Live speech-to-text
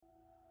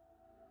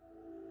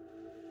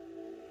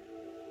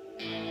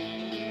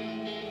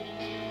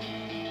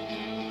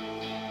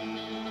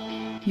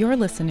You're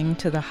listening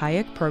to the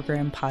Hayek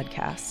Program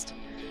Podcast.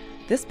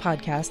 This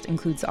podcast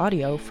includes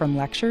audio from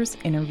lectures,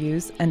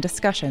 interviews, and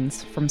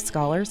discussions from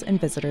scholars and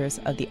visitors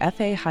of the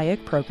F.A.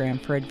 Hayek Program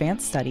for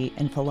Advanced Study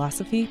in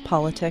Philosophy,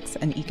 Politics,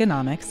 and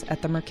Economics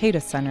at the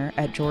Mercatus Center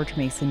at George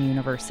Mason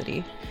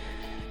University.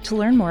 To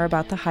learn more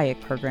about the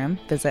Hayek Program,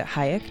 visit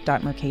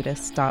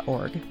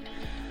hayek.mercatus.org.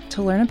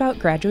 To learn about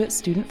graduate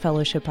student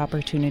fellowship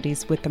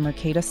opportunities with the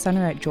Mercatus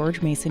Center at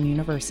George Mason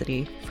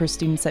University for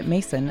students at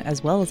Mason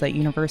as well as at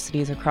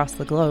universities across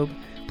the globe,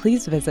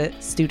 please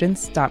visit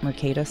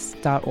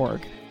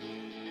students.mercatus.org.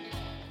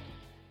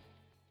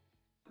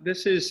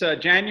 This is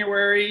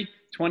January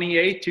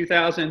 28,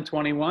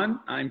 2021.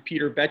 I'm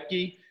Peter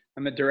Boettke.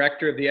 I'm the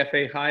director of the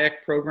F.A.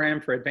 Hayek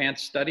Program for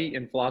Advanced Study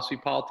in Philosophy,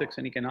 Politics,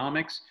 and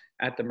Economics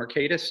at the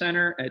Mercatus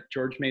Center at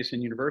George Mason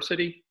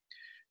University.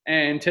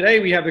 And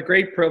today we have the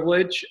great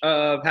privilege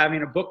of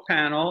having a book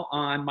panel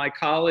on my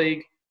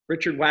colleague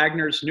Richard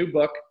Wagner's new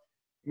book,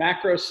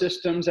 Macro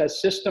Systems as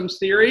Systems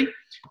Theory,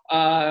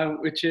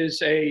 which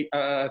is a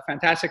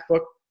fantastic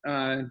book.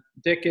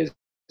 Dick is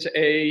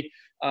a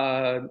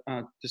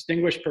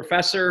distinguished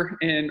professor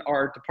in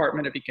our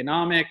Department of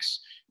Economics.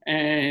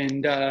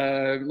 And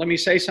let me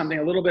say something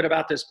a little bit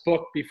about this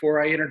book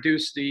before I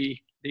introduce the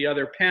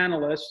other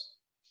panelists.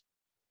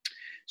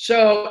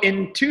 So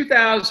in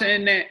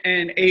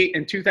 2008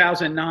 and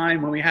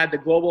 2009, when we had the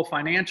global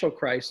financial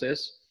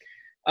crisis,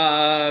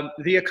 The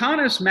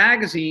Economist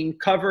magazine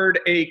covered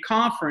a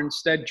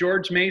conference that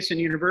George Mason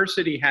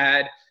University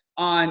had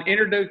on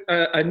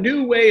a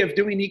new way of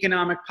doing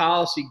economic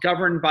policy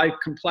governed by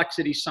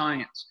complexity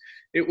science.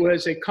 It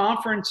was a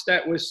conference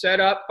that was set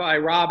up by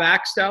Rob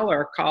Axtell,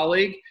 our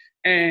colleague,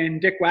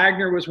 and Dick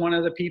Wagner was one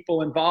of the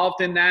people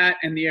involved in that,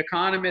 and The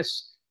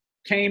Economist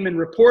came and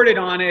reported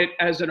on it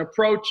as an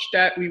approach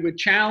that we would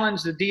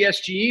challenge the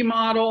DSGE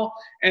model,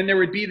 and there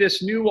would be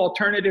this new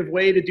alternative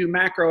way to do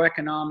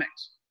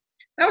macroeconomics.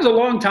 That was a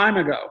long time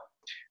ago.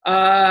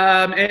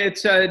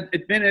 It's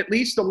been at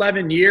least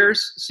 11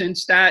 years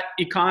since that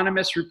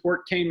Economist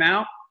report came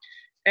out.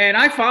 And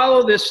I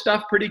follow this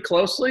stuff pretty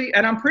closely,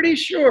 and I'm pretty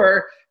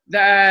sure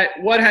that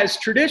what has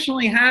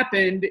traditionally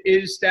happened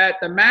is that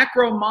the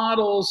macro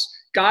models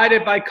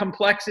guided by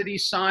complexity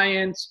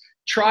science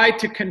tried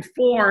to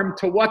conform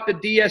to what the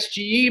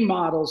DSGE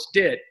models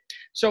did.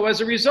 So as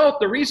a result,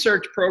 the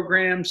research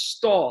program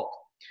stalled.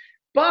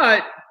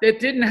 But it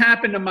didn't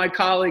happen to my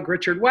colleague,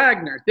 Richard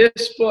Wagner.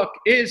 This book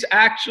is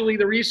actually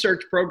the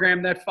research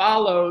program that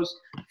follows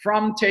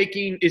from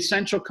taking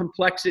essential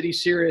complexity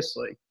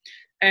seriously.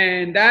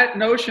 And that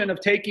notion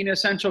of taking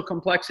essential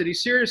complexity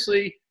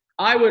seriously,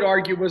 I would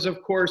argue, was,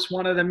 of course,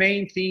 one of the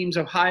main themes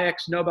of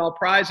Hayek's Nobel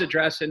Prize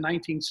address in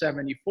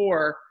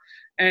 1974.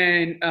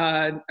 And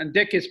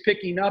Dick is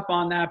picking up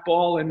on that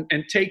ball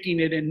and taking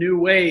it in new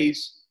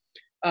ways.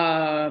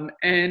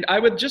 And I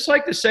would just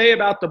like to say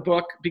about the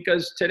book,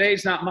 because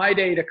today's not my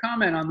day to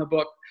comment on the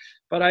book,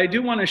 but I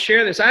do want to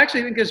share this. I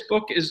actually think this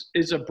book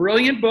is a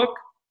brilliant book.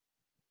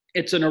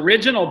 It's an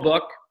original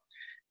book.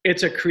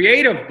 It's a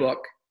creative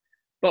book.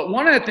 But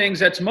one of the things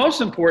that's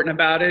most important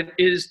about it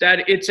is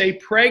that it's a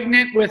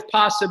pregnant with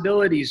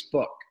possibilities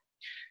book.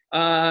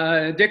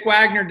 Dick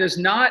Wagner does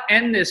not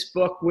end this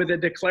book with a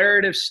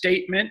declarative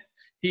statement.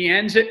 He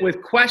ends it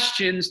with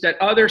questions that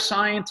other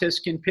scientists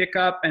can pick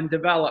up and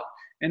develop.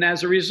 And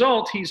as a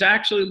result, he's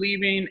actually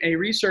leaving a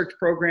research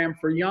program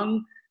for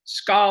young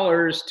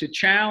scholars to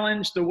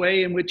challenge the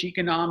way in which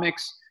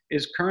economics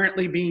is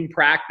currently being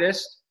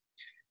practiced.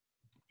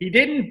 He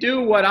didn't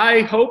do what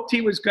I hoped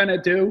he was going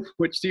to do,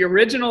 which the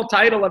original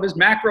title of his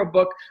macro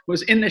book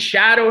was In the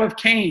Shadow of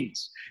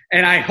Keynes.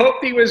 And I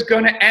hoped he was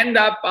going to end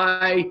up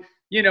by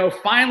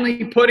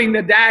finally putting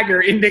the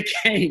dagger into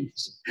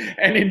Keynes.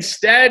 And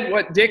instead,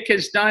 what Dick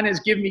has done is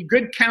give me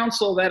good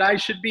counsel that I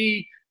should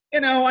be,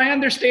 I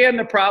understand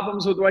the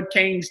problems with what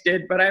Keynes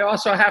did, but I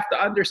also have to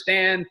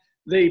understand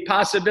the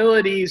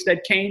possibilities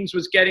that Keynes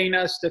was getting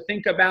us to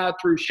think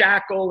about through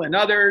Shackle and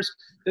others,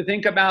 to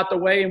think about the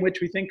way in which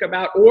we think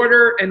about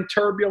order and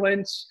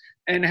turbulence,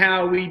 and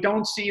how we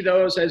don't see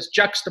those as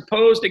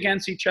juxtaposed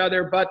against each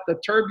other, but the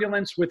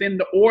turbulence within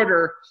the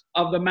order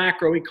of the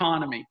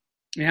macroeconomy,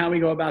 and how we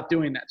go about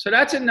doing that. So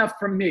that's enough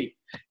from me.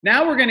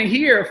 Now we're going to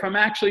hear from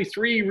actually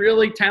three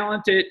really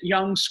talented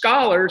young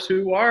scholars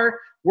who are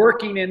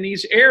working in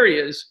these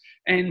areas.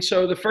 And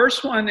so the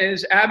first one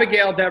is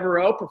Abigail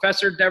Devereaux.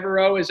 Professor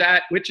Devereaux is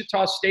at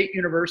Wichita State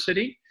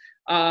University,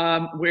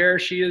 where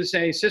she is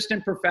an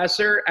assistant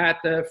professor at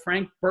the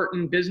Frank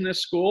Burton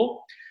Business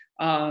School.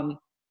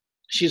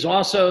 She's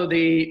also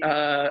the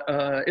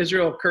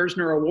Israel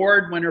Kirzner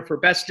Award winner for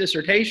Best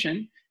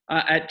Dissertation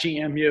at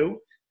GMU.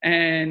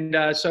 And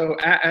so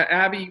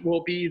Abby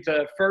will be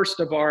the first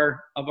of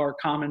our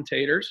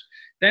commentators.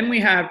 Then we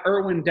have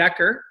Erwin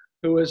Dekker,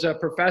 who is a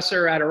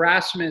professor at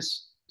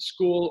Erasmus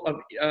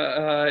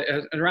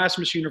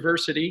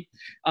University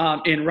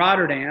in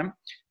Rotterdam.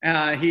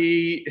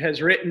 He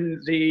has written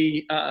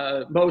the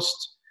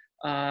most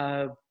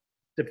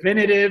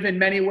definitive, in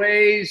many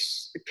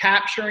ways,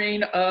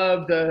 capturing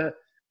of the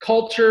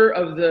culture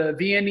of the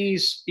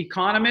Viennese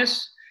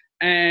economists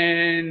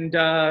And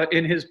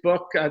in his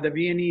book, The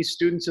Viennese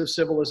Students of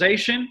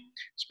Civilization,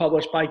 it's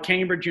published by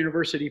Cambridge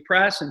University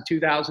Press in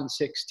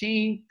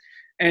 2016.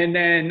 And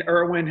then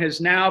Erwin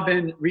has now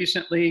been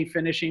recently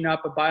finishing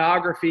up a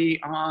biography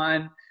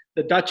on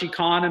the Dutch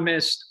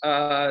economist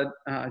Tinbergen.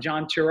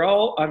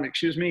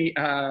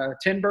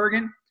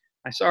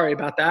 Sorry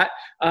about that,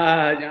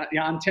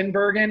 Jan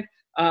Tinbergen.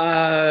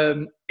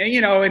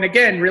 And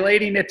again,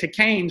 relating it to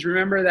Keynes,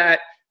 remember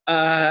that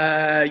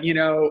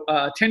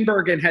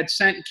Tinbergen had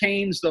sent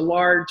Keynes the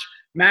large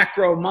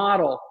macro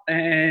model,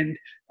 and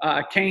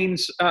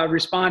Keynes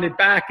responded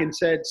back and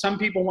said, some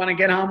people want to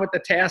get on with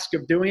the task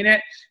of doing it,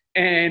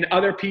 and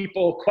other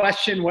people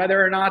question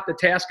whether or not the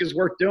task is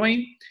worth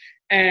doing.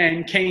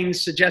 And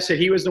Keynes suggested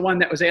he was the one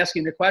that was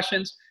asking the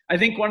questions. I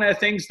think one of the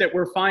things that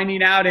we're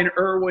finding out in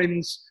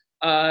Erwin's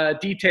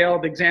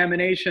detailed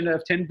examination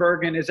of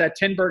Tinbergen is that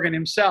Tinbergen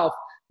himself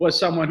was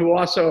someone who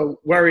also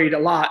worried a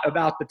lot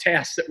about the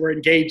tasks that we're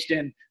engaged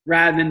in,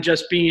 rather than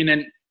just being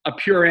a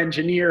pure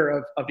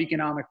engineer of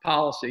economic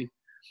policy.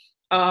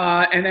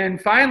 And then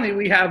finally,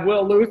 we have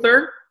Will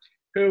Luther,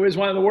 who is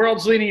one of the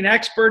world's leading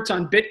experts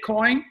on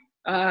Bitcoin.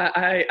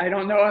 I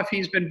don't know if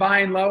he's been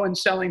buying low and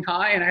selling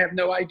high, and I have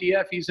no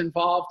idea if he's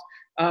involved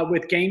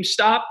with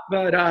GameStop,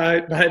 but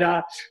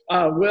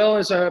Will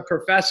is a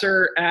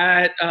professor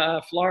at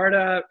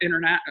Florida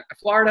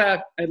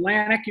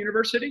Atlantic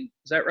University.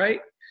 Is that right?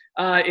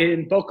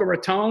 In Boca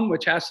Raton,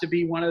 which has to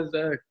be one of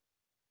the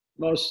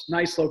most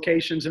nice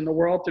locations in the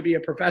world to be a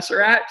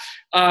professor at.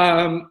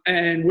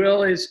 And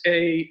Will is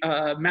a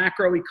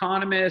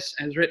macroeconomist,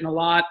 has written a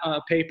lot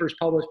of papers,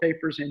 published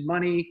papers in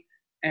Money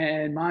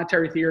and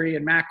Monetary Theory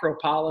and Macro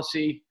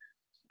Policy.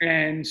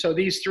 And so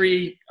these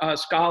three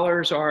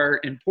scholars are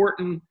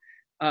important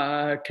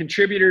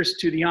contributors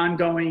to the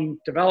ongoing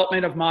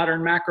development of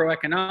modern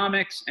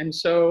macroeconomics. And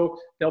so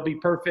they'll be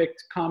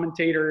perfect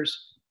commentators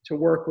to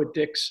work with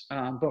Dick's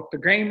book. The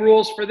game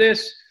rules for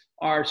this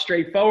are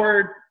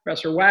straightforward.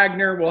 Professor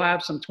Wagner will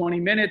have some 20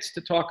 minutes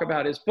to talk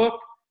about his book.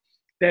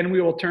 Then we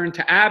will turn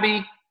to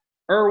Abby,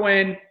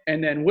 Erwin,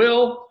 and then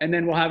Will, and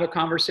then we'll have a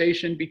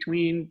conversation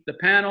between the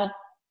panel.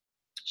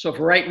 So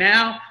for right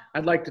now,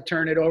 I'd like to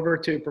turn it over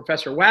to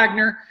Professor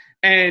Wagner.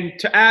 And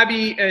to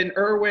Abby and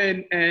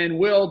Erwin and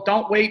Will,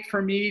 don't wait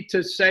for me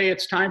to say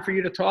it's time for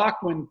you to talk.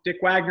 When Dick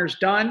Wagner's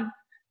done,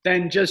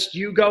 then just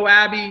you go,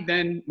 Abby.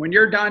 Then when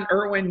you're done,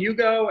 Erwin, you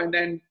go. And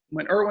then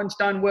when Erwin's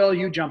done, Will,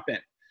 you jump in.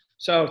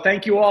 So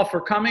thank you all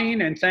for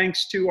coming. And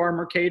thanks to our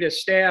Mercatus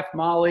staff,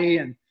 Molly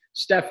and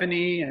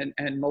Stephanie and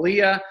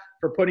Malia,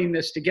 for putting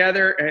this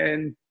together.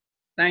 And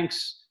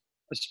thanks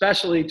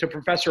especially to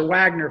Professor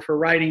Wagner for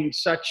writing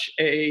such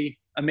an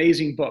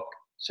amazing book.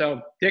 So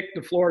Dick,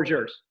 the floor is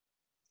yours.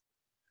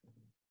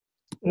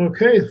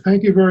 Okay,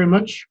 thank you very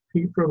much,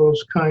 Pete, for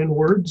those kind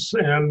words.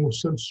 And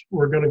since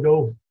we're going to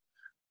go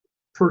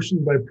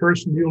person by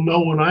person, you'll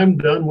know when I'm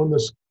done, when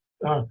this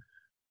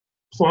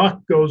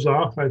clock goes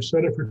off. I've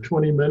set it for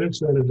 20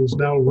 minutes and it is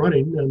now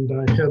running, and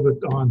I have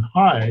it on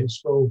high.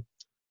 So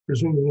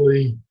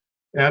presumably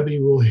Abby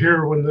will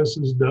hear when this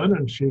is done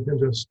and she can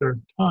just start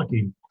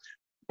talking.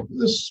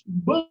 This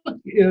book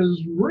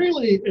is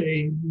really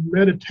a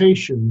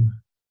meditation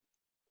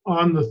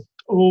on the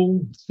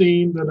old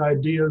theme that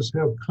ideas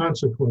have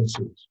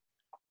consequences,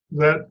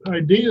 that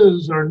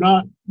ideas are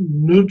not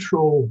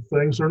neutral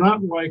things, they're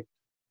not like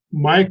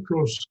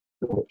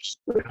microscopes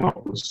that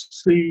help us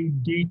see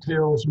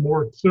details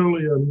more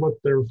clearly on what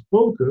they're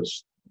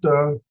focused.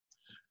 They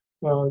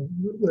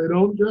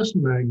don't just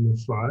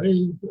magnify,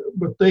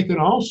 but they can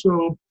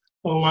also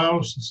allow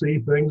us to see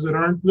things that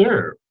aren't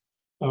there,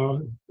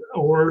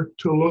 or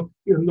to look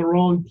in the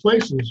wrong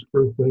places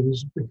for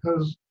things,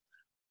 because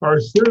our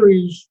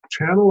theories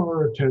channel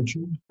our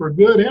attention for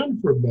good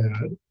and for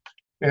bad.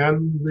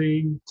 And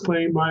the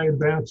claim I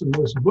advance in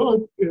this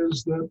book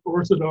is that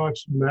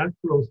orthodox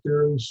macro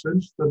theories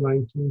since the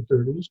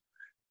 1930s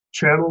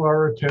channel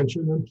our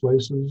attention in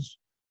places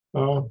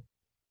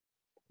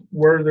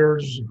where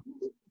there's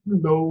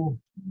no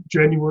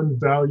genuine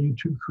value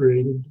to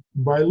created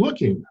by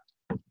looking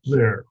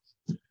there.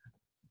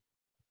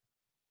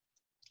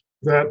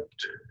 That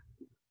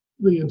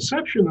the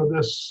inception of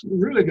this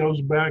really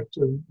goes back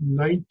to a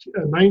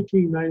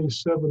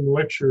 1997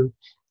 lecture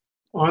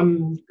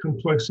on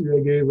complexity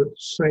I gave at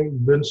St.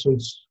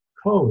 Vincent's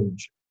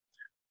College.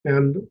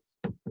 And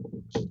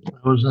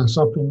I was on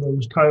something that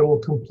was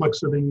titled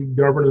Complexity,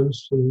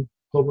 Governance, and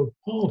Public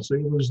Policy.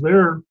 It was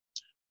there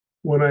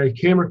when I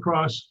came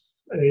across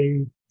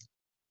a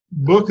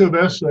book of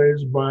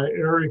essays by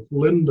Eric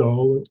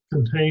Lindahl that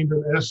contained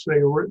an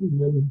essay written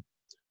in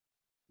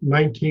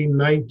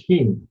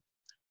 1919.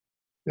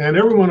 And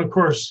everyone, of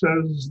course,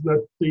 says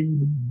that the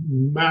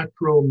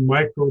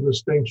macro-micro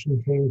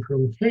distinction came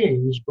from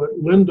Keynes, but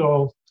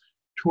Lindahl,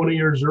 20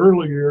 years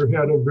earlier,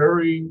 had a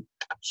very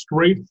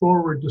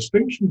straightforward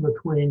distinction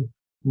between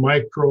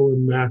micro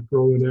and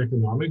macro in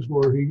economics,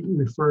 where he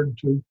referred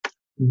to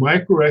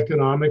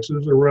microeconomics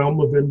as the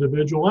realm of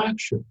individual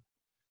action,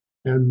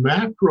 and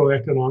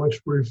macroeconomics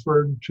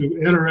referred to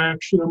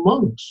interaction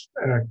amongst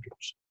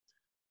actors.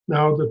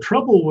 Now, the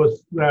trouble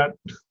with that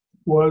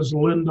was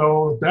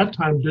Lindahl at that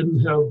time didn't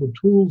have the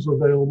tools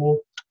available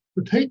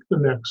to take the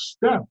next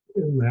step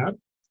in that.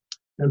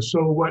 And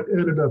so what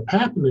ended up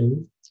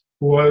happening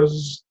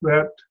was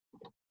that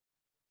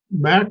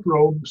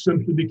macro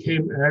simply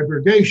became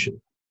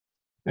aggregation.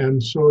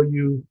 And so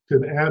you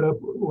can add up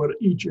what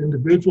each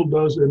individual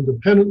does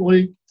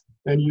independently,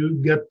 and you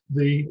get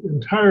the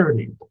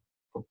entirety.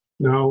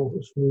 Now,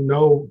 as we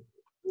know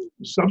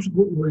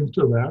subsequently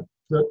to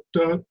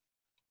that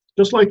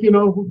just like,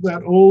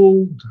 that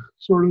old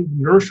sort of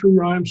nursery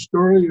rhyme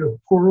story of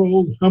poor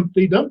old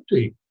Humpty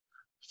Dumpty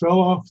fell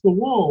off the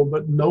wall,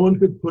 but no one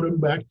could put him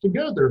back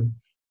together.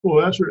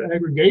 Well, that's what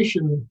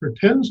aggregation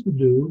pretends to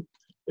do,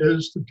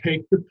 is to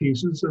take the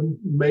pieces and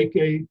make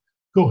a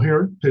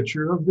coherent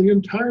picture of the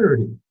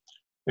entirety.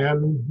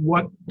 And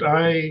what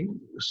I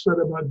said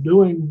about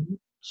doing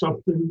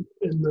something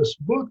in this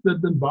book that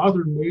had been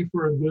bothering me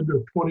for a good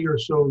 20 or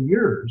so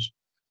years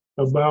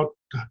about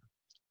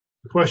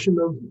the question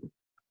of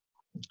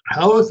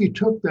how, if you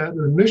took that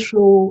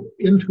initial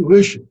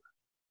intuition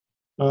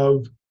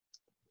of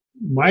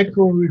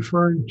micro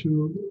referring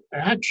to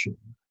action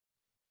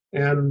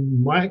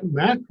and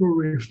macro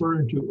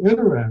referring to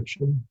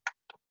interaction,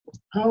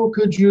 how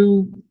could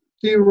you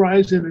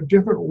theorize in a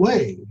different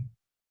way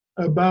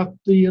about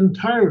the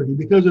entirety?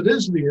 Because it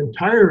is the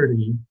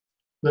entirety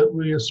that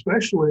we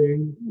especially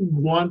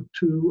want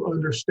to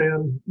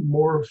understand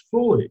more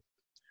fully.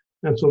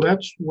 And so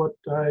that's what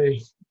I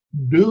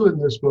do in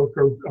this book,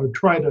 or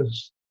try to,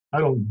 I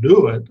don't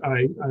do it,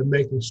 I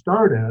make a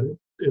start at it.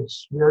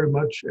 It's very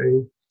much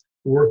a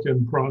work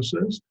in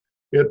process.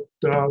 It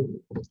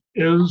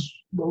is,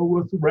 though,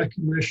 with the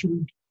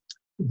recognition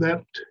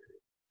that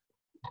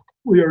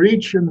we are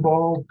each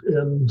involved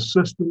in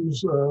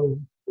systems of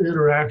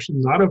interaction,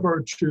 not of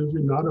our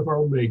choosing, not of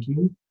our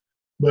making,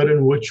 but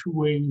in which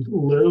we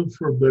live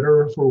for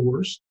better or for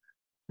worse.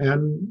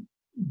 And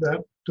that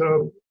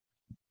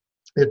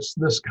it's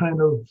this kind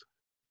of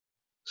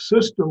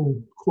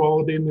system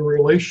quality in the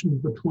relation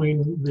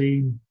between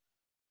the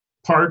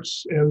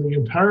parts and the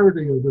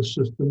entirety of the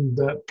system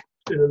that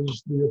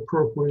is the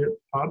appropriate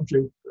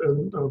object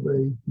of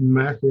a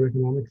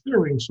macroeconomic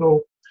theory. And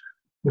so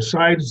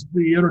besides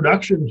the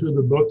introduction to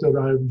the book that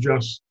I've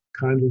just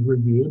kind of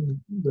reviewed,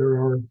 there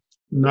are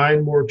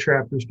 9 more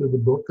chapters to the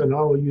book, and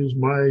I'll use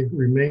my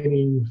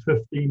remaining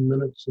 15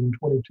 minutes and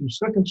 22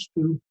 seconds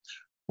to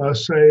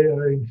say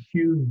a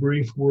few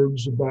brief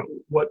words about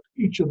what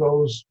each of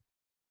those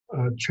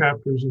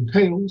chapters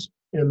entails,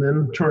 and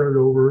then turn it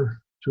over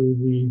to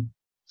the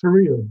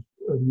 3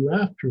 of you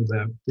after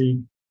that. The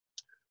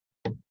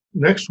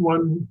next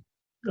one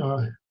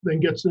then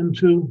gets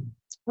into,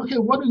 okay,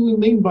 what do we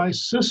mean by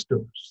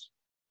systems?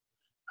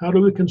 How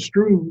do we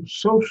construe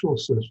social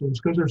systems?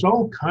 Because there's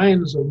all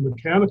kinds of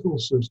mechanical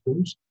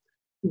systems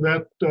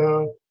that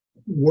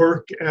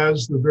work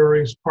as the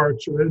various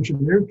parts are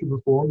engineered to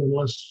perform,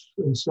 unless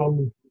in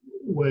some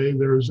way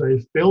there's a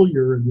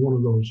failure in one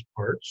of those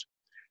parts.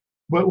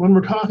 But when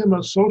we're talking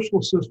about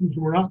social systems,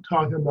 we're not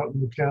talking about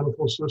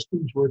mechanical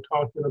systems. We're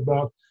talking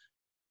about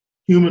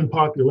human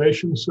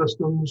population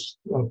systems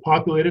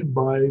populated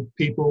by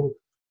people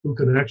who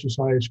can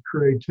exercise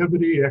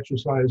creativity,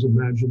 exercise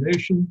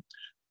imagination,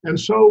 and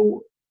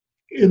so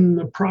in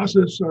the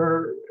process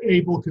are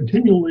able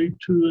continually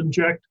to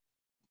inject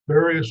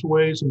various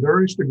ways and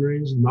various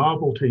degrees of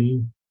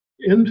novelty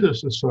into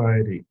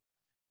society.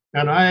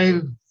 And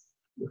I've,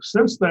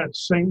 since that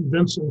St.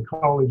 Vincent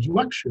College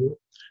lecture,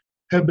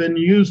 have been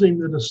using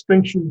the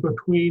distinction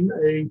between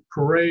a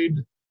parade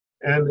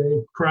and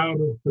a crowd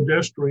of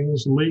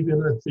pedestrians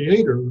leaving a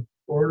theater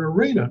or an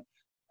arena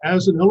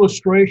as an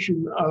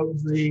illustration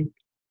of the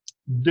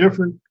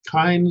different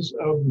kinds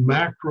of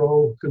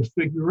macro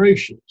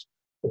configurations.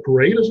 A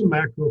parade is a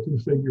macro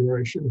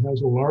configuration,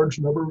 has a large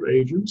number of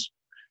agents,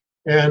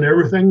 and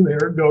everything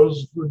there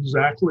goes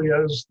exactly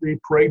as the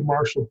parade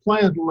marshal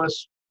planned,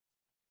 unless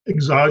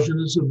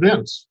exogenous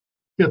events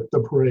hit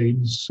the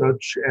parade,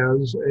 such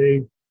as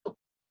a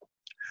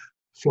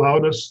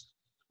flautist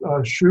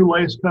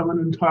shoelace coming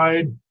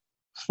untied,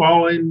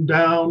 falling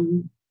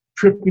down,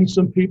 tripping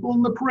some people,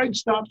 and the parade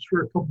stops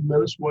for a couple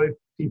minutes while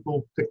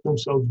people pick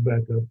themselves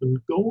back up and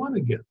go on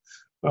again.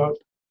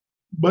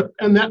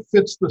 And that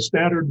fits the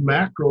standard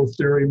macro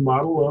theory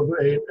model of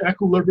an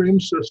equilibrium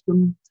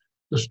system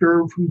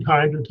disturbed from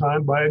time to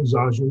time by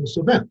exogenous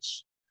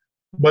events.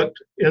 But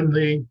in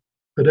the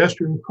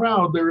pedestrian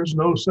crowd, there is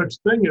no such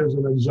thing as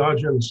an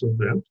exogenous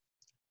event.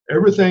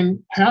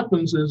 Everything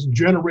happens is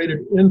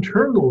generated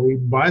internally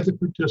by the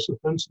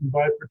participants and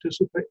by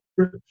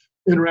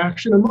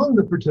interaction among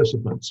the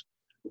participants.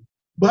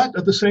 But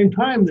at the same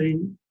time,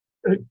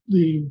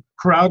 the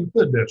crowd of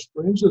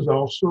pedestrians is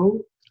also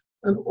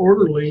an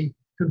orderly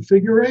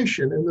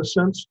configuration in the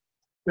sense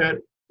that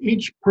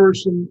each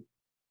person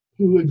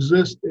who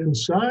exists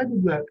inside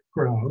of that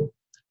crowd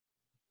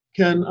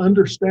can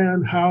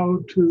understand how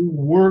to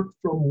work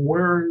from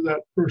where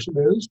that person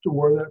is to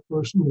where that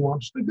person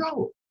wants to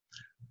go.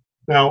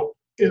 Now,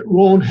 it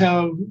won't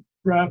have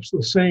perhaps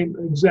the same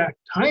exact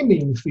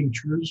timing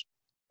features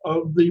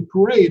of the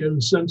parade, in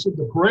the sense that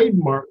the parade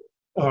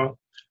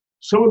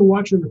someone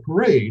watching the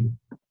parade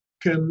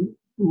can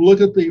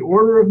look at the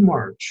order of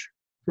march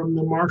from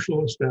the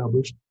marshal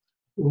established,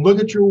 look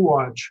at your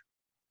watch,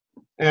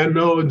 and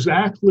know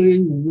exactly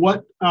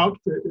what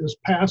outfit is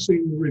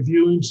passing the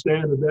reviewing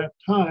stand at that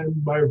time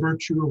by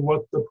virtue of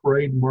what the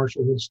parade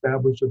marshal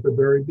established at the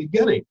very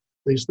beginning.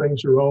 These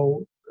things are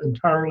all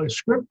entirely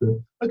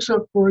scripted,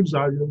 except for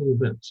exogenous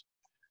events.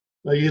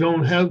 Now, you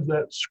don't have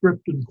that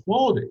scripted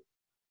quality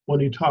when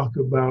you talk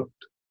about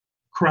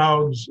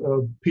crowds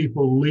of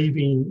people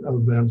leaving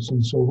events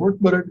and so forth,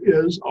 but it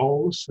is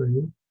all the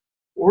same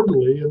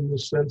orderly in the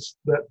sense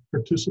that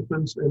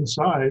participants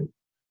inside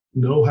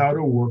know how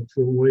to work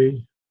their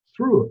way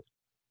through it.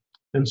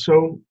 And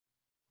so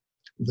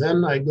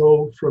then I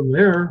go from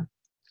there,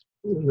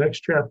 the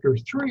next chapter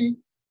 3,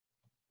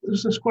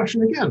 is this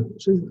question again.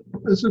 See,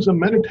 this is a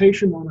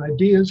meditation on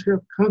ideas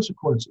have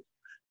consequences.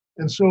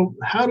 And so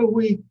how do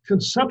we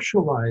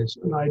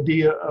conceptualize an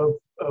idea of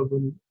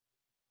an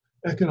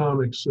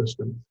economic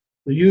system?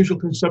 The usual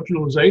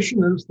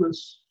conceptualization is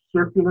this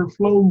circular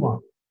flow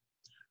model,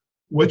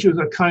 which is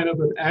a kind of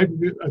an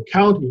aggregate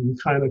accounting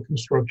kind of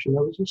construction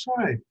of a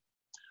society.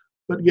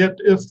 But yet,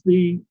 if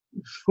the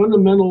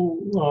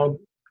fundamental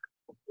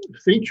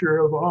feature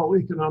of all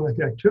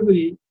economic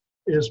activity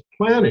is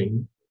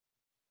planning,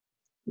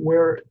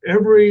 where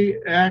every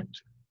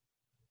act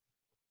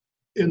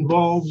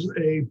involves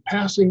a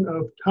passing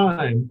of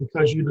time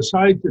because you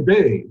decide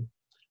today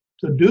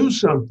to do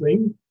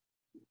something,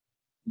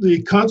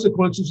 the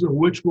consequences of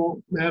which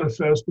will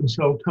manifest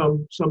themselves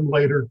some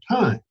later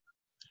time.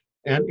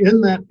 And in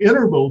that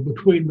interval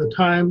between the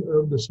time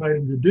of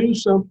deciding to do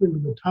something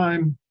and the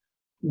time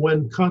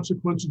when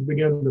consequences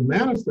begin to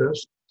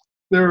manifest,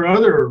 there are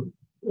other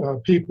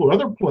people,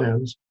 other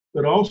plans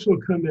that also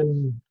come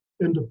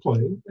into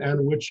play,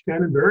 and which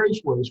can in various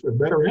ways, for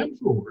better and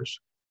for worse,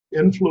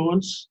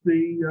 influence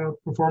the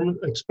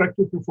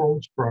expected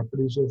performance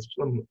properties of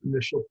some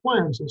initial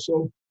plans. And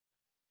so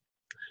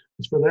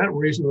it's for that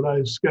reason that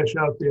I sketch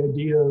out the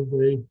idea of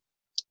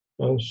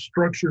a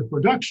structured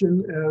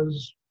production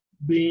as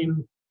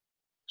being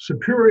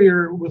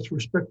superior with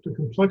respect to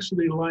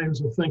complexity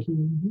lines of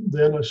thinking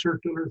than a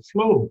circular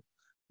flow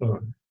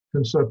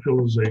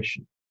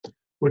conceptualization,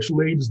 which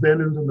leads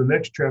then into the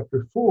next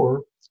chapter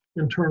 4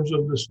 in terms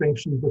of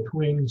distinction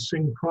between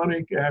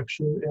synchronic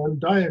action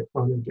and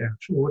diachronic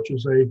action, which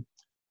is a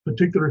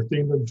particular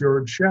theme of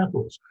George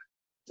Shackle's,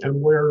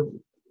 and where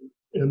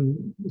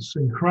in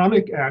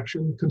synchronic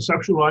action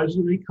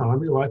conceptualizes the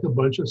economy like a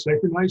bunch of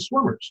synchronized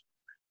swimmers,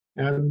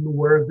 and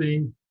where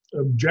the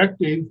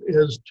objective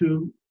is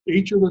to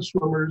each of the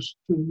swimmers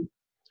to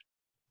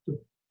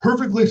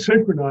perfectly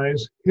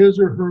synchronize his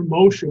or her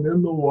motion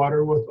in the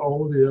water with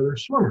all of the other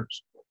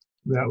swimmers.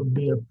 That would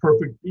be a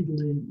perfectly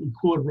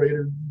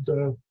equilibrated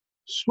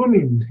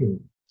swimming team,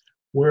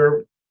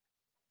 where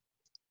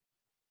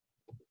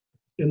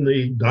in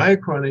the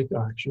diachronic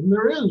action,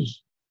 there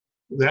is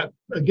that,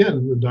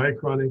 again, the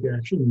diachronic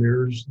action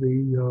mirrors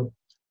the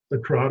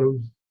crowd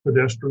of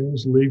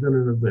pedestrians leaving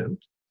an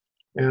event.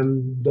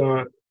 And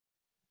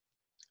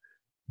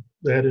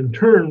that in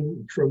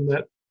turn, from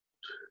that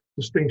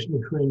distinction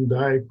between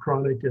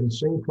diachronic and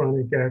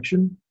synchronic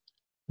action,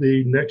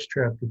 the next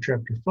chapter,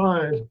 chapter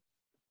 5,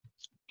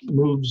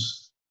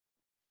 moves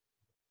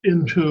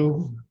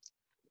into,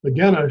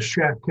 again, a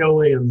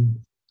Shackelian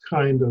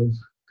kind of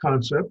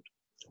concept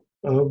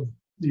of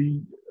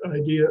the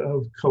idea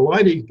of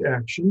kaleidic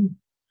action.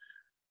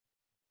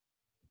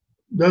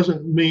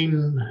 Doesn't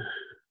mean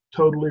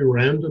totally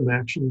random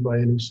action by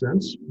any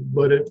sense,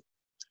 but it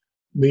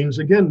means,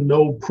 again,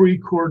 no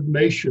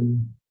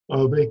pre-coordination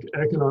of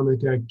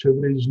economic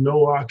activities,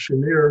 no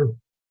auctioneer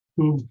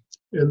who,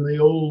 in the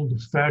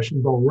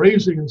old-fashioned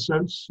ball-raising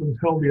sense,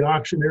 until the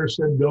auctioneer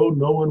said go,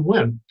 no one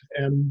went.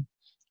 And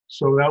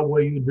so that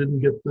way you didn't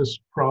get this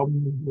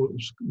problem, what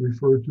was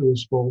referred to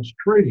as false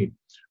trading.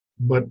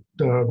 But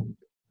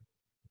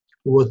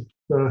with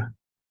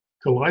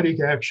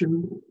kaleidic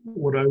action,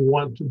 what I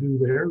want to do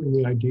there, and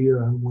the idea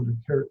I want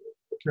to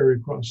carry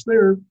across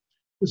there,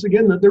 is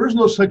again that there is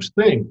no such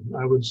thing,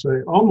 I would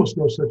say, almost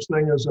no such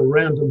thing as a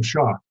random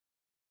shock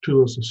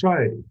to a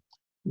society.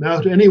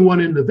 Now, to any one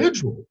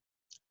individual,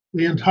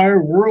 the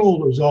entire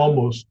world is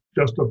almost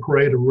just a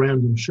parade of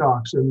random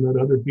shocks in that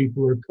other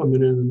people are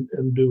coming in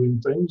and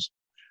doing things.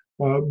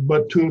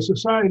 But to a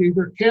society,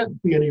 there can't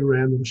be any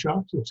random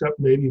shocks, except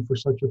maybe for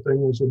such a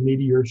thing as a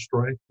meteor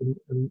strike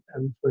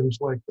and things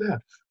like that.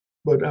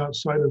 But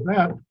outside of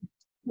that,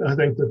 I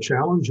think the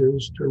challenge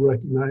is to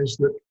recognize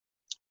that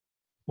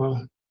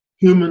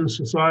human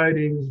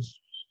societies,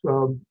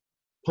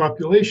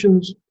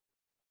 populations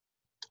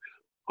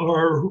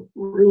are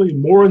really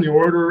more in the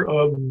order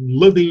of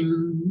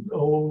living,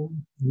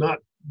 not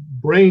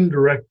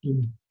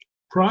brain-directed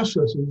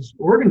processes,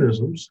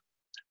 organisms,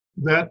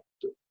 that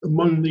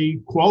among the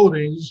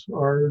qualities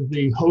are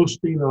the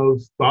hosting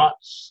of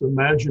thoughts,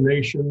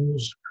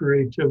 imaginations,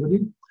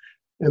 creativity,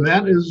 and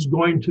that is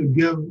going to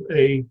give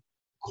a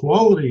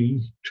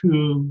quality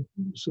to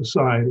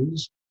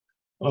societies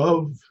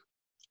of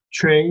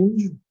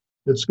change.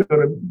 It's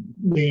going to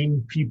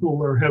mean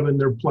people are having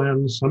their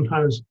plans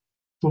sometimes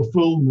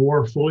fulfilled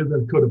more fully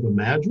than could have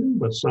imagined,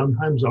 but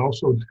sometimes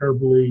also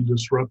terribly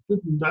disrupted.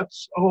 And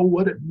that's all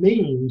what it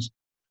means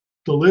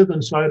to live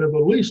inside of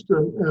at least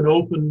an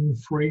open,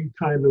 free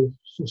kind of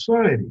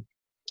society.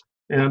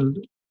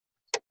 And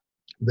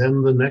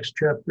then the next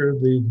chapter,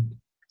 the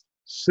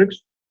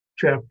sixth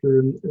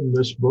chapter in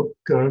this book,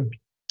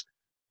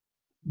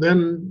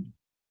 then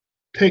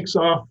takes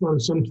off on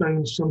some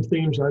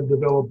themes I've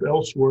developed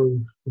elsewhere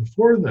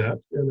before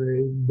that in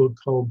a book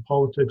called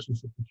Politics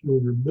is a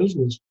Peculiar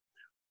Business,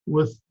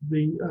 with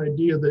the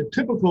idea that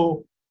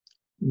typical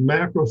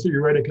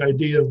macro-theoretic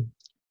idea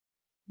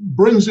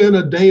brings in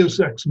a deus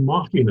ex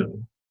machina,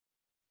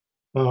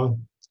 a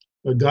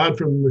god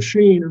from the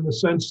machine, in the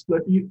sense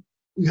that you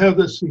have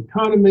this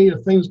economy.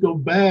 If things go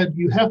bad,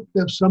 you have to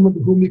have someone to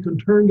whom you can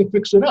turn to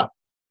fix it up.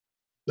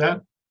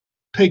 That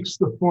takes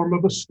the form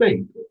of a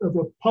state, of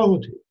a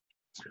polity.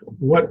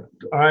 What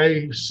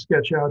I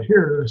sketch out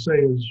here to say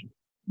is,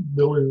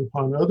 building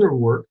upon other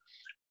work,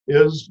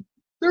 is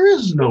there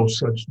is no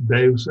such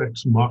deus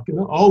ex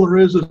machina. All there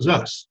is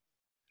us.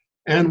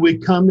 And we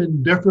come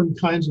in different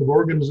kinds of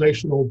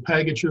organizational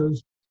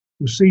packages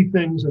who see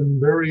things in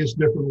various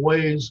different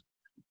ways.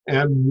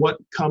 And what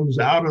comes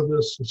out of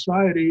this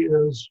society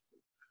is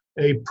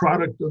a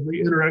product of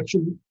the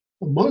interaction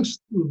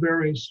amongst the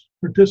various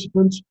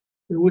participants,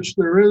 in which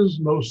there is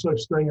no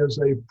such thing as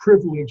a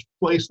privileged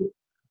place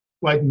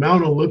like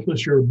Mount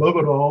Olympus. You're above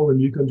it all and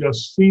you can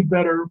just see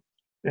better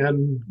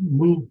and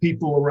move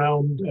people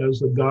around as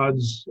the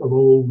gods of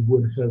old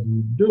would have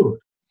you do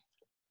it.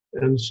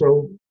 And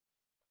so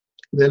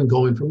then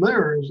going from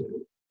there is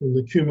in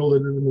the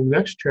cumulative in the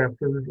next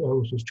chapter,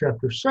 which is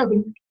chapter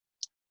 7,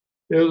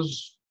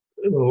 is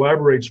it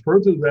elaborates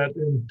further that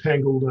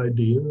entangled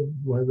idea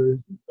by the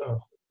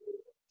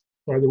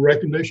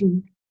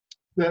recognition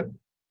that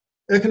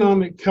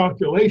economic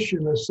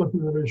calculation is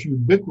something that is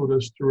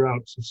ubiquitous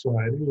throughout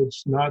society.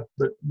 It's not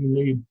that you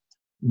need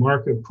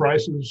market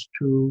prices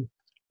to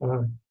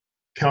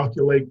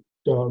calculate,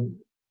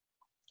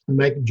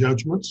 make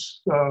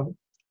judgments,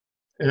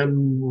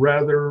 and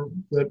rather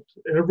that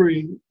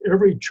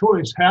every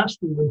choice has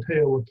to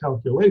entail a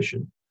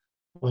calculation,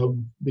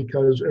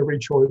 because every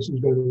choice is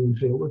going to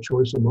entail a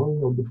choice among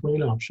or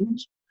between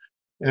options.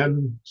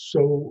 And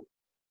so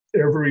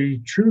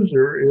every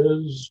chooser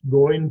is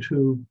going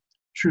to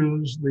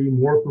choose the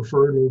more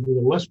preferred over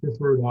the less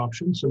preferred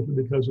option,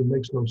 simply because it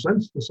makes no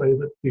sense to say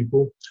that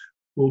people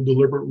will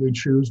deliberately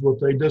choose what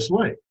they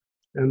dislike.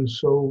 And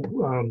so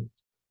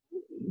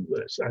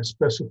I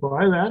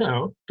specify that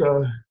out,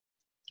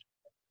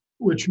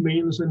 which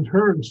means in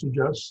turn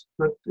suggests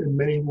that in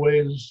many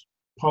ways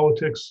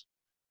politics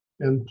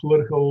and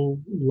political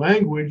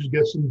language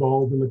gets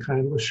involved in a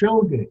kind of a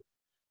shell game,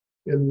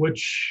 in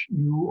which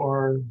you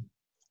are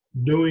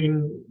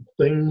doing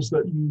things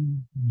that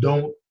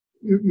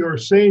you're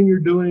saying you're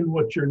doing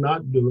what you're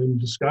not doing,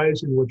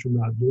 disguising what you're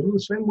not doing, the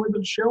same way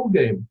that a shell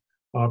game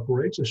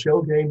operates. A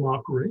shell game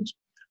operates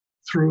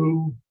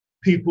through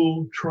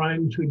people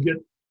trying to get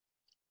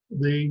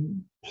the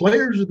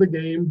players of the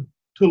game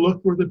to look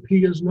where the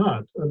P is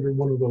not under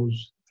one of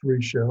those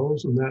three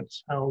shells. And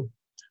that's how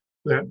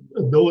that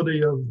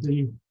ability of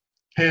the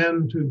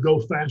hand to go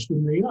faster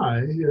than the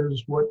eye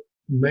is what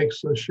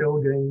makes a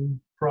shell game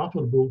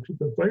profitable to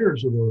the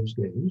players of those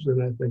games.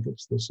 And I think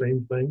it's the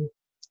same thing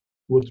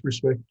with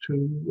respect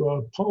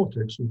to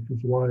politics, which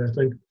is why I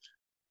think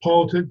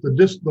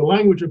the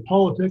language of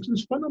politics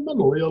is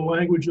fundamentally a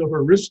language of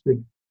heuristic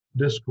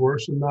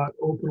discourse and not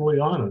openly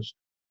honest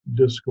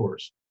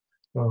discourse.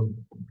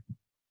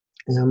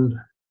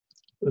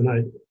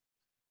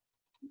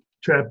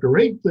 Chapter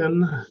 8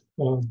 then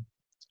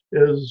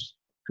is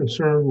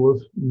concerned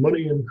with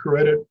money and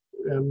credit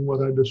and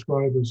what I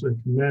describe as a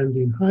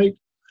commanding height.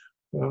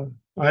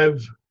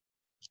 I've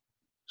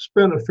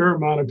spent a fair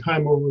amount of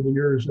time over the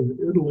years in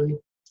Italy,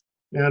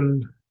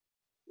 and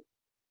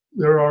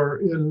there are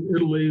in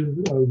Italy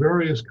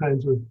various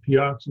kinds of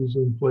piazzas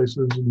and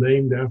places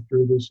named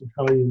after this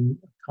Italian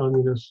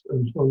communist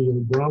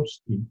Antonio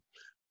Gramsci.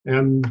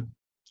 And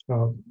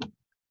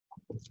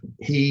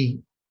he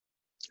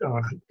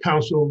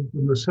counseled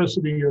the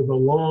necessity of a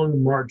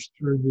long march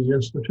through the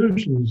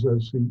institutions,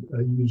 as he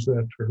used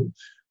that term,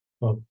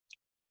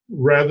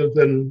 rather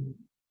than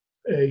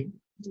a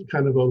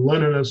kind of a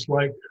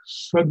Leninist-like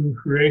sudden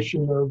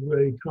creation of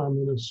a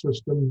communist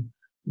system.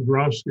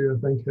 Gramsci, I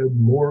think, had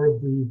more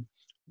of the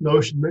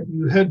notion that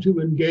you had to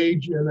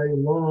engage in a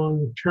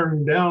long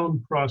turn-down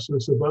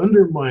process of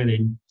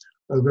undermining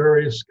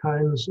various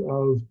kinds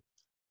of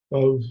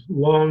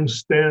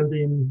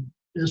long-standing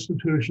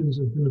institutions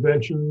and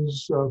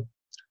conventions,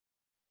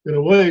 in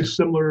a way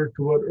similar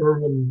to what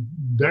Erwin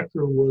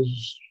Dekker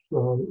was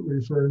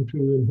referring to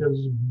in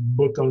his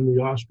book on the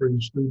Austrian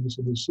students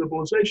of the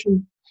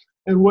civilization,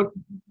 and what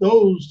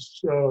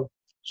those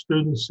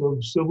students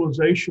of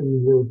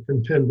civilization were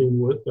contending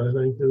with, I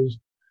think, is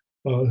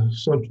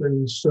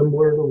something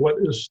similar to what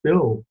is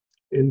still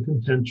in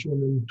contention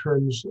in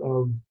terms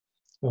of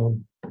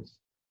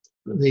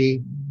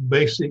the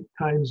basic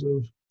kinds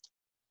of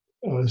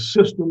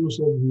systems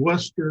of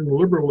Western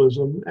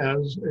liberalism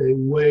as a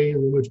way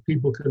in which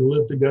people can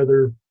live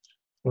together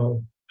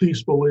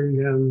peacefully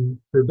and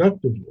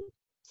productively.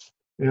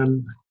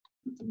 And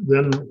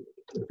then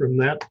from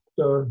that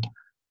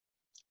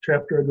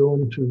chapter, I go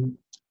into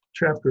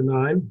chapter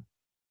 9,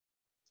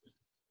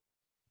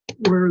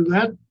 where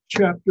that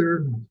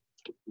chapter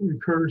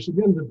recurs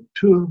again to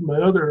two of my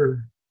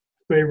other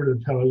favorite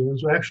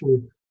Italians.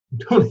 Actually,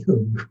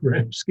 Antonio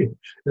Gramsci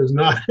is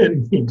not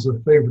anything as a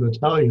favorite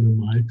Italian of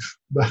mine,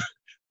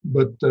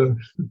 but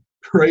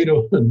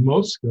Pareto and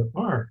Mosca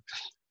are.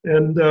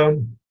 And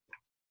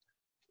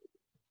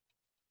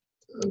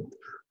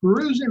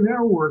perusing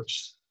their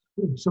works,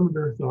 some of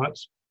their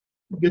thoughts,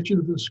 get you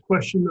to this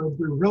question of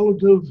the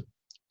relative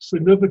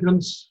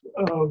significance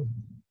of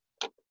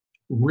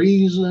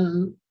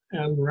reason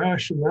and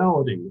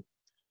rationality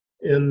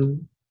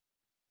in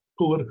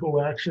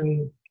political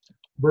action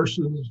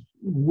versus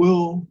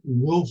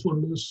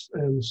willfulness,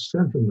 and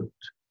sentiment.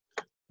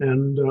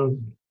 And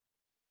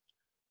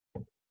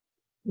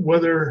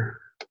whether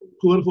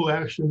political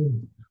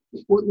action,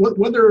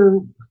 whether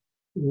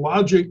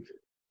logic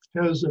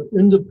has an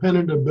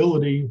independent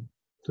ability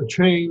to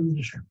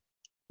change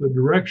the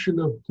direction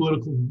of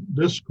political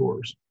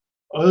discourse,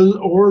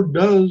 or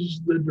does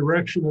the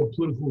direction of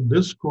political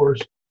discourse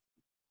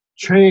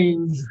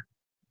change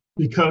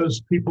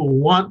because people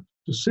want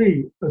to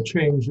see a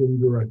change in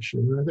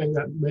direction? I think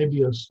that may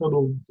be a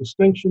subtle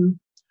distinction,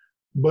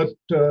 but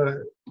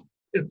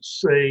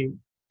it's a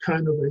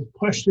kind of a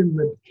question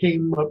that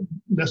came up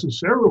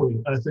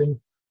necessarily, I think,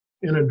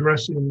 in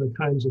addressing the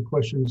kinds of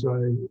questions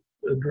I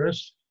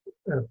addressed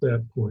at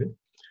that point.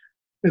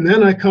 And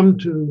then I come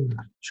to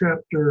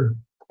chapter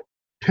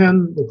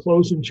 10, the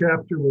closing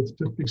chapter with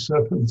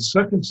 57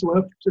 seconds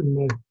left in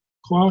my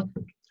clock,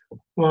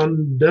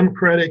 on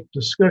democratic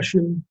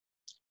discussion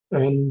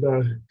and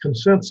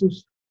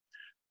consensus.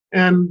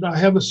 And I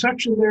have a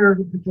section there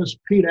because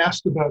Pete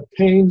asked about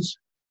Keynes,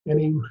 and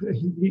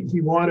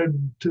he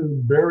wanted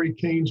to bury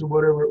Keynes or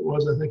whatever it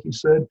was, I think he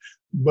said.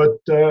 But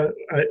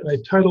I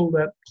titled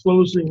that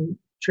closing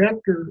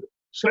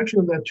section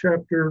of that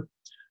chapter,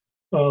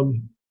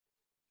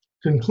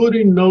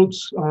 concluding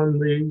notes on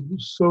the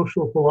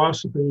social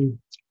philosophy,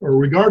 or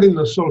regarding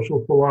the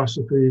social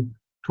philosophy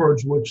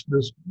towards which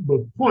this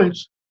book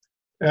points,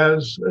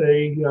 as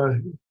a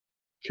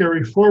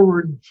carry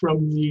forward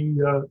from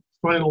the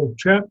final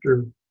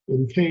chapter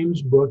in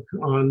Keynes' book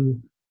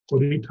on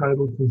what he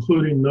titled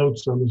Concluding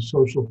Notes on the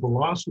Social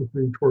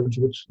Philosophy Towards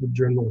Which the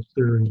General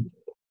Theory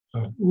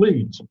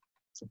Leads.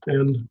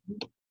 And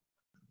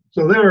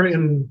so there,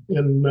 in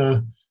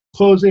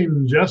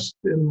closing, just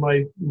in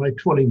my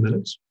 20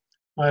 minutes,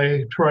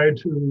 I try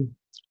to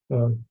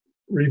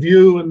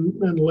review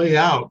and lay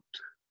out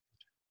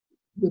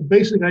the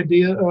basic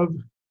idea of,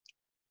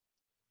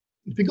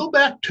 if you go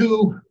back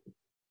to,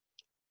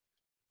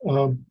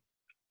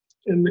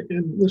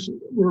 in this,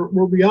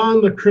 we're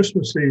beyond the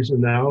Christmas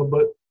season now,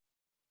 but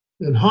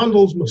in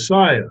Handel's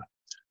Messiah,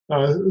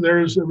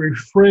 there's a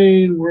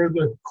refrain where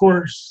the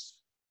chorus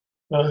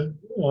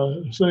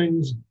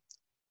sings,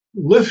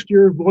 "Lift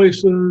your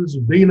voices,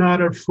 be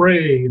not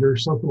afraid," or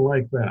something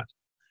like that.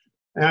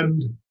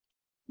 And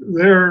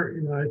there,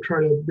 I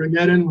try to bring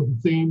that in with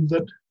the theme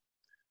that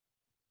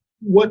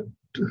what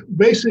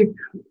basic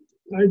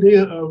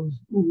idea of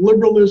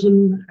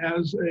liberalism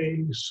as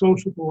a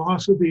social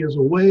philosophy, as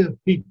a way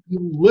of people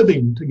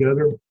living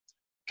together,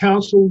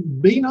 counsels,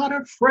 be not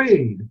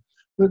afraid.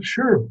 But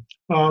sure,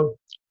 a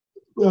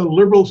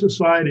liberal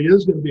society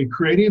is going to be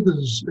creative,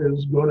 is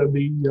going to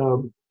be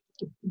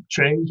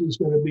change, is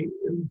going to be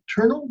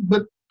internal,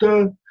 but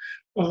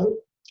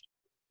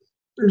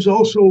there's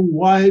also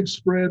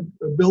widespread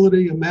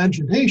ability,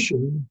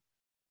 imagination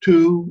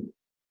to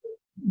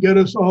get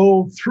us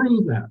all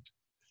through that.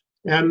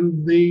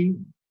 And the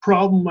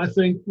problem, I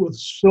think, with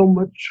so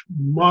much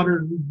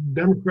modern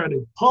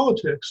democratic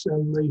politics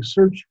and the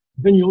search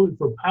continually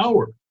for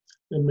power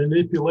and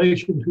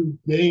manipulation to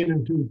gain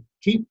and to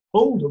keep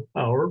hold of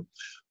power,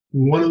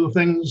 one of the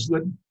things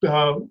that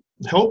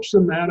helps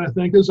in that, I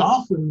think, is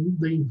often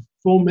the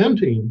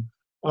fomenting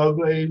of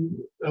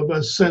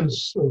a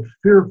sense of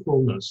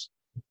fearfulness,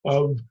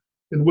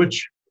 in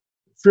which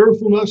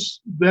fearfulness,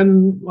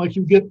 then, like,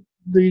 you get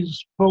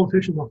these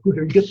politicians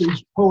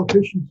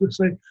to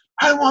say,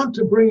 I want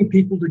to bring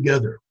people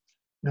together.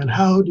 And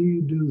how do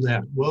you do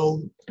that?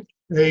 Well,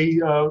 a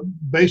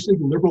basic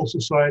liberal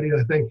society,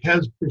 I think,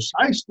 has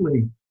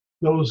precisely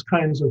those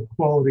kinds of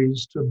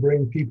qualities to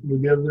bring people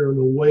together in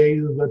a way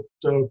that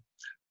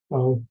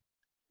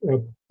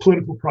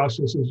political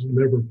processes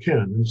never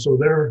can. And so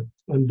there,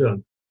 I'm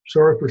done.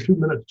 Sorry for 2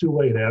 minutes too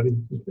late, Abby.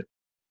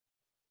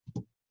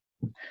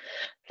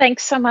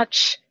 Thanks so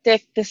much,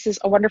 Dick. This is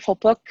a wonderful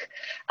book,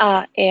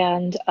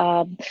 and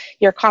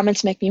your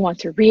comments make me want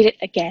to read it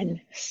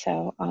again.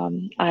 So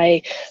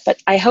but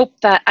I hope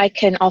that I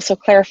can also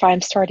clarify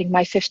I'm starting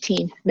my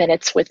 15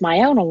 minutes with my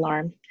own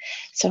alarm.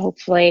 So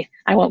hopefully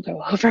I won't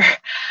go over.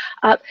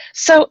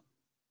 So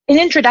in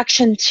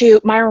introduction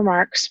to my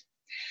remarks,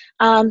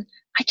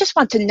 I just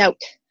want to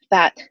note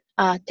that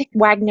Dick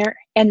Wagner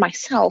and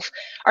myself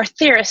are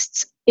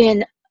theorists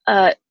in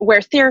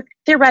where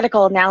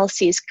theoretical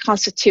analyses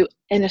constitute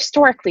an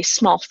historically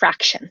small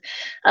fraction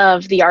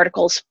of the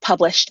articles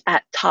published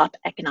at top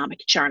economic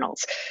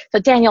journals. So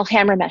Daniel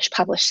Hammermesh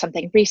published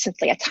something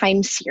recently, a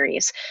time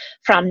series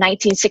from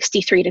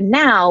 1963 to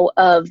now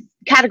of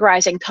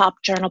categorizing top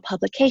journal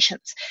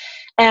publications.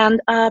 And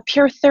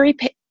pure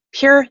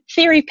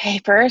theory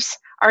papers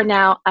are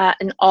now at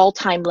an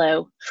all-time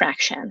low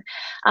fraction.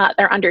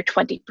 They're under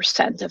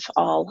 20% of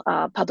all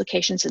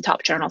publications in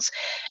top journals.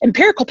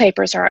 Empirical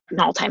papers are at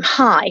an all-time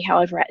high,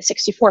 however, at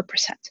 64%.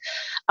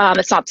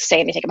 It's not to say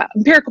anything about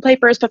empirical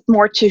papers, but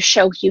more to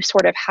show you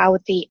sort of how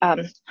the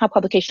how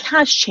publication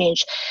has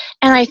changed,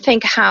 and I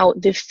think how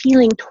the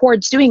feeling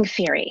towards doing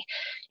theory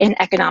in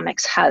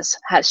economics has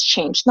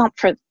changed, not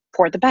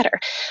for the better.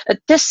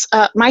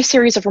 My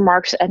series of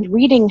remarks and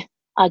reading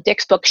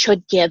Dick's book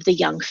should give the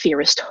young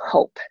theorist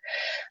hope.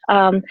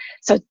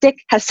 So Dick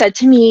has said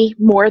to me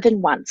more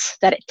than once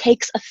that it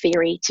takes a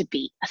theory to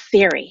be a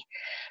theory.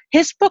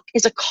 His book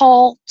is a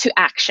call to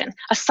action,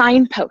 a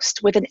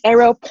signpost with an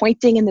arrow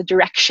pointing in the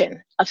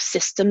direction of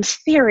systems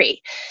theory.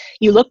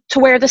 You look to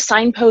where the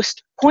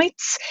signpost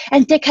points,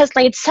 and Dick has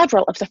laid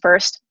several of the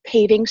first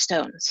paving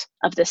stones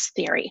of this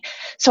theory.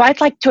 So I'd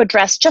like to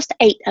address just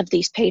 8 of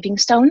these paving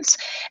stones,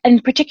 and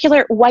in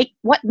particular, what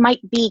might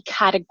be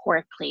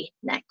categorically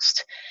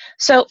next.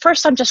 So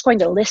first, I'm just going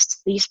to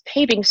list these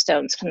paving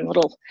stones,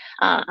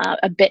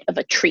 a bit of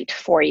a treat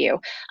for you,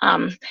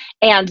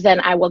 and then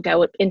I will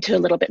go into a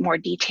little bit more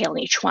detail in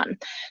each one.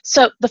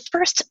 So the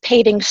first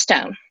paving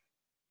stone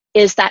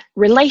is that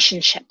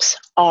relationships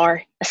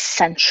are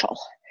essential.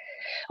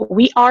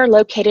 We are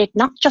located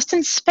not just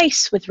in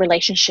space with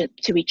relationship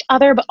to each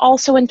other, but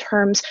also in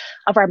terms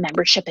of our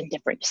membership in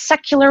different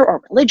secular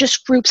or religious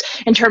groups,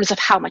 in terms of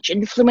how much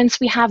influence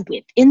we have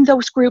within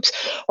those groups,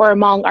 or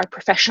among our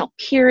professional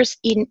peers,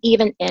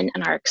 even in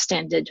our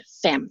extended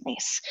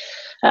families.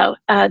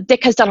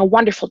 Dick has done a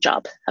wonderful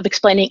job of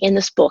explaining in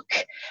this book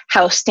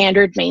how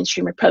standard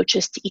mainstream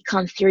approaches to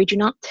econ theory do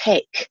not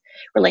take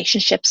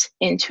relationships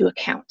into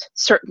account,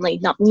 certainly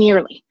not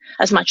nearly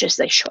as much as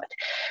they should.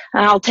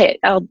 I'll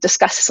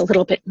discuss this a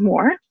little bit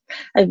more.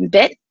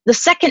 The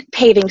second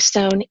paving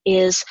stone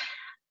is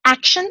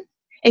action,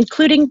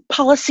 including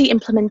policy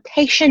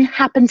implementation,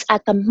 happens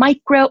at the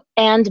micro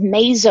and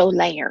meso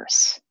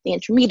layers, the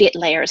intermediate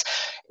layers,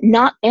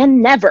 not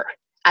and never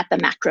at the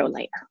macro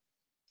layer.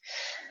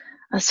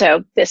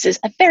 So this is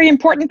a very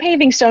important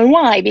paving stone.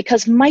 Why?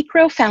 Because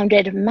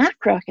micro-founded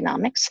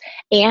macroeconomics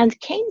and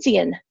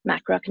Keynesian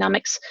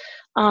macroeconomics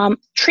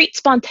treat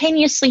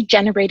spontaneously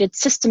generated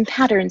system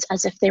patterns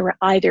as if they were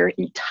either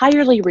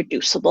entirely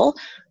reducible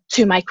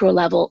to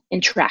micro-level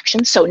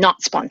interactions, so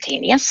not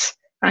spontaneous,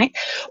 right?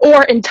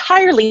 Or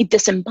entirely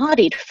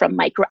disembodied from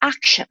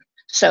micro-action,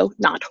 so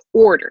not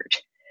ordered.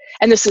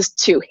 And this is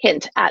to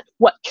hint at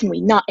what can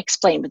we not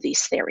explain with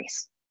these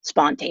theories?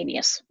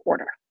 Spontaneous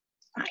order.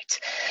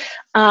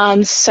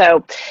 Right.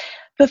 So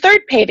the third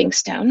paving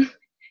stone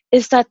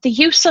is that the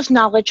use of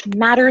knowledge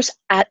matters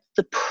at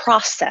the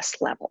process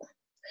level.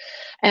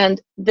 And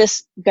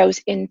this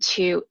goes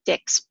into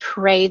Dick's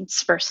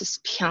Parades versus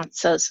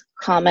Piazza's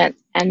comment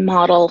and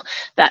model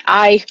that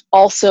I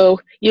also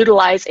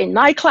utilize in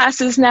my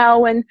classes now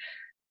when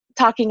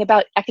talking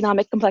about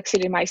economic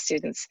complexity to my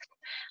students.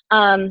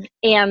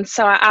 And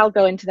so I'll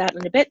go into that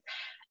in a bit.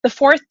 The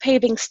fourth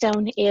paving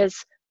stone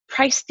is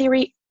price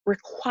theory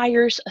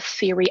requires a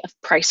theory of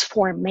price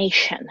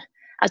formation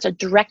as a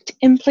direct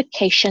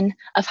implication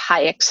of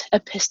Hayek's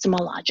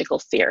epistemological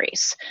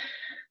theories.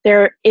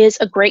 There is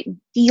a great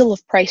deal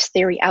of price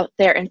theory out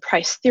there and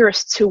price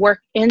theorists who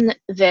work in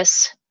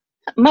this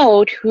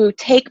mode who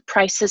take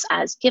prices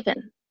as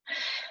given.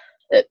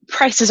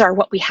 Prices are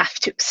what we have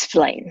to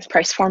explain.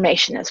 Price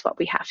formation is what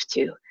we have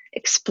to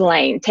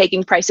explain.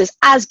 Taking prices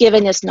as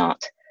given is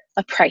not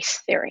a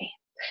price theory.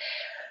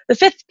 The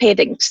fifth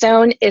paving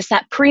stone is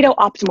that Pareto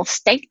optimal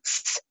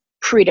states,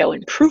 Pareto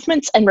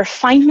improvements, and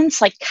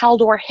refinements like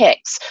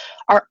Kaldor-Hicks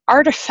are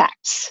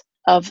artifacts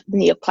of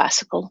the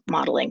neoclassical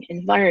modeling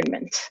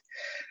environment.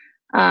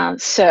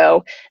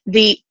 So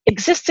the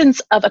existence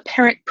of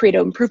apparent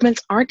Pareto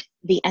improvements aren't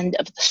the end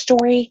of the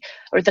story,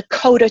 or the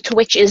coda to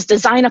which is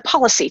design a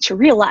policy to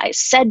realize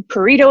said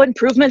Pareto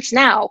improvements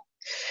now.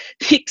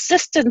 The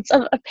existence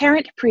of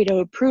apparent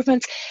Pareto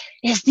improvements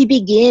is the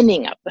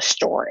beginning of the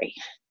story.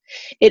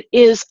 It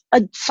is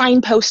a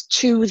signpost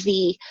to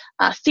the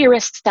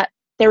theorists that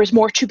there is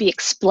more to be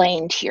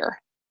explained here,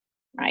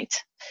 right?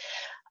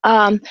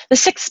 The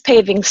sixth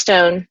paving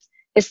stone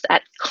is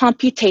that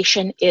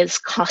computation is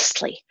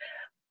costly.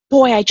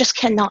 Boy, I just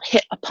cannot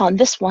hit upon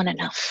this one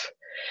enough.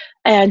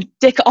 And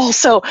Dick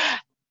also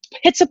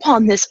hits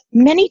upon this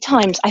many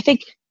times, I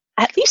think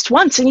at least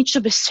once in each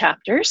of his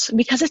chapters,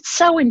 because it's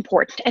so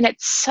important and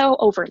it's so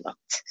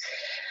overlooked.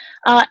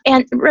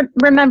 And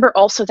remember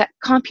also that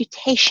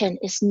computation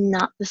is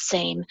not the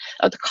same.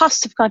 The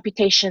cost of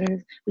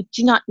computation, we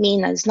do not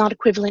mean that is not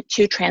equivalent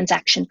to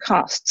transaction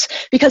costs,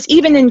 because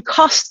even in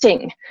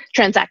costing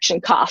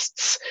transaction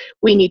costs,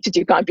 we need to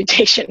do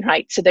computation,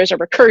 right? So there's a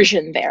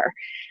recursion there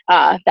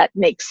that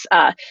makes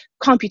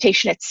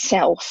computation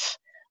itself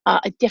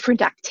a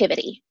different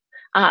activity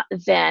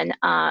than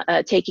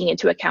taking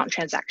into account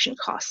transaction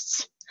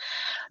costs.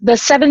 The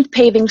seventh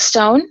paving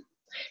stone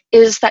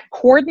is that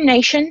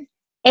coordination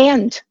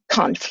and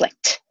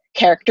conflict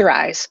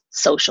characterize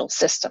social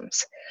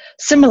systems.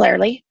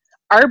 Similarly,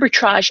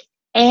 arbitrage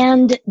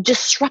and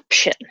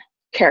disruption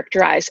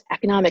characterize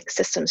economic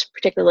systems,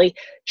 particularly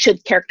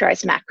should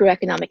characterize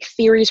macroeconomic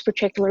theories,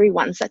 particularly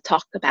ones that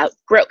talk about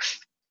growth.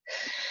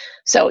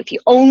 So if you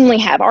only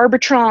have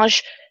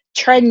arbitrage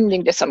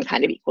trending to some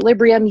kind of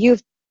equilibrium,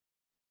 you've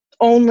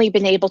only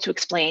been able to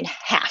explain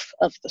half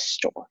of the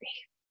story.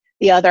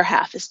 The other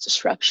half is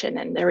disruption,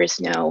 and there is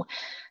no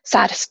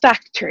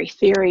satisfactory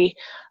theory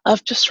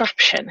of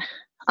disruption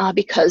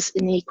because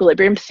in the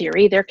equilibrium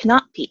theory, there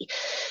cannot be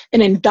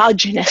an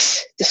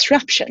endogenous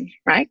disruption,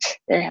 right?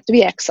 There have to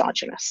be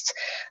exogenous.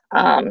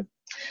 The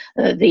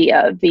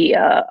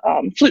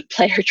flute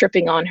player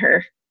tripping on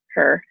her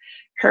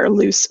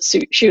loose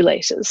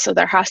shoelaces, so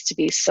there has to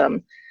be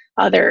some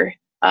other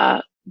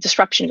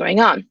disruption going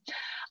on.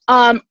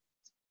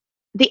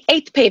 The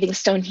eighth paving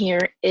stone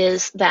here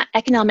is that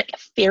economic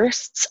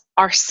theorists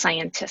are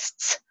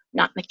scientists,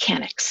 not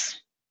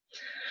mechanics.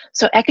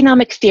 So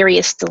economic theory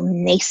is still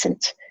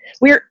nascent.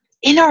 We're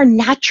in our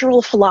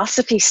natural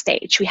philosophy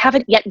stage. We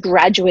haven't yet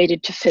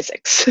graduated to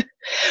physics.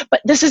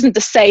 But this isn't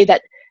to say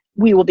that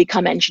we will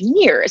become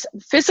engineers.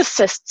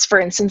 Physicists, for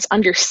instance,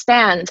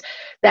 understand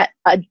that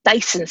a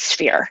Dyson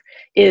sphere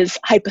is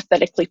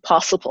hypothetically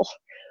possible.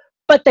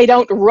 But they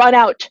don't run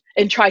out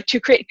and try to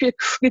create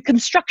the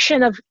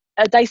construction of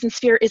a Dyson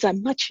sphere is a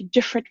much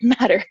different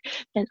matter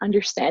than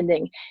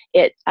understanding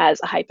it as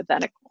a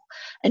hypothetical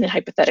and in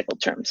hypothetical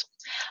terms.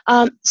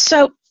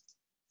 So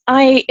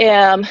I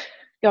am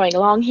going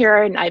along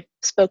here, and I've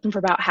spoken for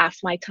about half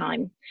my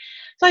time.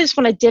 So I just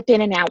want to dip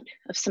in and out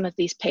of some of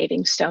these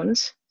paving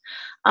stones.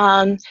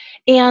 I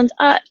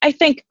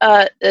think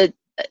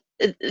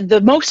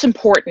the most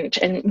important,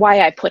 and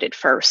why I put it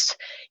first,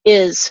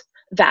 is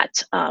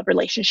that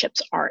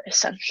relationships are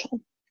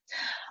essential.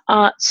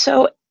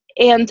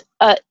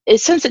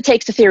 Since it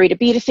takes a theory to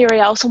beat a theory,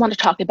 I also want to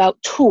talk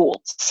about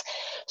tools.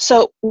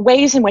 So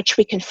ways in which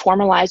we can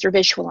formalize or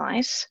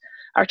visualize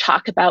or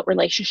talk about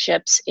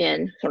relationships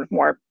in sort of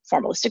more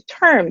formalistic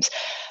terms.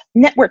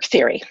 Network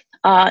theory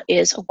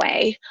is a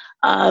way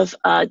of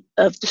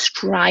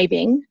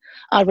describing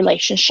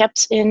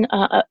relationships in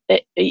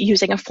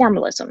using a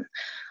formalism.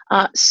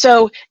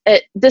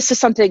 This is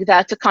something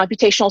that the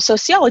computational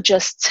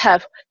sociologists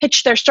have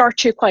hitched their start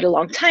to quite a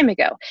long time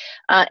ago,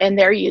 and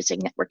they're using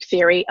network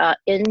theory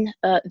in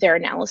their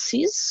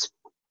analyses.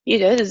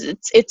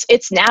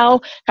 It's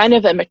now kind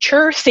of a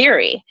mature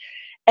theory,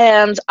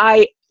 and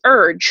I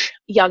urge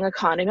young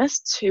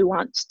economists who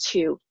want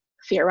to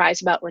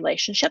theorize about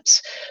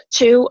relationships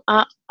to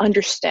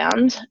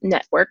understand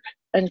network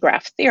and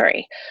graph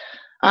theory.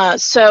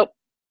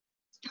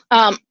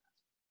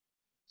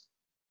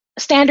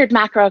 Standard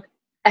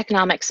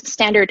macroeconomics,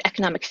 standard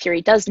economic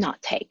theory does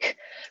not take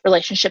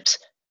relationships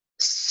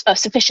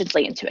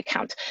sufficiently into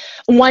account.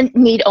 One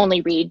need only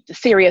read the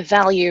theory of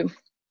value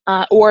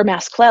or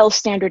Masclell's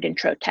standard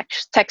intro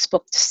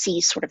textbook to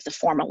see sort of the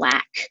formulae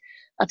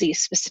of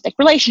these specific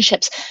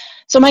relationships.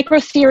 So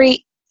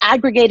microtheory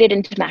aggregated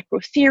into macro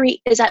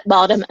theory is at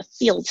bottom a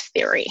field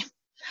theory.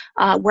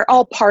 Where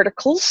all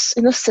particles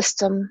in the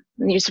system,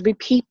 and these would be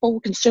people,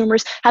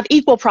 consumers, have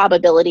equal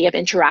probability of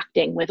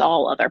interacting with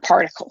all other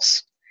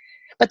particles.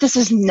 But this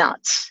is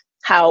not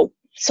how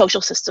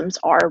social systems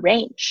are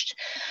arranged.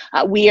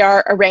 We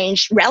are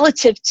arranged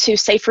relative to,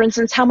 say, for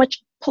instance, how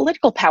much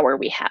political power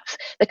we have,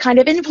 the kind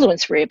of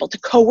influence we're able to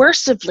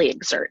coercively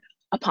exert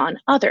upon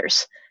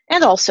others,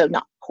 and also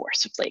not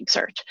coercively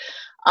exert.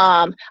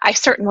 I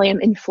certainly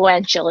am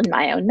influential in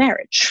my own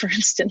marriage, for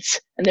instance,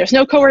 and there's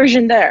no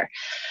coercion there.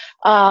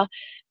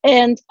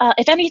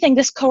 If anything,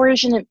 this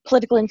coercion and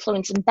political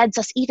influence embeds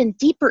us even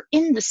deeper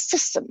in the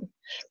system,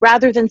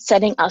 rather than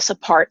setting us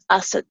apart,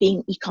 us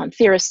being econ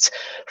theorists,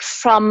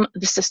 from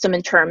the system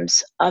in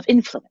terms of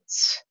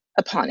influence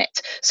upon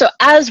it. So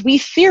as we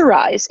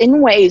theorize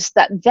in ways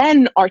that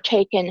then are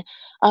taken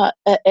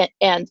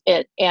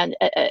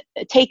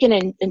taken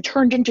and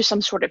turned into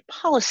some sort of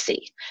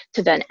policy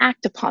to then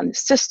act upon the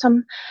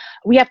system,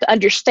 we have to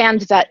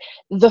understand that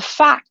the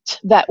fact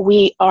that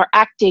we are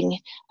acting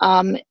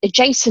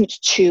adjacent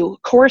to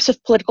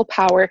coercive political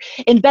power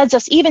embeds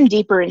us even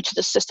deeper into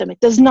the system. It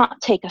does not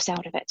take us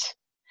out of it.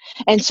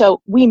 And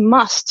so we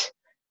must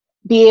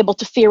be able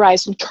to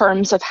theorize in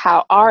terms of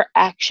how our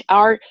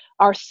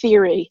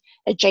theory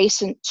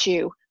adjacent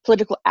to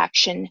political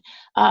action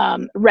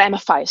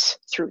ramifies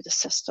through the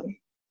system.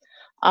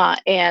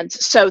 And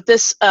so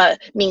this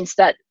means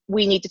that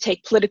we need to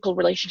take political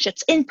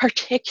relationships in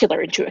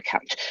particular into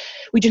account.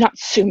 We do not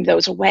assume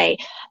those away.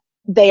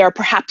 they are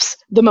perhaps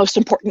the most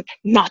important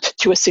not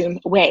to assume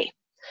way.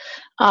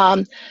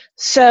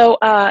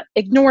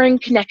 Ignoring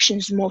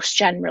connections most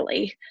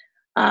generally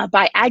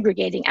by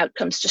aggregating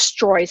outcomes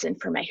destroys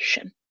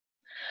information.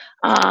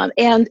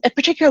 And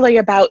particularly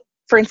about,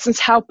 for instance,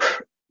 how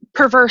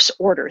perverse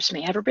orders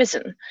may have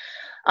arisen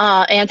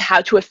and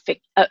how to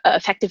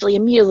effectively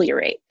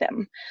ameliorate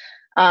them.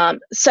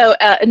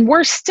 And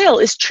worse still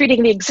is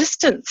treating the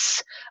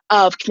existence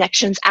of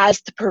connections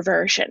as the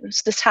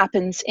perversions. This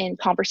happens in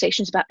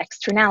conversations about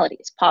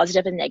externalities,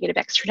 positive and negative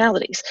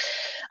externalities.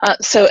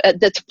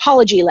 The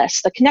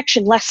topology-less, the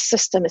connection-less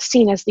system is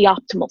seen as the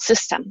optimal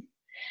system.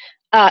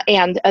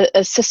 And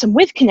a system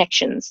with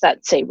connections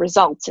that, say,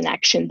 results in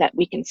action that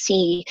we can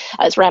see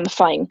as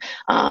ramifying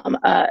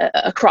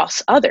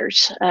across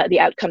others, the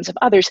outcomes of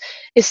others,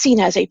 is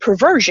seen as a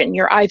perversion.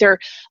 You're either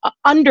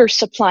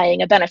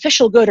undersupplying a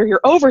beneficial good or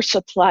you're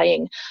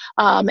oversupplying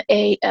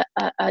a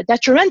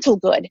detrimental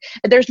good.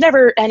 There's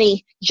never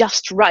any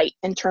just right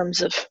in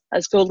terms of,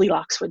 as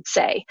Goldilocks would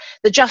say.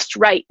 The just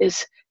right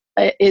is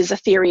a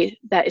theory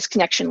that is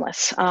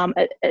connectionless,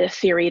 a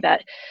theory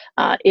that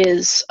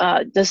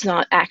does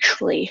not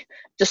actually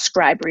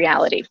describe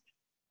reality.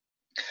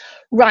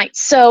 Right,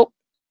 so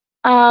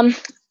I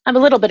have a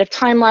little bit of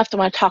time left. I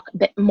want to talk a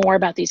bit more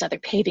about these other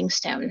paving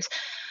stones.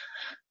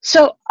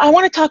 So I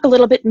want to talk a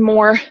little bit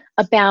more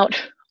about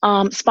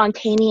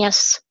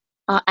spontaneous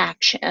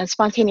action and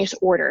spontaneous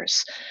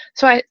orders.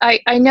 So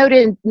I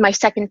noted in my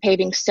second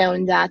paving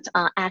stone that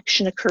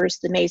action occurs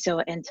at the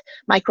meso and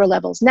micro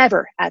levels,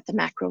 never at the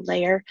macro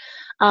layer.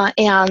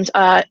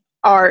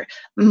 Our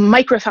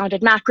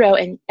micro-founded macro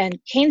and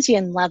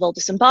Keynesian level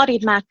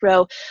disembodied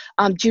macro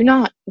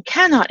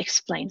cannot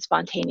explain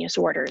spontaneous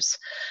orders.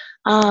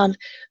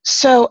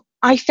 So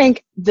I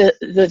think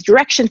the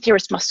direction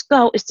theorists must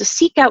go is to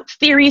seek out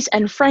theories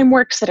and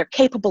frameworks that are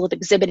capable of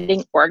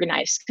exhibiting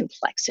organized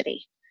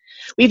complexity.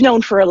 We've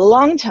known for a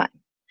long time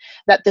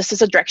that this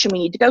is a direction we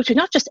need to go to,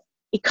 not just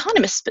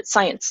economists, but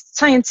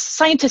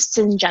scientists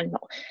in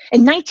general.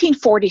 In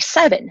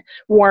 1947,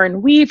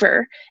 Warren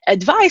Weaver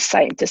advised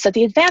scientists that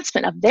the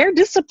advancement of their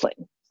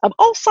discipline, of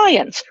all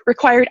science,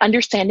 required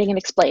understanding and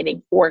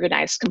explaining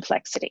organized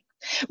complexity.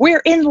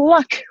 We're in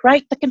luck,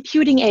 right? The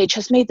computing age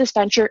has made this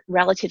venture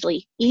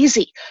relatively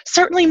easy,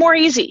 certainly more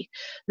easy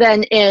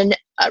than in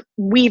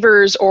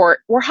Weaver's or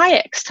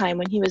Hayek's time,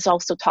 when he was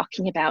also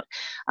talking about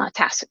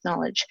tacit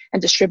knowledge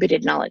and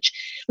distributed knowledge.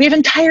 We have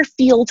entire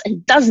fields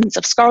and dozens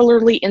of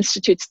scholarly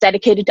institutes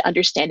dedicated to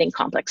understanding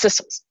complex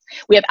systems.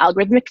 We have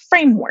algorithmic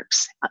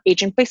frameworks,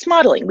 agent-based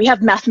modeling. We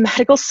have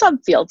mathematical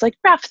subfields like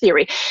graph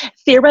theory.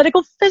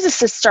 Theoretical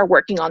physicists are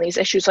working on these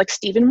issues, like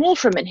Stephen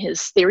Wolfram in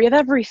his theory of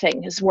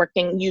everything is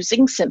working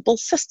using simple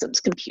systems,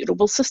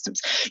 computable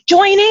systems.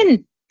 Join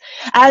in.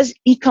 As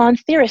econ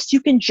theorists, you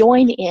can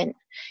join in.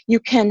 You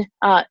can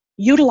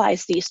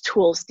utilize these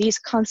tools, these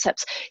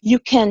concepts. You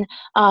can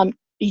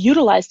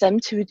utilize them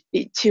to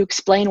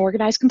explain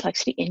organized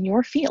complexity in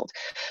your field.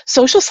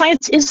 Social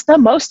science is the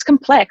most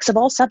complex of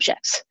all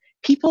subjects.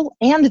 People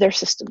and their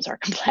systems are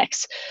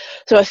complex.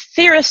 So a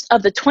theorist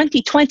of the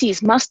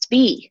 2020s must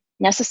be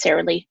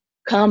necessarily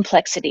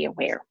complexity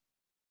aware.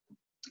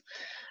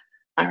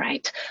 All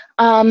right.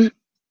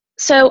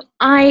 So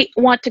I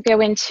want to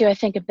go into, I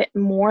think, a bit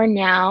more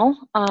now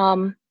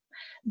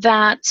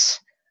that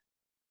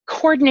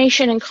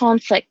coordination and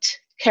conflict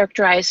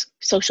characterize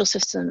social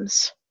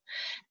systems.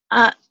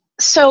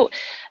 So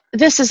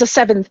this is a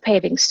seventh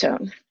paving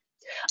stone.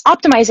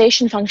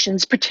 Optimization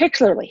functions,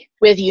 particularly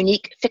with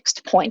unique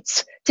fixed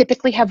points,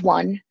 typically have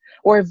one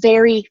or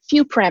very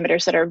few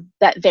parameters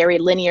that vary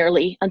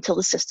linearly until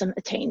the system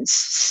attains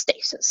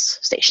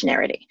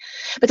stationarity.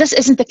 But this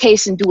isn't the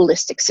case in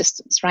dualistic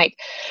systems, right?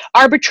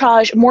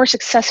 Arbitrage more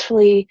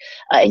successfully,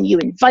 and you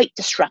invite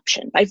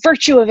disruption by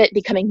virtue of it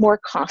becoming more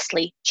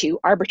costly to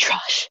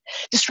arbitrage.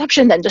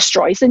 Disruption then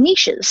destroys the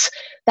niches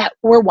that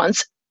were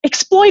once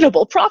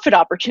exploitable profit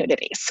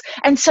opportunities.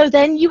 And so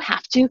then you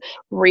have to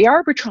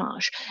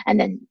re-arbitrage, and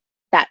then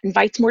that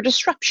invites more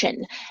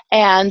disruption.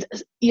 And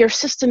your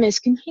system is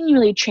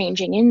continually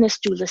changing in this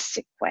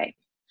dualistic way.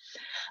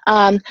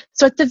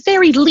 So at the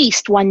very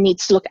least, one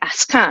needs to look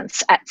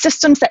askance at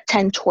systems that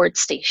tend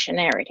towards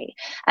stationarity,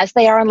 as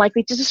they are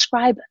unlikely to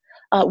describe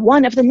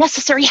one of the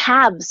necessary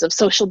halves of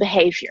social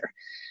behavior.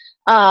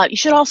 You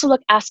should also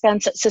look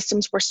askance at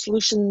systems where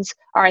solutions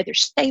are either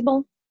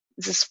stable,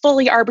 this is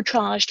fully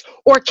arbitraged,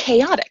 or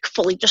chaotic,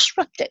 fully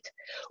disrupted,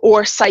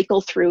 or cycle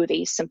through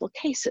these simple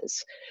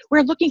cases.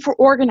 We're looking for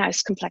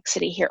organized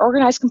complexity here.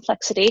 Organized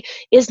complexity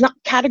is not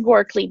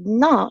categorically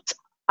not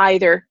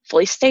either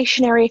fully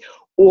stationary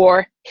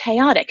or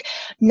chaotic.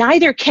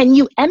 Neither can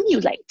you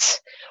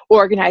emulate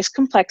organized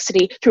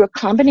complexity through a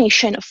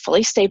combination of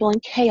fully stable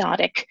and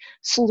chaotic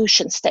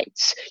solution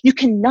states. You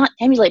cannot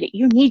emulate it.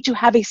 You need to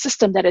have a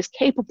system that is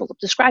capable of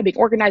describing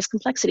organized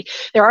complexity.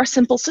 There are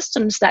simple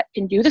systems that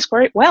can do this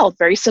quite well,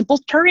 very simple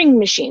Turing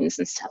machines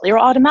and cellular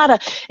automata,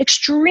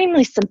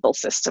 extremely simple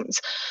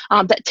systems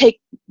that take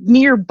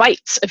mere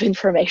bytes of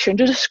information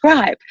to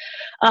describe,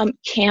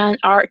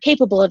 are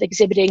capable of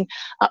exhibiting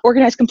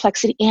organized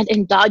complexity and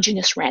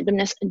endogenous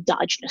randomness,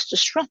 endogenous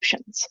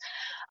disruptions.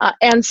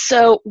 And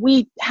so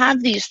we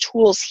have these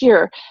tools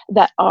here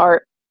that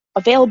are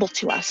available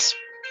to us,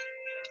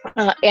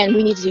 and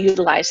we need to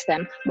utilize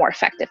them more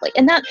effectively.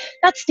 And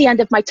that's the end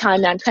of my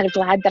time, and I'm kind of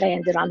glad that I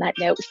ended on that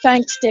note.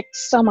 Thanks, Dick,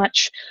 so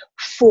much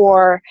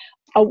for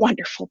a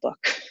wonderful book.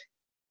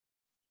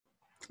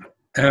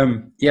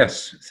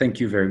 Yes, thank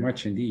you very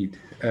much indeed.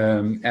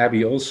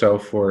 Abby, also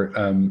for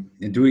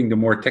doing the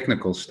more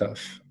technical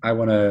stuff. I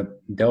want to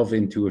delve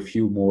into a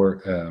few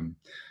more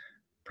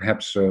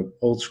perhaps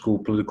old school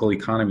political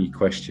economy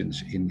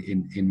questions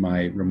in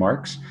my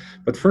remarks.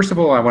 But first of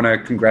all, I want to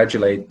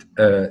congratulate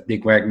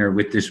Dick Wagner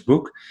with this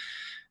book.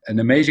 An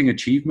amazing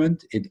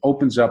achievement. It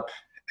opens up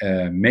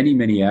many,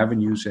 many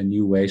avenues and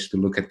new ways to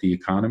look at the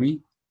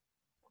economy.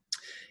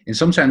 And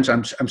sometimes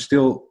I'm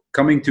still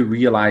coming to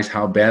realize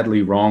how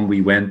badly wrong we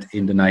went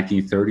in the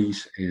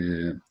 1930s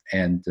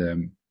and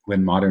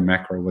when modern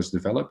macro was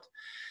developed.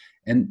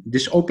 And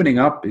this opening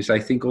up is, I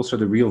think, also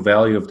the real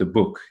value of the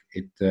book.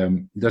 It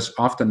does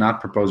often not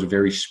propose a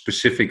very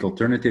specific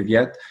alternative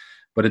yet,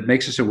 but it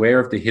makes us aware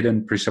of the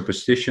hidden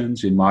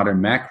presuppositions in modern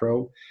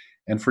macro.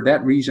 And for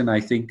that reason, I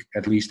think,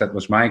 at least that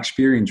was my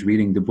experience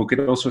reading the book,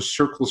 it also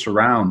circles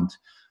around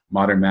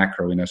modern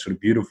macro in a sort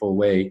of beautiful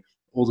way,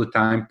 all the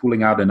time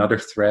pulling out another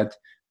thread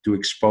to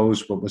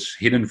expose what was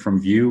hidden from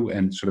view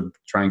and sort of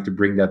trying to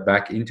bring that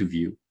back into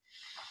view.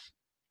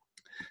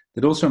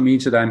 That also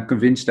means that I'm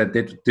convinced that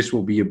this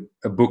will be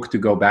a book to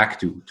go back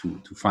to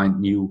find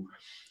new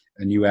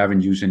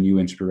avenues and new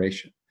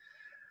inspiration.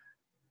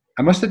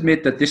 I must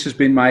admit that this has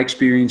been my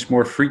experience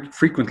more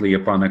frequently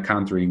upon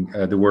encountering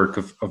the work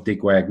of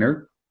Dick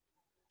Wagner.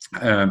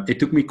 It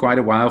took me quite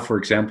a while, for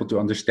example, to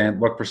understand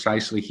what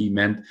precisely he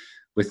meant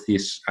with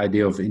this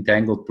idea of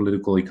entangled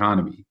political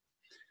economy.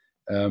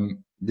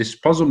 This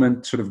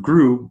puzzlement sort of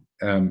grew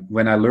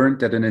when I learned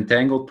that an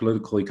entangled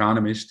political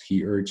economist,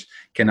 he urged,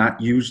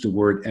 cannot use the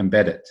word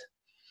embedded.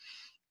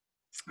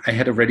 I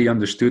had already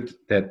understood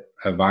that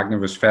Wagner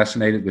was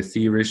fascinated with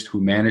theorists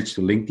who managed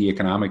to link the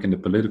economic and the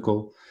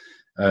political,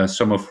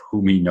 some of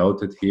whom he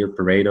noted here,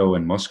 Pareto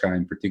and Mosca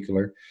in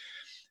particular,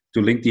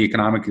 to link the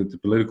economic with the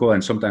political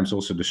and sometimes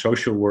also the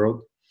social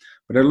world.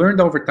 But I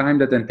learned over time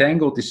that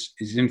entangled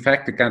is in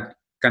fact a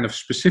kind of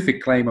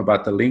specific claim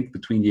about the link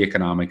between the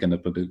economic and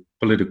the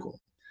political.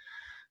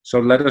 So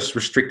let us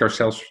restrict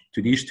ourselves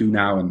to these two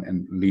now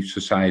and leave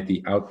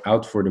society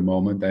out for the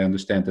moment. I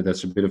understand that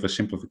that's a bit of a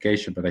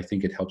simplification, but I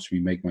think it helps me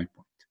make my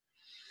point.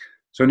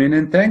 So in an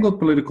entangled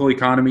political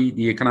economy,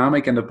 the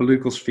economic and the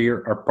political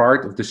sphere are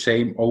part of the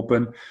same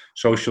open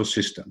social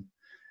system.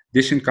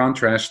 This in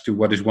contrast to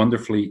what is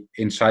wonderfully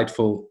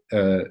insightfully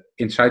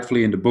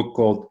in the book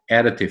called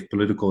additive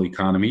political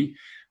economy,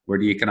 where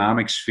the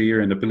economic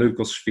sphere and the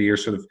political sphere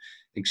sort of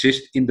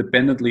exist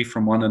independently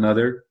from one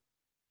another,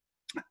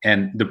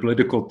 and the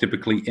political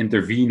typically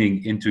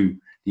intervening into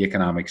the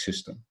economic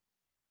system.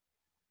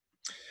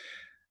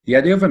 The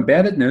idea of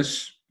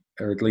embeddedness,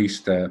 or at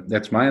least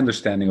that's my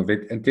understanding of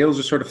it, entails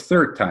a sort of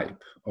third type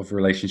of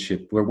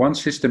relationship where one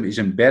system is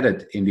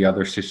embedded in the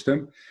other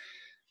system.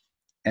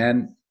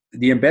 And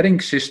the embedding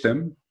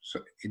system, so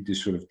it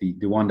is sort of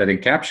the one that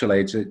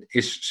encapsulates it,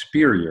 is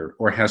superior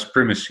or has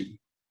primacy.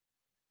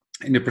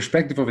 In the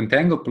perspective of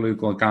entangled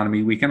political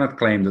economy, we cannot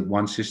claim that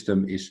one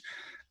system is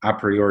a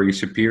priori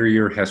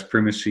superior, has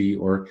primacy,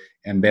 or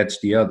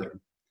embeds the other.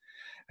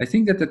 I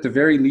think that at the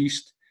very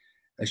least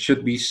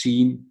should be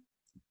seen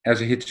as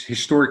a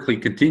historically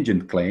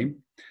contingent claim,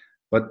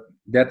 but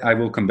that I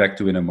will come back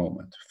to in a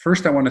moment.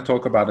 First, I want to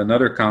talk about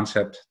another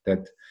concept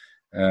that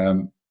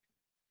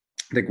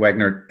Dick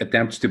Wagner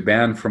attempts to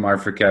ban from our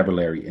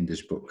vocabulary in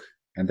this book,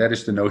 and that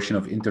is the notion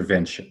of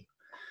intervention.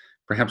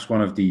 Perhaps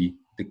one of the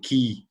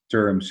key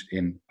terms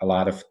in a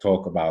lot of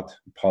talk about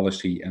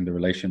policy and the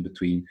relation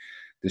between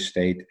the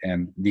state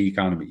and the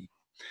economy.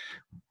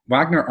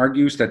 Wagner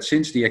argues that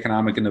since the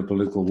economic and the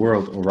political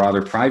world, or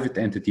rather private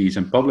entities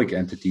and public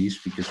entities,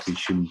 because we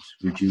shouldn't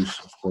reduce,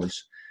 of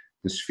course,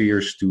 the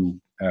spheres to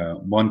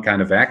one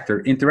kind of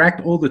actor, interact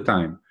all the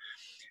time.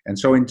 And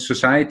so in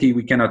society,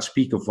 we cannot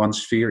speak of one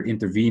sphere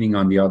intervening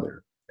on the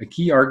other. A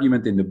key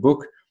argument in the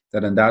book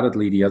that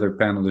undoubtedly the other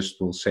panelists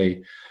will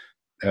say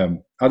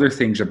other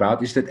things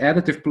about is that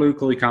additive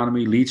political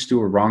economy leads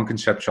to a wrong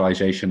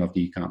conceptualization of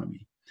the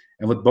economy.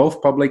 And what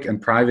both public and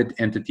private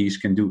entities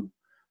can do.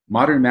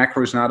 Modern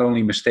macro is not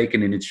only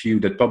mistaken in its view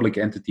that public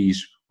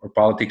entities or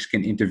politics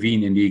can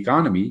intervene in the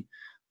economy,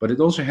 but it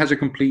also has a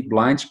complete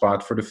blind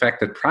spot for the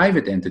fact that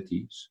private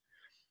entities,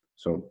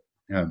 so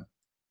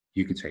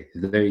you could say,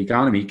 the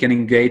economy can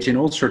engage in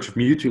all sorts of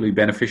mutually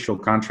beneficial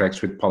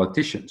contracts with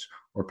politicians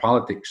or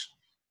politics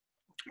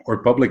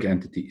or public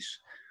entities,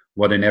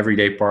 what in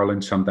everyday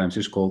parlance sometimes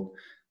is called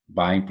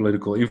buying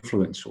political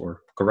influence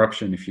or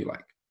corruption, if you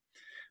like.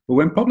 But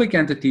when public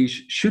entities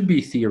should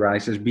be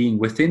theorized as being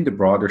within the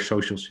broader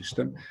social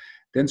system,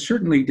 then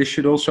certainly this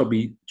should also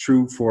be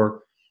true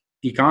for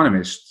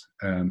economists,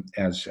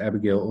 as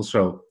Abigail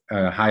also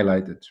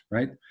highlighted,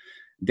 right?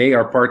 They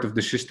are part of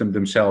the system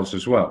themselves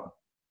as well.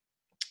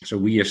 So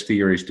we as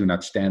theorists do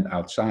not stand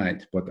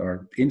outside, but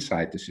are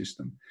inside the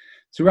system.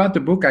 Throughout the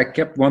book, I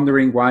kept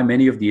wondering why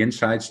many of the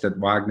insights that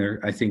Wagner,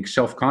 I think,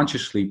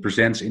 self-consciously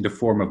presents in the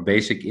form of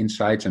basic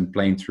insights and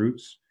plain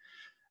truths,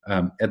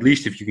 at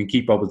least if you can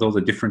keep up with all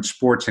the different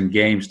sports and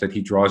games that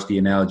he draws the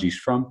analogies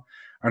from,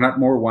 are not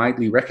more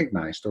widely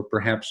recognized, or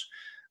perhaps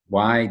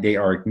why they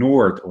are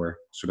ignored or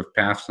sort of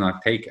paths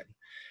not taken.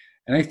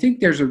 And I think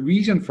there's a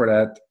reason for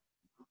that,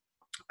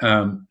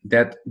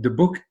 that the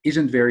book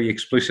isn't very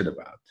explicit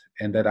about,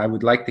 and that I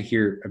would like to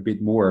hear a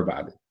bit more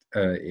about it,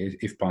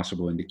 if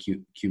possible, in the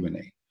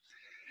Q&A.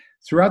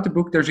 Throughout the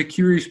book, there's a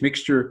curious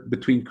mixture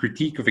between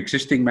critique of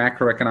existing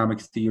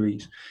macroeconomic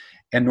theories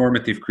and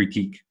normative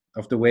critique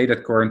of the way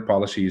that current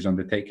policy is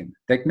undertaken.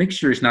 That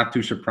mixture is not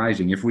too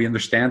surprising. If we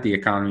understand the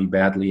economy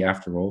badly,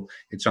 after all,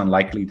 it's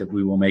unlikely that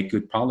we will make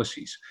good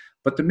policies.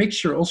 But the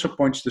mixture also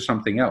points to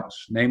something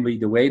else, namely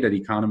the way that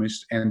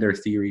economists and their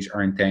theories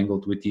are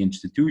entangled with the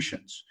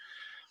institutions,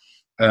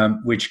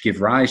 which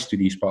give rise to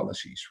these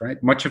policies,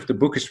 right? Much of the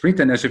book is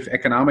written as if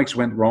economics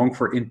went wrong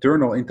for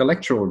internal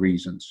intellectual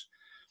reasons.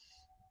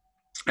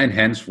 And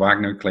hence,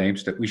 Wagner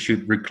claims that we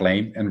should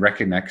reclaim and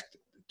reconnect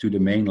to the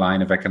main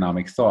line of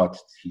economic thought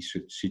he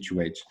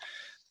situates,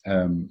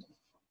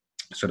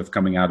 sort of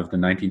coming out of the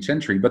 19th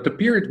century. But the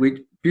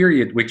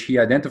period which he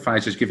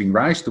identifies as giving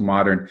rise to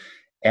modern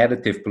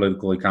additive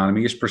political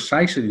economy is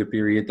precisely the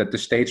period that the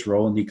state's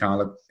role in the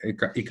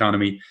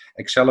economy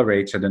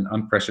accelerates at an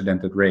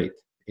unprecedented rate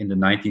in the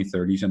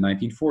 1930s and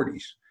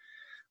 1940s,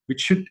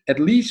 which should at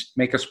least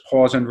make us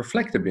pause and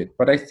reflect a bit.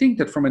 But I think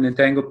that from an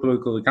entangled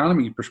political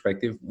economy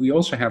perspective, we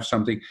also have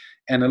something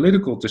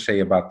analytical to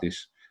say about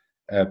this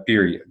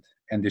period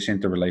and this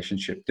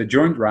interrelationship. The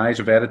joint rise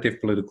of additive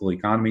political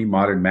economy,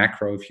 modern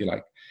macro, if you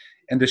like,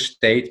 and the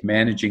state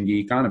managing the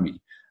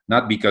economy.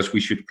 Not because we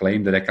should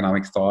claim that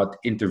economic thought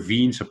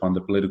intervenes upon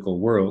the political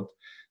world,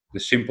 the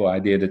simple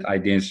idea that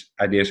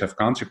ideas have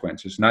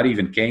consequences. Not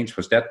even Keynes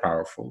was that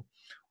powerful.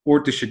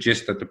 Or to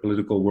suggest that the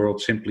political world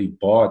simply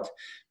bought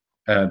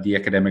the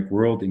academic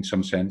world in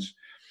some sense.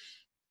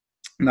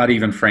 Not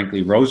even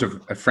Franklin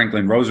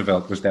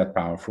Roosevelt was that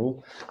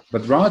powerful,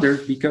 but rather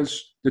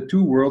because the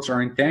two worlds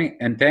are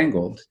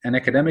entangled, and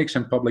academics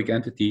and public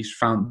entities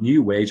found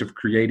new ways of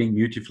creating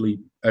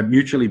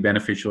mutually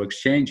beneficial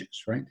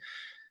exchanges, right?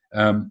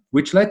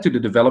 Which led to the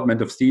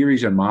development of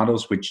theories and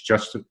models which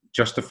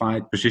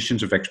justified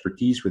positions of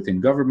expertise within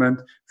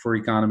government for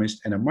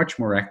economists and a much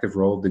more active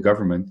role of the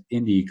government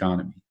in the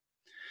economy.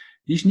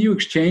 These new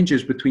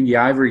exchanges between the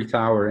ivory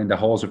tower and the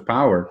halls of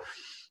power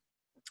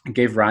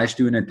gave rise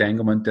to an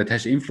entanglement that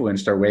has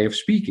influenced our way of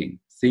speaking,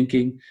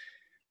 thinking,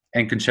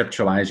 and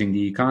conceptualizing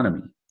the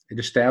economy. It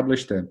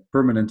established a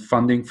permanent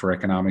funding for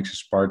economics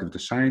as part of the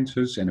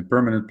sciences and a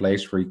permanent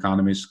place for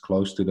economists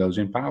close to those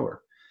in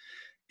power.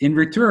 In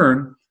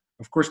return,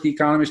 of course, the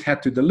economists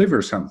had to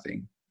deliver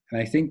something.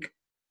 And I think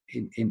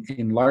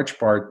in large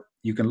part,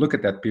 you can look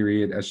at that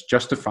period as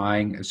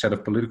justifying a set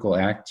of political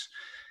acts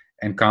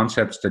and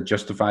concepts that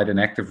justified an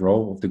active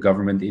role of the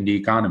government in the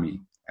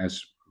economy,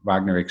 as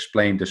Wagner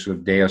explained, the sort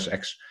of deus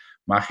ex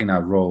machina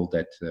role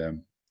that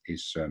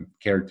is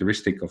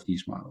characteristic of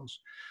these models.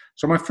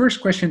 So my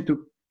first question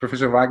to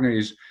Professor Wagner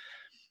is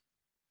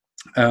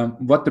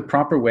what the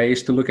proper way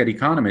is to look at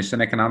economists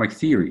and economic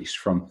theories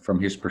from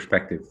his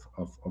perspective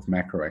of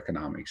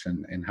macroeconomics,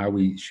 and how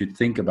we should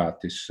think about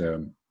this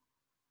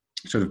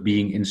sort of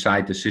being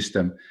inside the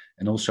system,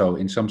 and also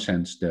in some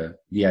sense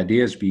the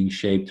ideas being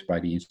shaped by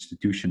the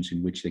institutions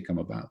in which they come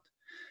about.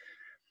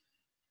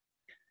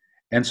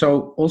 And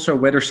so also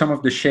whether some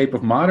of the shape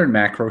of modern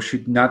macro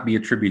should not be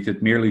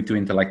attributed merely to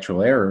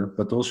intellectual error,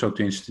 but also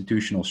to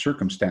institutional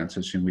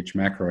circumstances in which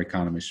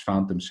macroeconomists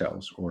found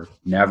themselves or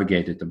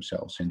navigated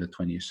themselves in the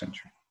 20th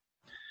century.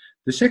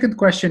 The second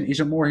question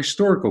is a more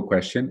historical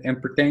question and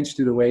pertains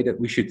to the way that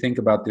we should think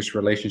about this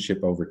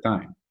relationship over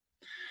time.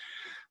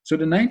 So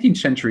the 19th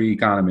century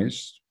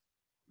economists,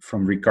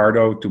 from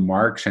Ricardo to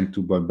Marx and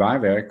to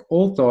Boettke,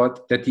 all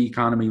thought that the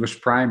economy was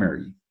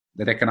primary,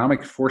 that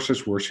economic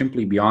forces were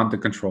simply beyond the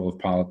control of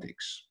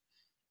politics.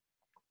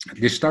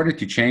 This started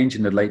to change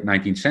in the late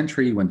 19th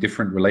century when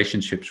different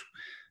relationships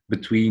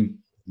between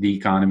the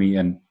economy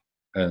and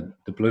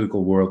the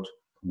political world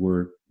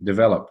were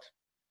developed,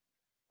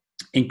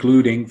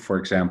 including, for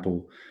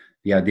example,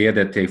 the idea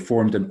that they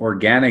formed an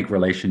organic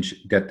relationship,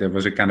 that there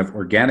was a kind of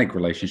organic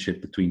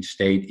relationship between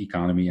state,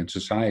 economy, and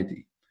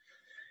society.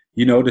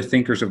 You know the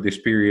thinkers of this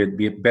period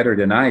better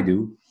than I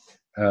do.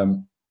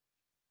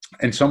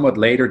 And somewhat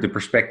later, the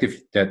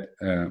perspective that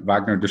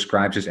Wagner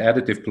describes as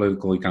additive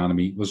political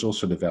economy was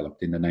also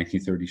developed in the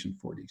 1930s and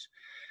 40s.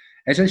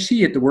 As I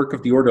see it, the work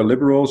of the Ordo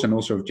Liberals and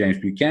also of James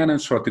Buchanan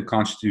sought to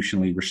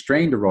constitutionally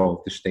restrain the role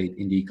of the state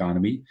in the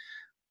economy,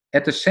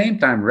 at the same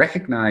time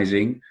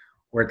recognizing,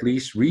 or at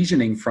least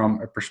reasoning from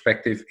a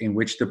perspective in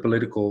which the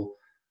political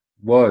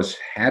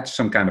had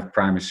some kind of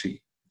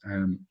primacy,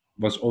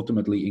 was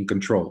ultimately in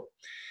control.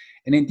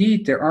 And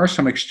indeed, there are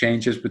some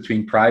exchanges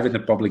between private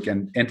and public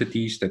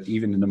entities that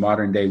even in the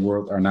modern day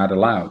world are not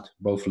allowed,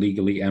 both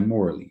legally and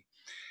morally.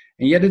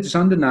 And yet it is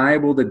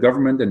undeniable that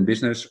government and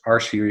business are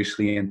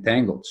seriously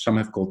entangled. Some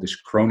have called this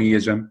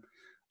cronyism.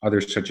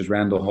 Others, such as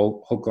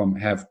Randall Holcomb,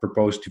 have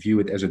proposed to view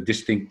it as a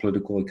distinct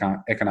political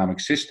economic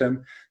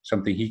system,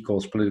 something he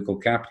calls political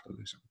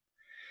capitalism.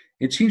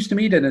 It seems to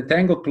me that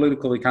entangled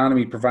political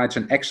economy provides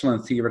an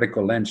excellent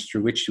theoretical lens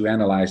through which to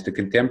analyze the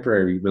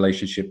contemporary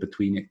relationship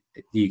between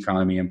the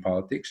economy and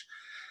politics.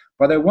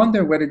 But I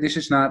wonder whether this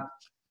is not,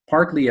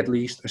 partly at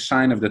least, a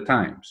sign of the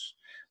times.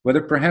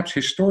 Whether perhaps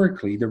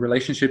historically the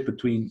relationship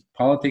between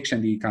politics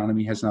and the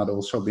economy has not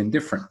also been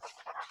different.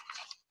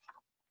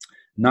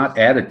 Not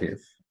additive.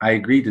 I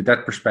agree that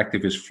that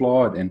perspective is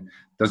flawed and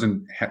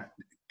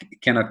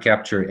cannot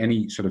capture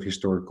any sort of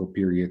historical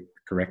period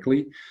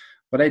correctly.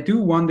 But I do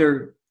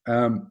wonder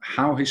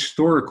how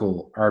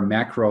historical our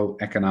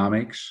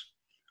macroeconomics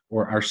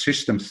or our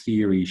system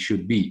theory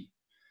should be.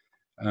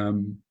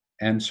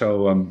 And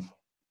so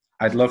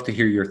I'd love to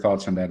hear your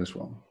thoughts on that as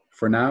well.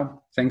 For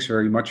now, thanks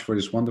very much for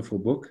this wonderful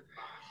book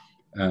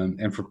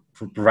and for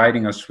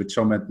providing us with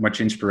so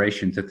much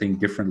inspiration to think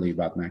differently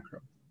about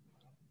macro.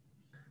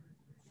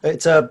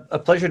 It's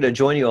a pleasure to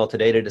join you all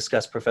today to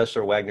discuss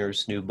Professor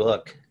Wagner's new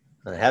book.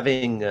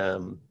 Having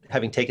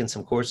taken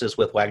some courses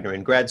with Wagner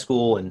in grad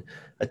school and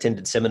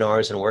attended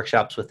seminars and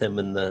workshops with him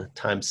in the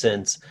time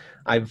since,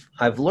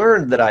 I've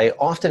learned that I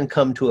often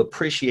come to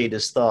appreciate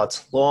his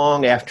thoughts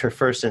long after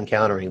first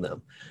encountering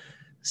them.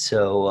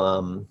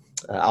 So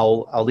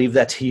I'll leave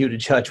that to you to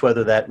judge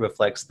whether that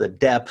reflects the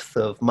depth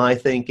of my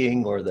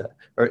thinking or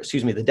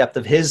the depth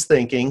of his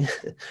thinking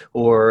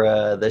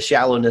or the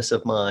shallowness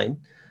of mine.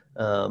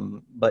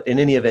 But in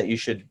any event, you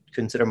should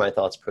consider my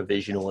thoughts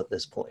provisional at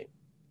this point.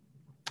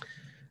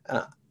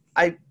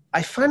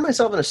 I find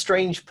myself in a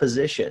strange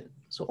position.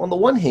 So on the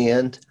one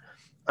hand,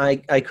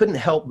 I couldn't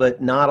help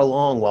but nod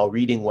along while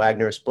reading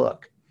Wagner's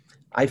book.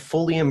 I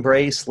fully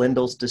embrace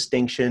Lindel's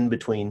distinction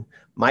between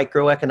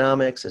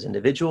microeconomics as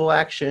individual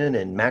action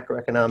and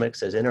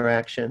macroeconomics as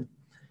interaction.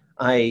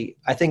 I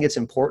think it's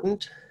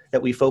important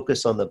that we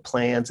focus on the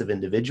plans of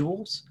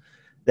individuals,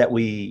 that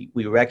we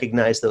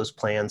recognize those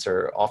plans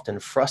are often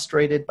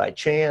frustrated by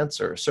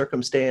chance or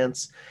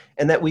circumstance,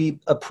 and that we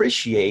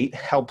appreciate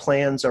how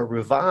plans are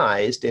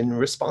revised in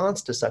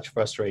response to such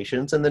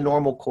frustrations in the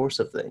normal course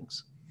of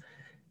things.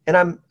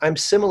 And I'm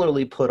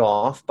similarly put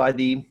off by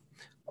the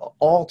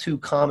all too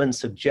common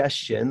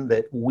suggestion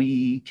that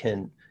we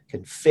can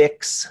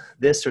fix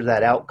this or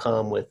that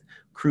outcome with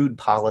crude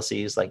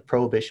policies like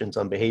prohibitions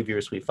on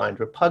behaviors we find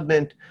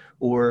repugnant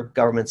or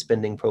government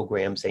spending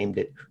programs aimed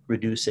at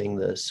reducing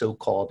the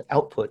so-called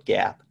output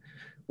gap,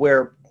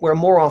 where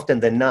more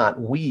often than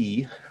not,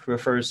 we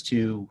refers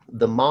to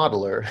the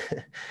modeler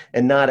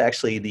and not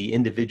actually the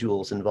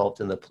individuals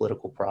involved in the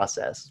political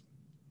process.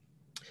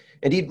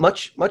 Indeed,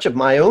 much of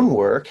my own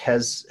work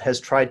has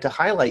tried to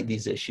highlight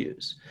these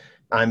issues.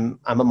 I'm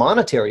a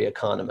monetary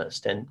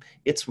economist, and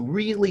it's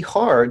really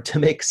hard to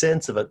make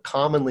sense of a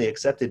commonly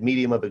accepted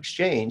medium of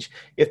exchange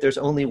if there's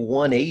only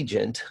one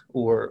agent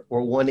or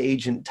one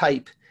agent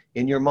type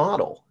in your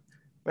model,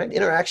 right?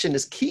 Interaction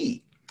is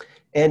key,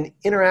 and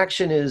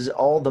interaction is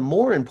all the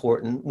more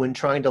important when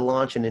trying to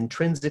launch an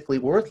intrinsically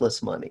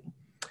worthless money.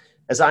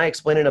 As I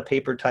explain in a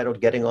paper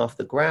titled "Getting Off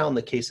the Ground,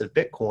 the Case of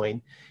Bitcoin,"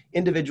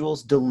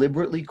 individuals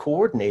deliberately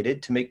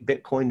coordinated to make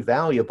Bitcoin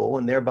valuable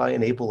and thereby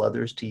enable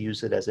others to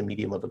use it as a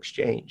medium of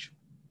exchange.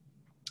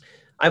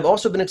 I've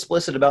also been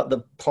explicit about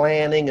the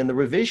planning and the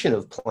revision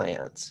of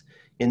plans.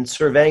 In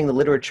surveying the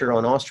literature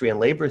on Austrian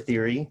labor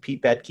theory,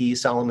 Pete Boettke,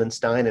 Solomon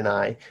Stein, and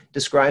I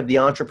described the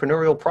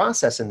entrepreneurial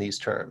process in these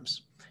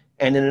terms.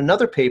 And in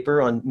another paper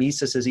on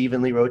Mises's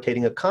evenly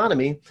rotating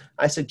economy,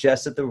 I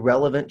suggest that the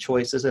relevant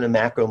choices in a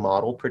macro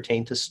model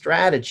pertain to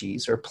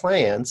strategies or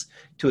plans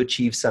to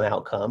achieve some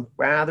outcome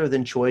rather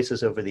than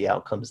choices over the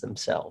outcomes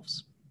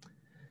themselves.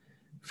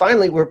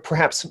 Finally, we're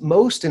perhaps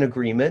most in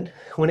agreement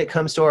when it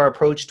comes to our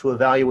approach to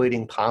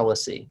evaluating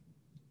policy.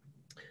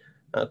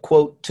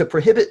 Quote, to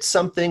prohibit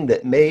something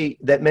that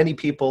many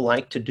people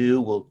like to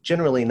do will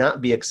generally not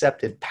be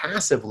accepted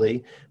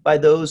passively by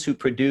those who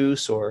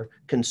produce or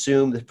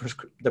consume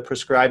the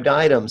prescribed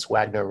items,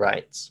 Wagner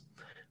writes.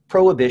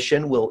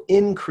 Prohibition will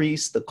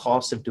increase the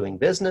cost of doing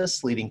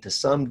business, leading to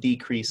some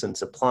decrease in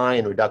supply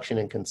and reduction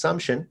in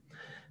consumption,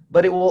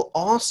 but it will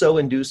also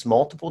induce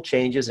multiple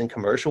changes in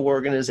commercial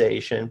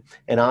organization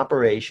and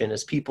operation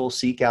as people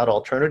seek out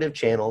alternative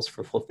channels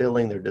for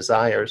fulfilling their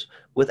desires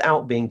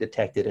without being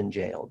detected and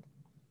jailed.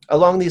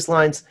 Along these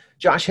lines,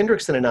 Josh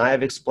Hendrickson and I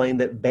have explained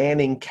that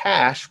banning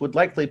cash would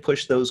likely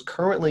push those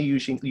currently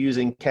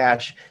using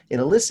cash in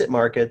illicit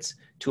markets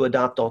to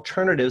adopt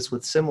alternatives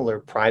with similar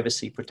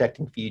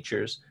privacy-protecting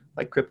features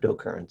like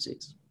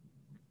cryptocurrencies.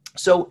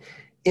 So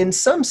in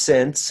some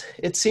sense,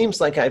 it seems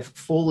like I've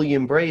fully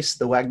embraced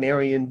the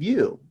Wagnerian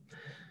view.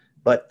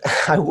 But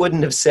I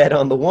wouldn't have said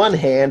on the one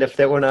hand if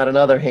there were not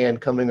another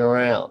hand coming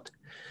around.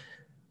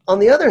 On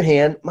the other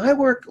hand, my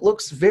work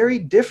looks very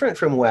different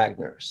from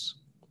Wagner's.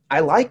 I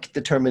like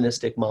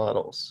deterministic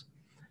models.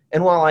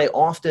 And while I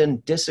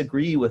often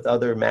disagree with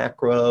other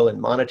macro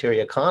and monetary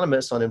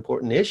economists on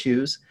important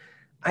issues,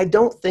 I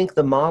don't think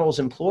the models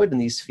employed in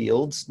these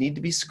fields need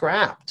to be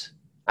scrapped.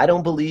 I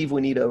don't believe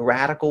we need a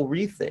radical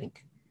rethink.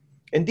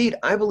 Indeed,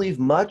 I believe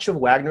much of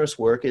Wagner's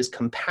work is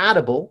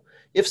compatible,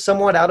 if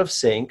somewhat out of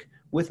sync,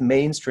 with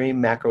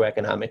mainstream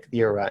macroeconomic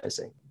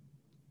theorizing.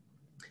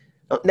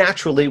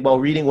 Naturally, while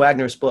reading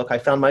Wagner's book, I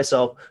found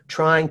myself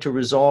trying to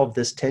resolve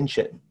this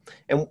tension.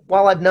 And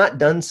while I've not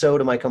done so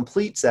to my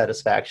complete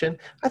satisfaction,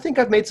 I think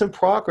I've made some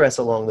progress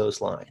along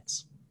those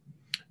lines.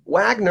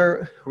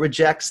 Wagner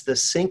rejects the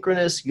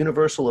synchronous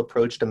universal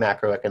approach to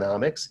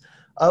macroeconomics,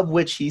 of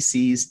which he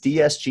sees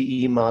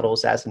DSGE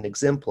models as an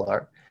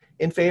exemplar,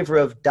 in favor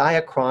of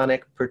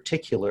diachronic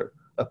particular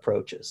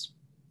approaches.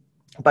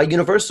 By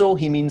universal,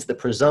 he means the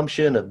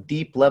presumption of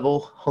deep-level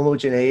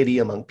homogeneity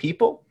among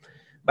people.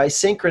 By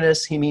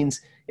synchronous, he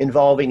means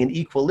involving an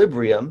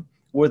equilibrium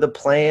where the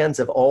plans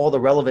of all the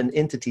relevant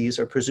entities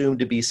are presumed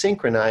to be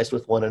synchronized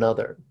with one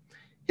another.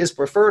 His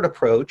preferred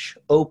approach,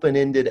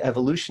 open-ended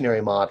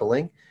evolutionary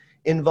modeling,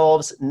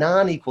 involves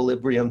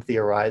non-equilibrium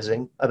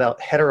theorizing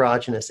about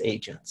heterogeneous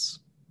agents.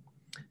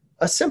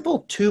 A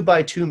simple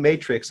 2x2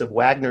 matrix of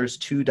Wagner's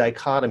two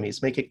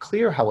dichotomies make it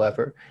clear,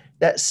 however,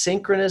 that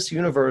synchronous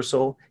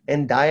universal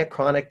and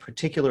diachronic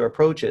particular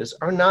approaches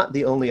are not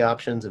the only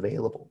options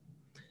available.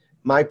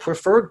 My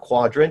preferred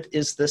quadrant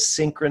is the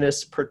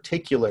synchronous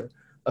particular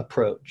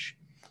approach,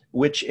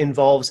 which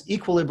involves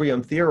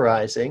equilibrium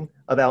theorizing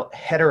about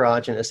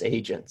heterogeneous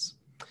agents.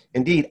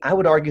 Indeed, I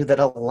would argue that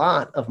a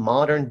lot of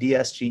modern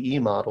DSGE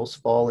models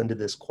fall into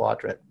this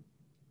quadrant.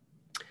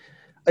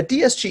 A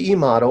DSGE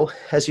model,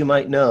 as you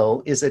might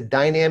know, is a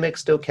dynamic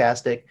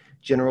stochastic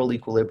general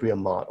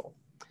equilibrium model.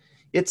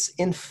 It's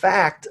in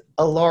fact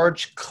a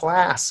large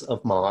class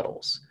of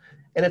models.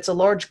 And it's a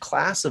large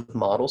class of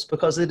models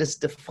because it is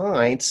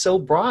defined so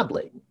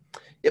broadly.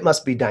 It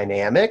must be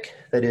dynamic,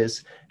 that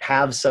is,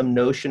 have some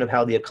notion of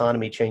how the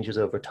economy changes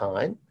over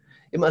time.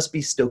 It must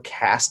be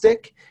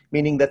stochastic,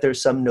 meaning that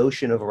there's some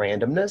notion of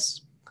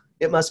randomness.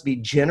 It must be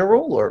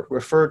general, or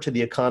refer to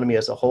the economy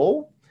as a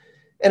whole.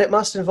 And it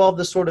must involve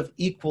the sort of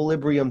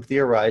equilibrium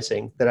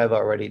theorizing that I've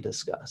already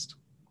discussed.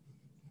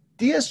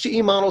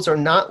 DSGE models are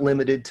not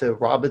limited to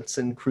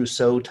Robinson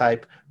Crusoe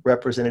type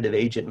representative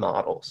agent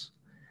models.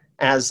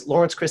 As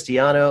Lawrence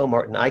Cristiano,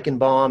 Martin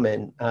Eichenbaum,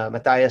 and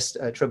Matthias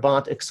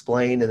Trebant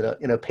explained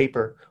in a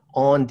paper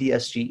on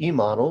DSGE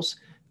models,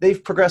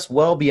 they've progressed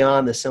well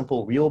beyond the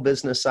simple real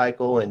business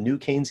cycle and new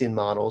Keynesian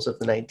models of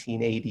the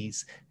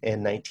 1980s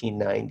and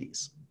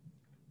 1990s.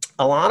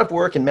 A lot of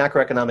work in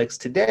macroeconomics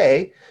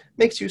today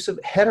makes use of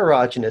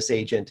heterogeneous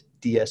agent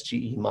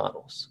DSGE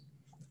models.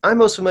 I'm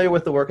most familiar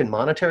with the work in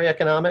monetary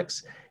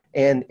economics,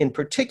 and in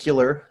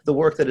particular, the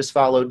work that has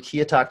followed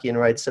Kiyotaki and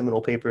Wright's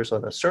seminal papers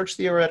on a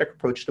search-theoretic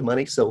approach to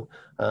money, so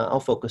I'll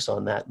focus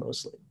on that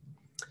mostly.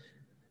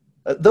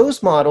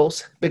 Those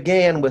models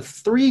began with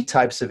three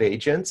types of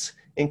agents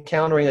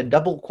encountering a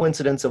double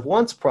coincidence of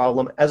wants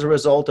problem as a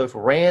result of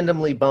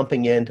randomly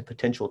bumping into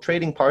potential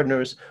trading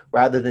partners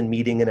rather than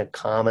meeting in a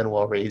common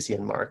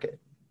Walrasian market.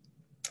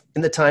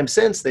 In the time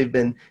since, they've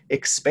been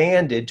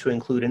expanded to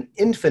include an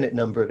infinite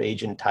number of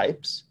agent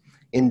types,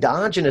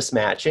 endogenous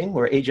matching,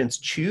 where agents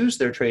choose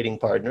their trading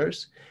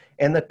partners,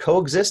 and the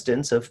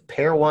coexistence of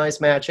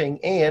pairwise matching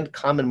and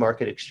common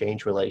market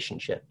exchange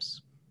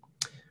relationships.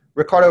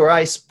 Ricardo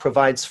Rice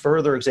provides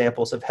further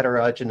examples of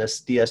heterogeneous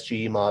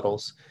DSGE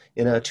models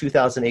in a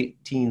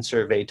 2018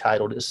 survey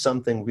titled, "Is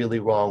Something Really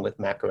Wrong with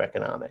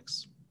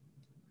Macroeconomics?"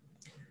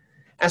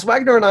 As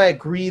Wagner and I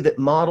agree that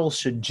models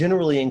should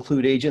generally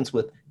include agents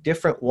with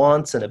different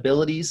wants and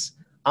abilities,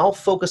 I'll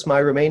focus my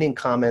remaining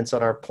comments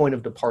on our point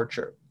of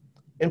departure.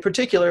 In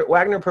particular,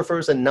 Wagner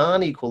prefers a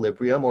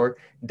non-equilibrium or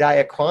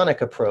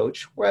diachronic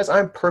approach, whereas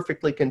I'm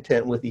perfectly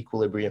content with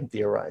equilibrium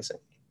theorizing.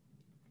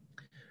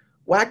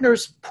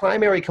 Wagner's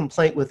primary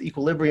complaint with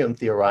equilibrium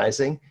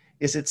theorizing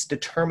is its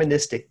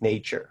deterministic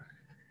nature.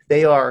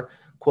 They are,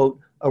 quote,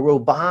 a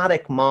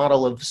robotic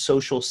model of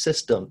social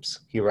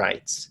systems, he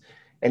writes.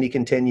 And he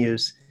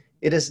continues,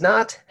 it is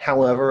not,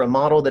 however, a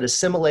model that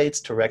assimilates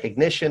to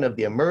recognition of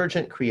the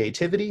emergent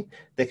creativity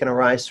that can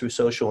arise through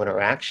social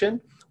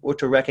interaction, or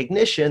to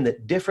recognition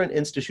that different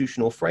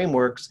institutional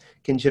frameworks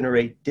can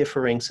generate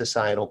differing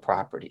societal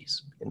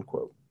properties, end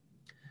quote.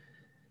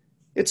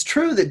 It's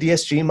true that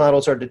DSGE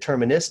models are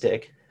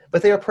deterministic,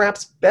 but they are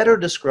perhaps better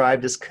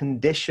described as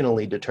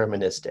conditionally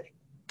deterministic.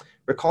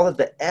 Recall that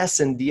the S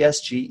in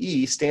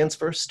DSGE stands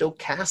for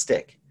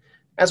stochastic.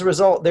 As a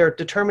result, they're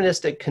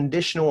deterministic,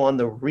 conditional on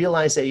the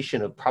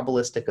realization of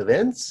probabilistic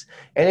events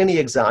and any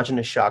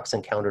exogenous shocks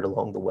encountered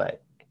along the way.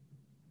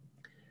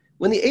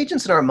 When the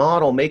agents in our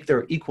model make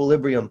their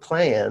equilibrium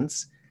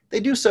plans, they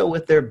do so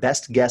with their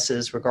best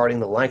guesses regarding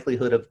the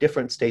likelihood of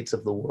different states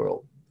of the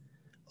world.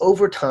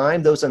 Over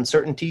time, those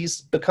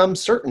uncertainties become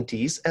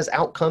certainties as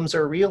outcomes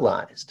are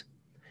realized.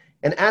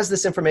 And as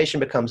this information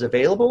becomes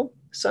available,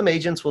 some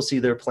agents will see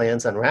their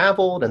plans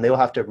unraveled and they will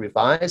have to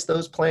revise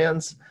those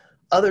plans.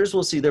 Others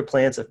will see their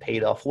plans have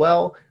paid off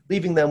well,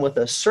 leaving them with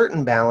a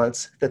certain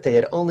balance that they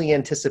had only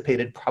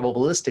anticipated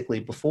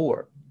probabilistically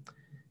before.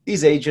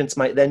 These agents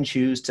might then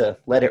choose to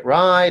let it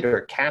ride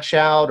or cash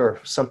out or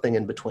something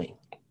in between.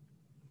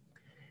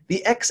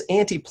 The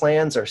ex-ante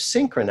plans are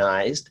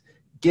synchronized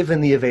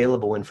given the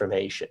available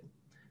information,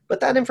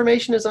 but that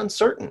information is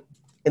uncertain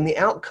and the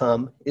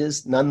outcome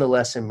is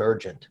nonetheless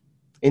emergent.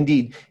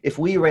 Indeed, if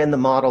we ran the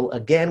model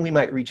again, we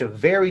might reach a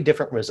very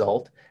different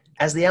result,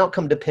 as the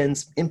outcome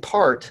depends in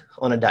part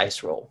on a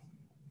dice roll.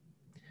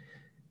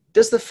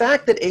 Does the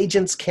fact that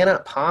agents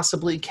cannot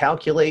possibly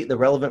calculate the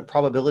relevant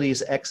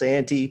probabilities ex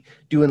ante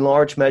due in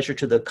large measure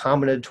to the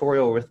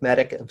combinatorial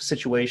arithmetic of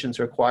situations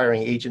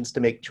requiring agents to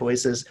make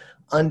choices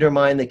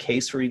undermine the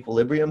case for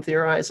equilibrium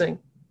theorizing?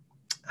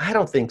 I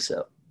don't think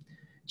so.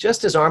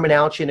 Just as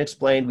Armanouchian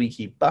explained, we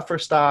keep buffer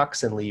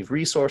stocks and leave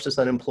resources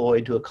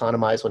unemployed to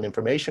economize on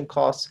information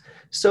costs,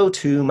 so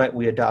too might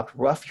we adopt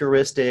rough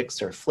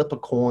heuristics or flip a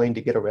coin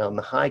to get around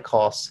the high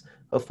costs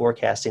of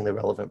forecasting the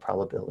relevant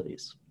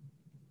probabilities.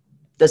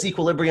 Does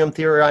equilibrium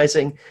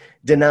theorizing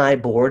deny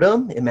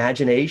boredom,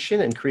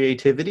 imagination, and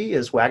creativity,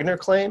 as Wagner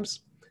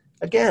claims?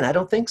 Again, I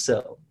don't think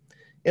so.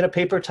 In a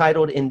paper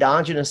titled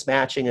Endogenous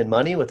Matching in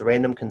Money with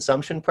Random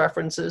Consumption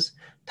Preferences,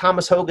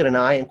 Thomas Hogan and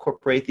I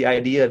incorporate the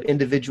idea of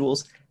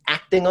individuals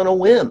acting on a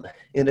whim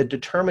in a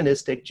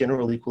deterministic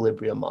general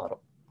equilibrium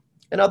model.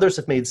 And others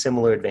have made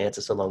similar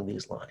advances along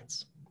these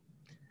lines.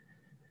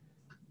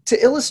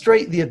 To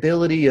illustrate the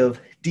ability of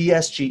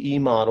DSGE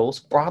models,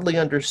 broadly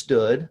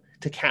understood,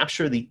 to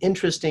capture the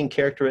interesting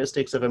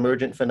characteristics of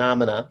emergent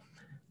phenomena,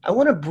 I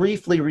want to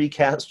briefly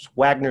recast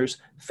Wagner's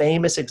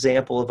famous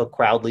example of a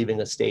crowd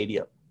leaving a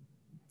stadium.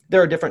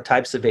 There are different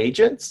types of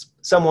agents.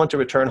 Some want to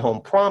return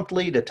home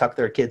promptly to tuck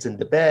their kids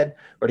into bed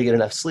or to get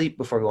enough sleep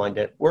before going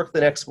to work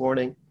the next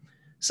morning.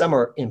 Some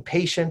are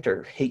impatient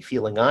or hate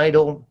feeling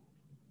idle.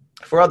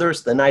 For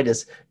others, the night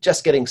is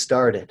just getting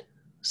started.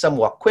 Some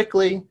walk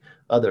quickly,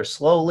 others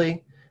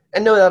slowly,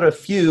 and no doubt a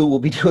few will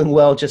be doing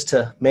well just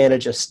to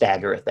manage a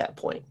stagger at that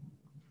point.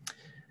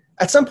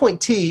 At some point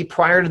T,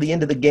 prior to the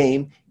end of the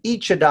game,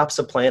 each adopts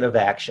a plan of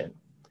action.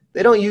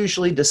 They don't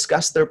usually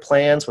discuss their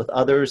plans with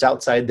others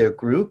outside their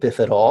group, if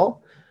at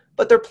all,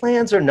 but their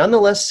plans are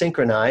nonetheless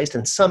synchronized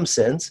in some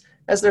sense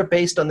as they're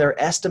based on their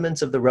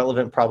estimates of the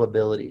relevant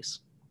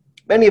probabilities.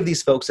 Many of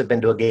these folks have been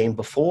to a game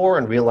before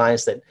and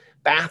realize that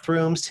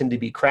bathrooms tend to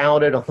be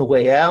crowded on the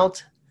way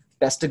out.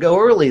 Best to go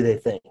early, they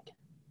think.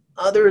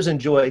 Others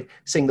enjoy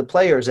seeing the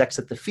players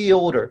exit the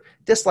field or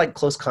dislike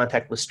close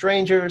contact with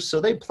strangers, so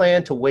they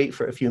plan to wait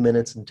for a few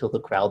minutes until the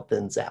crowd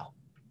thins out.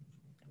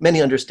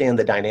 Many understand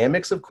the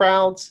dynamics of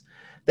crowds.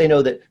 They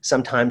know that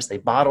sometimes they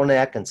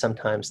bottleneck and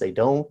sometimes they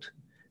don't.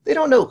 They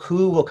don't know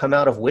who will come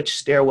out of which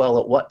stairwell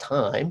at what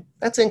time.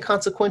 That's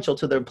inconsequential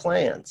to their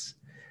plans.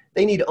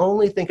 They need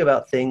only think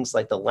about things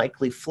like the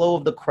likely flow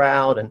of the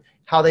crowd and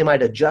how they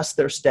might adjust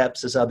their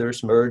steps as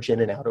others merge in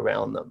and out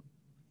around them.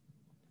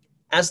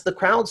 As the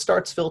crowd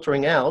starts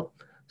filtering out,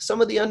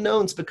 some of the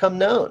unknowns become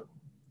known.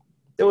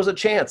 There was a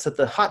chance that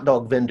the hot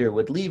dog vendor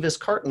would leave his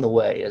cart in the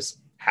way, as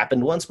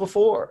happened once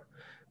before.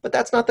 But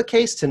that's not the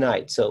case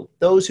tonight, so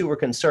those who were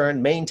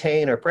concerned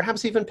maintain or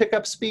perhaps even pick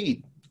up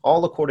speed,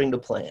 all according to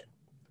plan.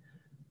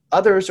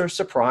 Others are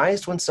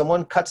surprised when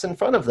someone cuts in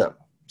front of them.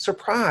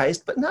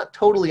 Surprised, but not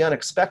totally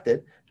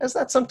unexpected, as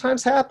that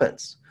sometimes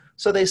happens.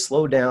 So they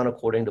slow down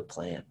according to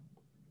plan.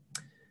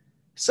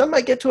 Some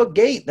might get to a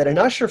gate that an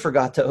usher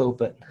forgot to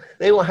open.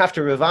 They will have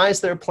to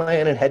revise their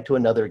plan and head to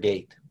another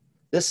gate.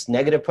 This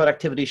negative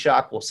productivity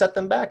shock will set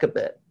them back a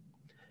bit.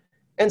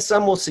 And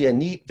some will see a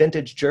neat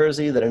vintage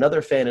jersey that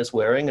another fan is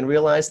wearing and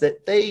realize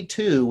that they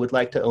too would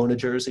like to own a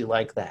jersey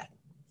like that.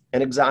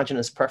 An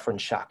exogenous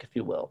preference shock, if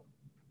you will.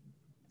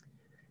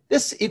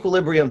 This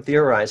equilibrium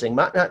theorizing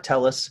might not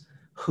tell us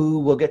who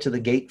will get to the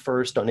gate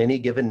first on any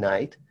given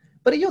night,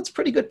 but it yields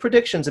pretty good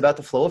predictions about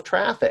the flow of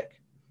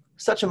traffic.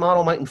 Such a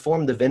model might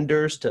inform the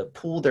vendors to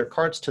pull their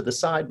carts to the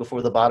side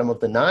before the bottom of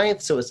the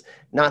ninth so as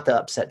not to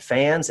upset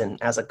fans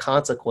and, as a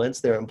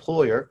consequence, their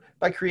employer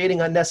by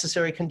creating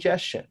unnecessary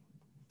congestion.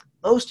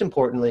 Most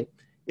importantly,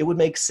 it would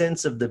make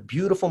sense of the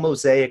beautiful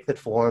mosaic that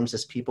forms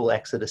as people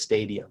exit a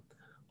stadium,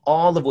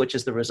 all of which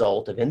is the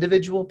result of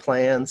individual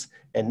plans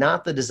and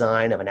not the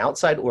design of an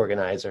outside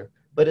organizer,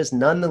 but is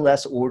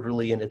nonetheless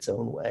orderly in its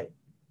own way.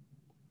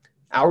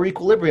 Our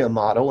equilibrium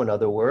model, in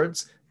other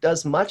words,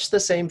 does much the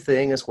same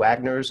thing as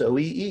Wagner's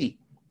OEE.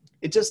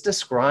 It just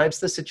describes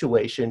the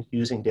situation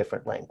using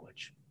different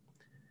language.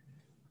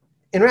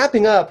 In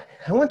wrapping up,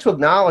 I want to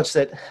acknowledge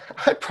that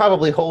I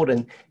probably hold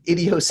an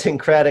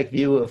idiosyncratic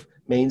view of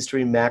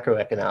mainstream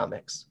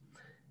macroeconomics.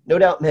 No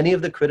doubt many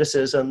of the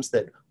criticisms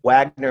that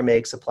Wagner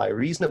makes apply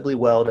reasonably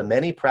well to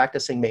many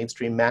practicing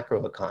mainstream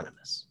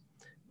macroeconomists.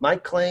 My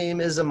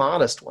claim is a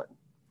modest one.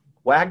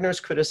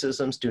 Wagner's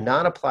criticisms do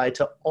not apply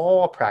to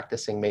all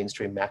practicing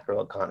mainstream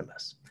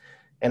macroeconomists.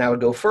 And I would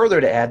go further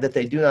to add that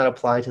they do not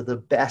apply to the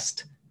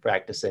best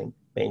practicing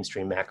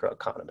mainstream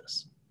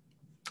macroeconomists.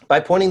 By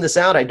pointing this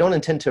out, I don't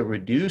intend to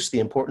reduce the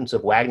importance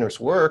of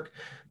Wagner's work.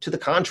 To the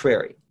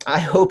contrary, I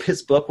hope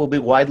his book will be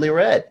widely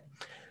read.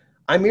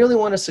 I merely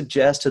want to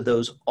suggest to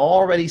those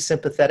already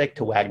sympathetic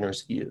to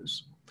Wagner's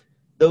views,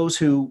 those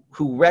who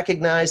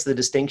recognize the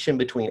distinction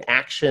between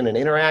action and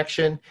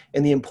interaction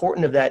and the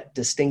importance of that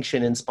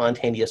distinction in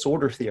spontaneous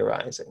order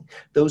theorizing,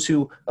 those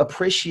who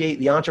appreciate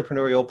the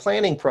entrepreneurial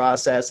planning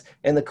process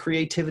and the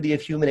creativity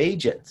of human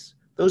agents,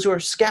 those who are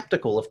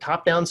skeptical of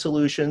top-down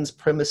solutions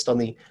premised on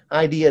the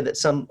idea that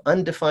some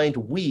undefined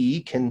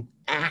we can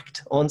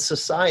act on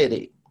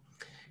society.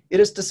 It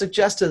is to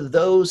suggest to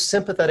those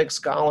sympathetic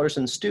scholars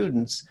and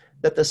students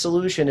that the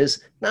solution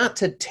is not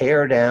to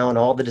tear down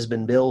all that has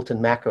been built in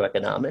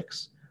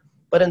macroeconomics,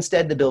 but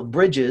instead to build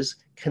bridges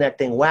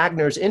connecting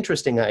Wagner's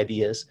interesting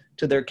ideas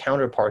to their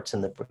counterparts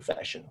in the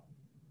profession.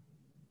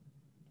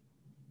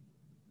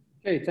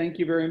 Okay, thank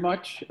you very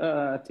much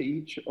to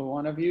each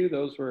one of you.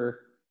 Those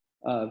were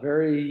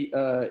very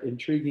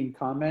intriguing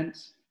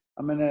comments.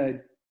 I'm going to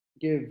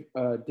give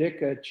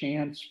Dick a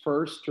chance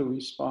first to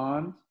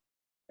respond,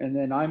 and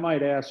then I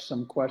might ask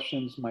some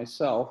questions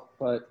myself,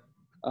 but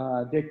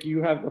Dick,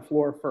 you have the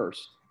floor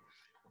first.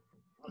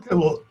 Okay,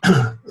 well,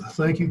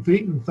 thank you,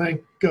 Pete, and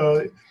thank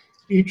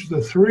each of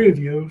the three of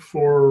you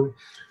for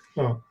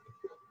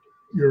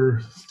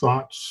your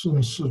thoughts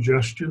and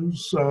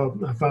suggestions.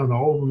 I found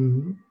all of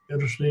them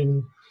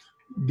interesting,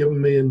 giving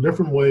me in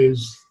different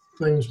ways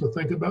things to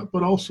think about,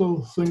 but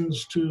also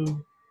things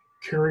to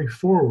carry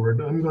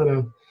forward. I'm going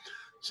to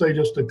say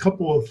just a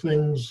couple of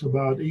things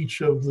about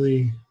each of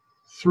the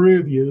three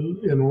of you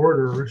in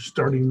order,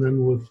 starting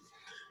then with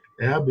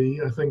Abby.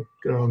 I think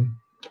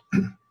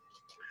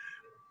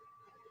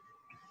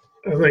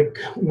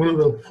one of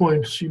the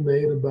points you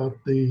made about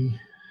the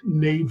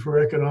need for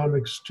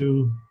economics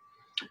to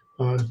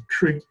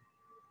treat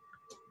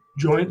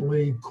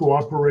jointly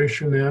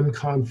cooperation and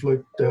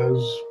conflict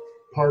as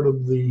part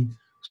of the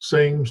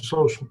same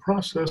social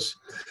process.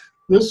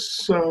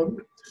 This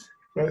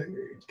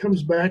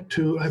comes back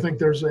to, I think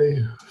there's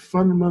a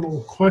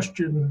fundamental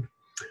question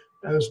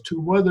as to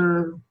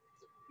whether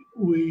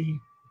we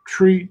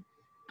treat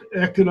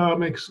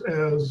economics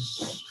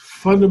as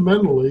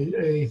fundamentally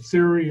a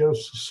theory of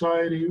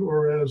society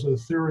or as a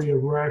theory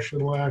of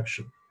rational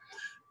action.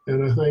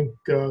 And I think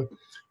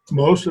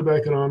most of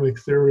economic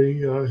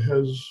theory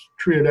has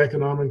treated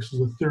economics as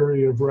a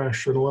theory of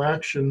rational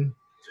action,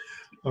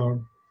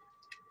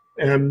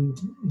 and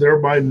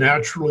thereby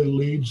naturally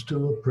leads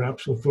to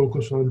perhaps a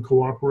focus on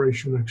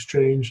cooperation,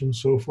 exchange, and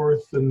so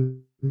forth.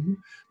 In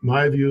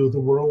my view of the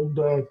world,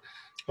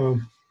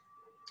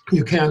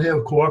 you can't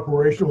have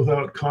cooperation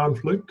without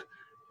conflict.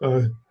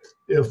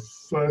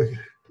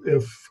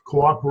 If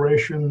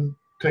cooperation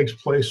takes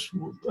place,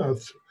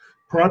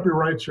 property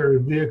rights are a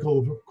vehicle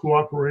of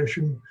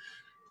cooperation.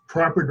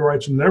 Property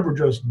rights are never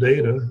just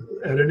data.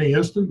 At any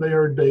instant, they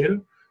are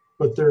data,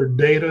 but they're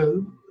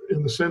data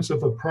in the sense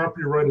of a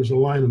property right is a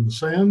line in the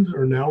sand,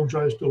 or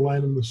analogized to a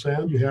line in the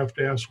sand. You have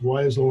to ask,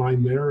 why is the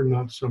line there and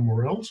not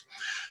somewhere else?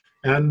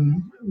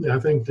 And I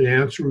think the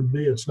answer would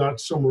be it's not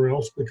somewhere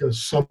else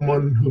because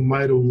someone who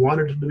might have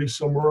wanted it to be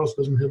somewhere else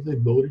doesn't have the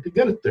ability to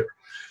get it there.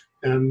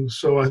 And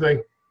so I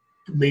think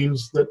it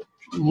means that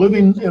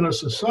living in a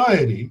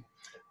society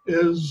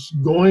is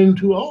going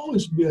to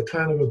always be a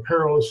kind of a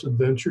perilous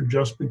adventure.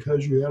 Just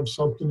because you have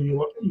something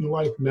you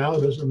like now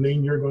doesn't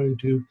mean you're going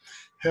to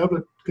have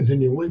it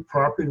continually.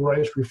 Property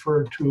rights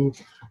refer to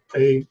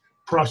a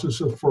process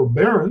of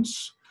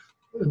forbearance,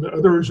 and the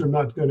others are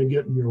not going to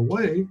get in your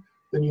way.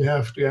 Then you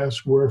have to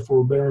ask where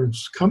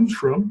forbearance comes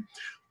from.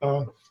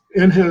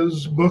 In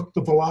his book,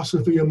 The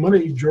Philosophy of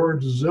Money,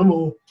 George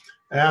Simmel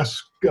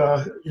asked,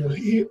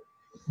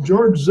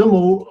 George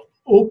Simmel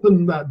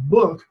opened that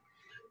book,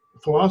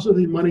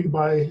 Philosophy of Money,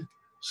 by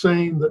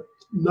saying that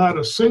not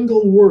a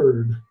single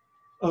word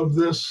of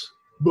this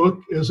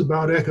book is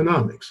about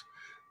economics.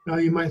 Now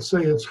you might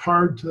say it's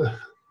hard to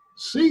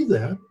see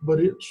that, but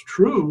it's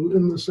true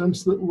in the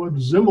sense that what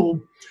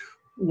Simmel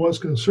was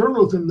concerned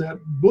with in that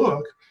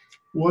book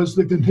was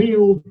the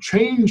continual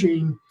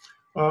changing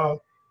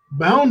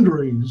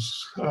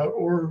boundaries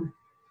or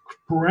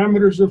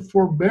parameters of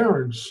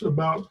forbearance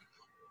about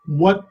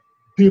what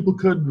people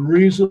could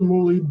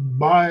reasonably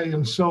buy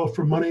and sell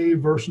for money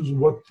versus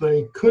what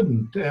they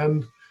couldn't.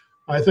 And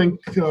I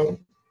think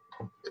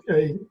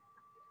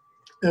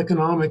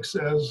economics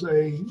as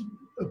a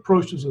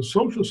approach as a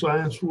social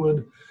science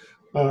would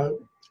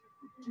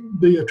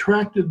be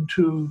attracted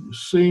to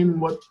seeing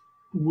what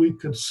we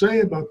could say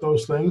about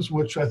those things,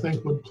 which I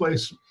think would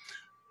place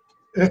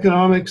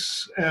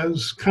economics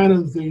as kind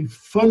of the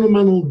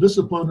fundamental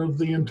discipline of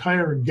the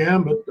entire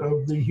gambit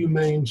of the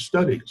humane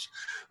studies.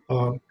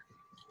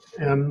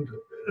 And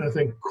I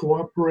think,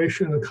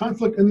 cooperation and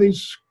conflict, and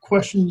these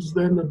questions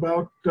then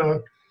about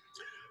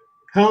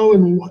how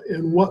and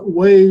in what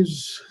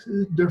ways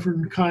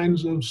different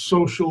kinds of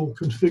social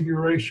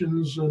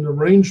configurations and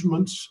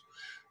arrangements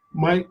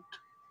might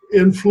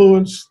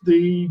influence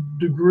the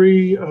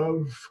degree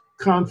of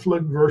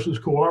conflict versus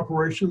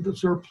cooperation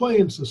that's at play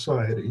in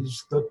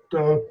societies.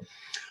 That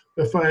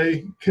if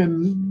I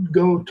can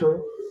go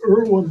to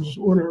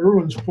one of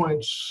Erwin's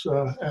points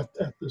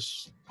at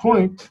this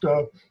point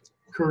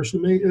occurs to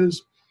me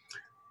is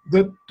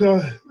that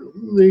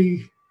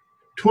the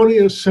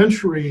 20th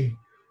century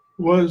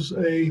was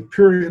a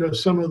period of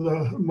some of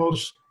the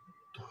most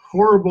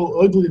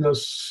horrible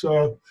ugliness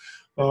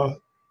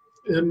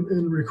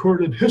in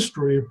recorded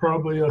history.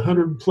 Probably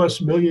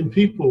 100+ million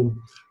people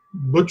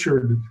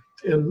butchered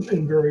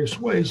in various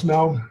ways.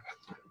 Now,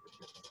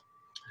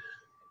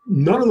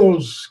 none of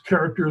those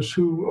characters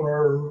who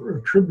are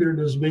attributed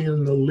as being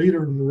in the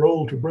leader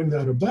role to bring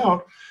that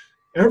about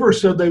ever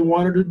said they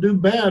wanted to do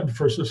bad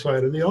for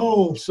society. They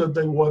all said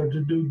they wanted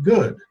to do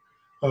good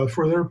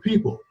for their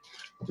people.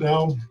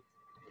 Now,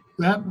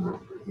 that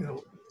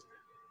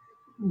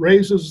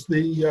raises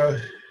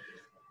the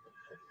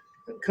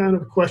kind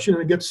of question,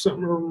 and it gets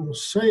something Erwin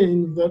was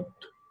saying, that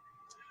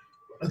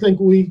I think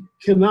we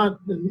cannot,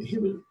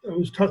 and I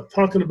was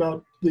talking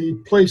about the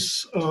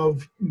place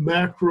of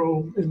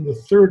macro in the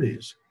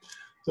 30s,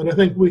 that I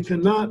think we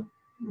cannot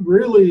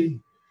really,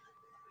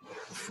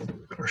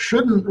 or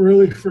shouldn't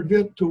really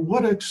forget to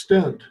what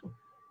extent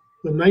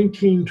the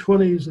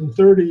 1920s and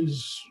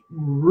 30s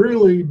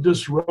really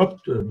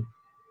disrupted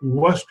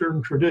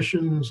Western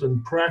traditions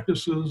and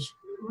practices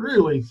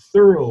really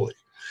thoroughly.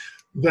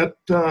 That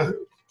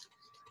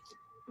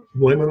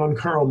blame it on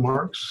Karl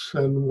Marx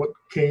and what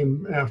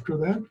came after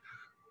that,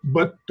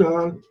 but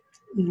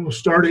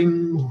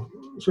starting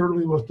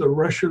certainly with the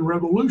Russian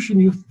Revolution,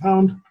 you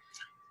found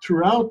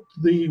throughout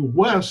the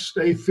West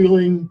a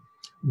feeling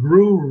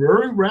grew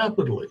very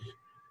rapidly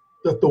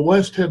that the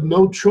West had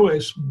no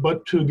choice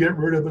but to get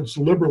rid of its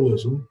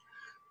liberalism.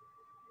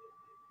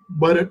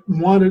 But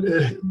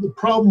the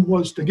problem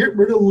was to get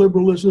rid of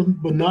liberalism,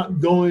 but not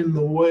going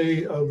the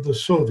way of the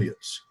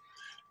Soviets.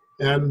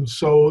 And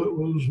so it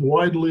was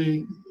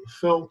widely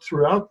felt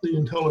throughout the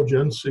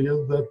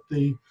intelligentsia that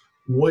the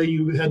way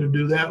you had to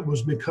do that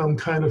was become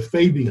kind of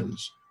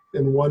Fabians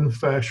in one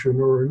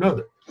fashion or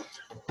another.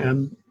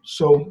 And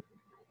so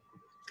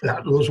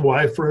that was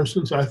why, for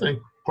instance, I think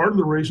part of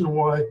the reason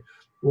why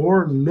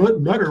Warren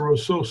Nutter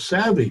was so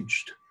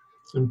savaged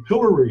and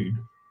pilloried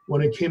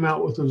when he came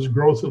out with his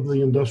growth of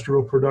the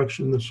industrial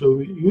production in the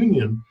Soviet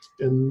Union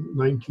in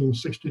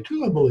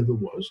 1962, I believe it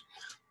was,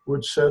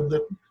 which said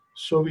that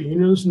Soviet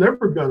Union is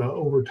never going to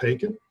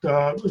overtake it.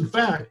 In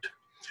fact,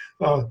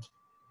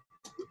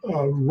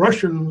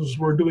 Russians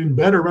were doing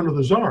better under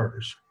the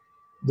Tsars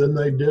than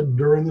they did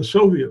during the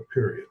Soviet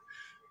period.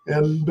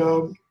 And,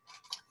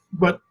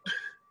 but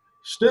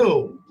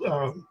still,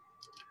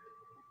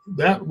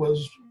 that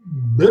was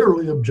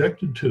bitterly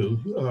objected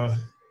to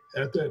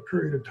at that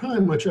period of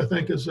time, which I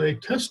think is a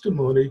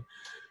testimony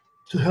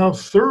to how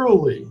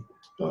thoroughly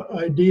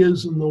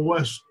ideas in the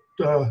West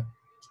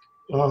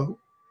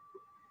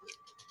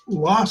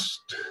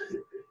lost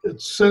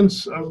its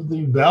sense of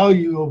the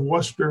value of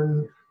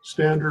Western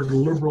standard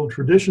liberal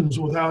traditions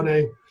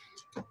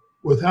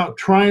without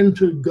trying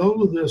to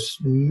go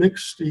this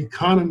mixed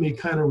economy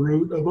kind of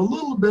route of a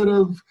little bit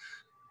of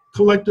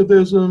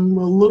collectivism,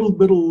 a little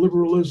bit of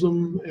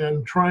liberalism,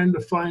 and trying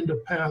to find a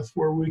path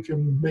where we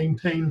can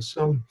maintain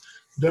some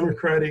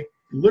democratic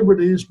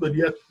liberties, but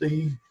yet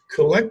the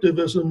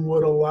collectivism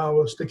would allow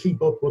us to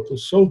keep up with the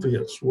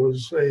Soviets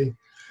was a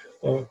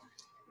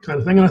kind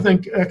of thing. And I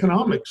think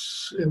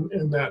economics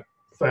in that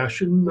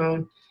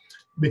fashion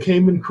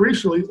became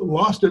increasingly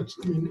lost its,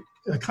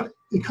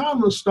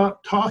 economists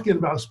stopped talking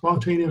about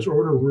spontaneous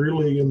order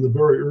really in the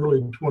very early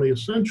 20th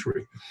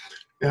century.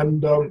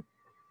 And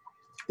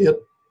it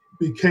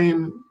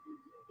became,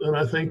 and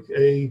I think,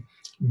 a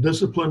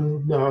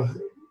discipline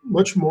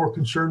much more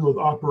concerned with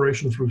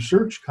operations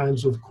research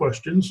kinds of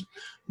questions.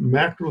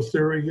 Macro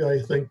theory, I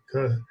think,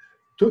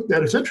 took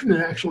that. It's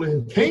interesting, actually,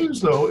 in Keynes,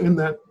 though, in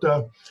that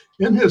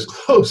in his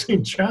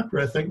closing chapter,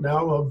 I think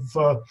now of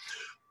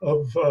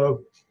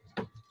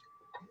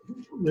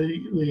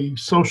the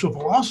social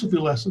philosophy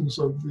lessons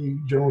of the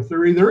general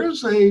theory, there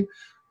is a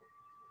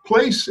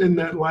place in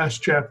that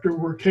last chapter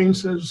where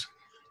Keynes says,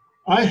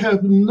 I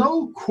have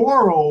no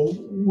quarrel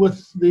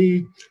with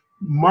the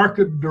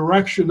market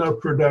direction of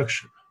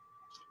production.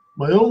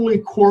 My only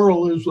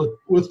quarrel is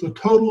with the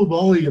total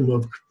volume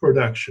of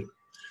production.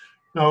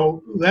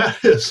 Now,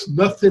 that is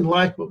nothing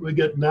like what we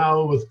get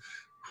now with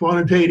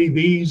quantitative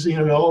easing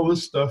and all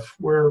this stuff,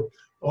 where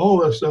all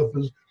this stuff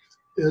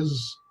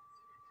is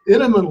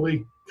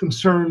intimately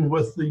concerned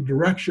with the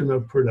direction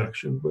of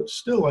production. But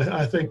still,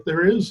 I think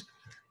there is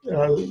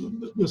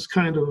this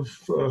kind of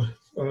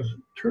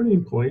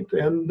turning point.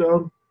 And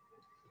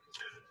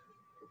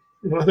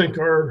I think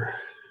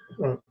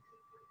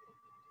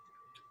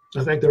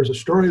I think there's a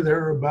story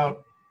there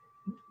about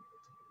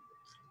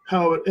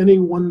how at any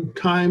one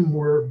time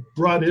we're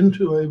brought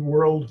into a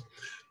world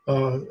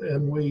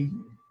and we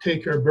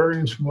take our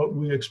bearings from what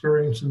we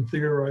experience and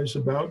theorize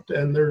about,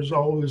 and there's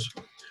always,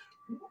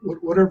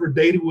 whatever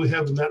data we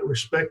have in that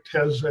respect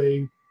has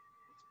a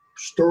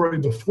story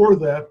before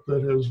that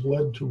that has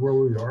led to where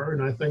we are.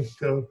 And I think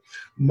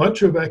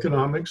much of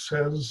economics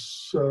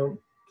has, to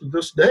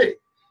this day,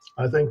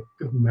 I think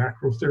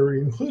macro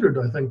theory included,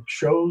 I think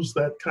shows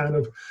that kind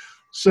of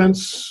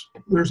sense.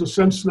 There's a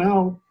sense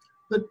now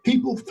that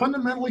people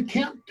fundamentally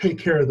can't take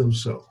care of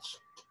themselves.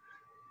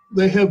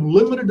 They have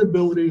limited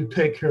ability to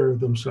take care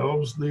of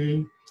themselves.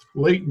 The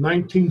late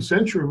 19th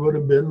century would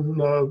have been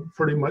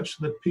pretty much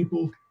that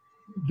people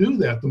do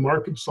that. The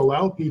markets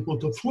allow people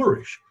to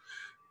flourish.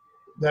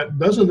 That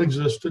doesn't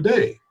exist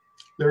today.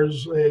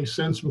 There's a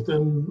sense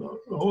within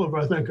all of,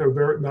 I think,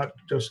 our not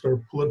just our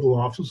political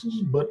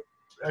offices, but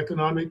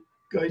economic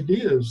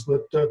ideas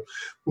that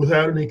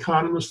without an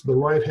economist, the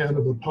right hand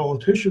of a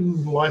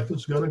politician, life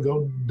is going to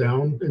go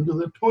down into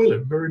the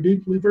toilet very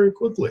deeply, very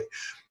quickly.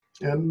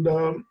 And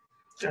I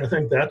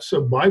think that's a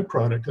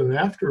byproduct, an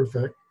after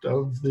effect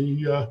of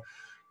the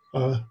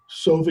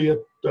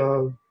Soviet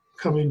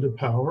coming to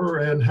power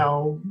and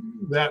how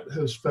that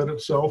has fed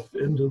itself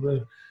into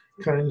the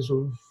kinds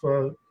of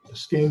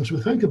schemes we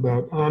think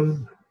about.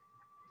 On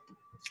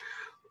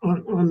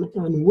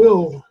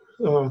will,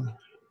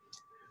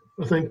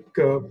 I think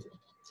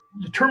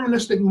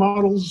deterministic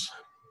models,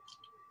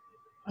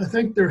 I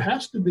think there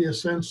has to be a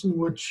sense in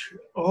which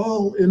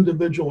all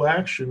individual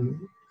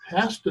action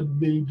has to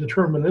be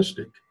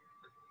deterministic,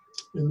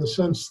 in the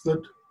sense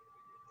that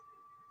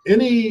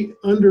any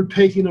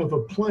undertaking of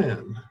a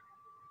plan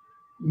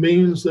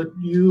means that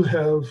you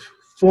have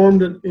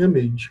formed an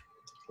image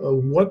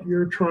of what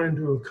you're trying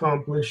to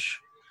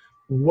accomplish,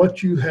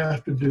 what you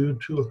have to do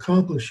to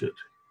accomplish it.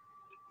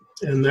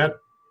 And that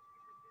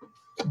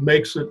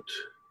makes it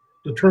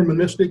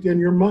deterministic in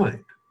your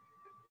mind.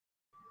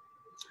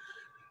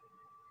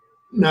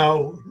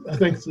 Now, I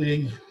think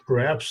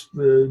perhaps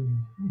the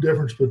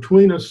difference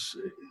between us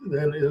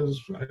then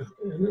is,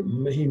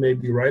 and he may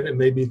be right, it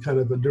may be kind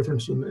of a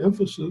difference in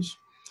emphasis,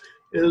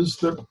 is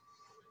that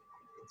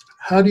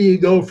how do you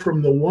go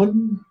from the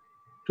one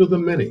to the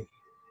many?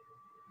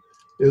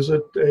 Is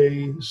it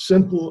a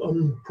simple,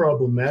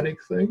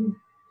 unproblematic thing?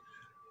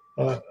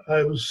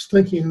 I was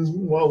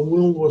thinking while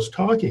Will was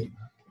talking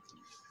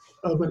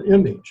of an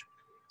image.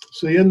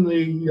 See, in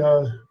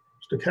the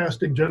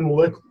stochastic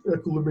general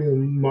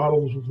equilibrium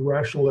models with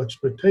rational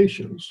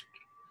expectations,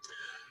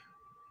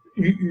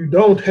 you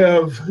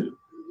have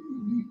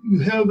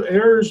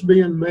errors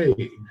being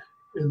made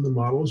in the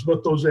models,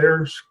 but those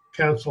errors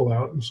cancel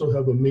out and so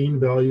have a mean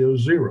value of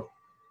 0.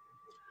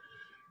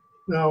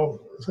 Now,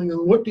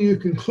 thinking, what do you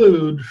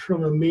conclude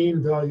from a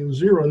mean value of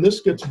 0? And this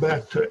gets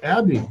back to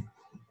Abby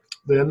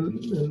then,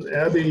 and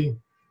Abby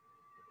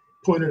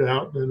pointed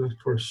out, and of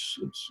course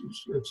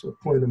it's a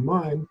point of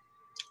mine,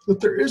 that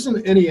there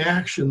isn't any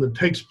action that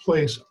takes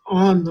place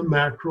on the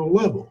macro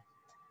level.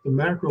 The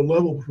macro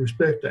level with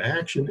respect to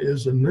action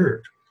is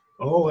inert.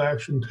 All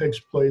action takes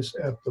place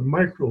at the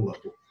micro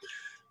level.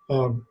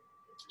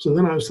 So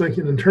then I was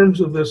thinking in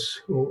terms of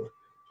this,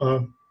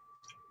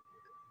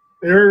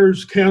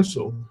 errors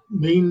cancel,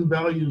 mean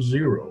value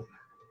 0.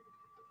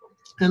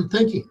 And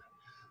thinking,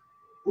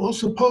 well,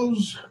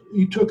 suppose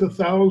you took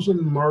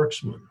 1,000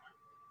 marksmen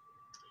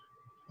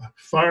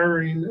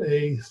firing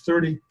a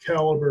 .30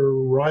 caliber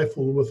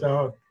rifle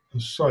without a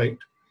sight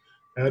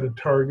at a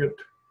target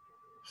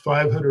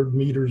 500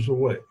 meters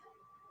away.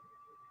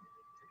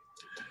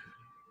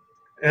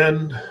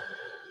 And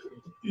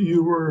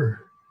you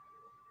were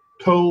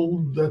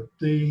told that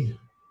the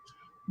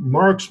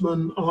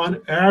marksmen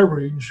on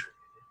average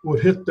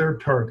would hit their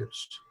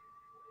targets.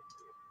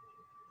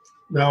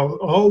 Now,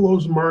 all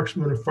those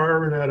marksmen are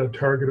firing at a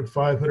target of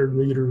 500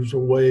 meters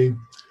away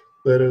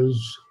that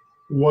is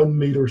 1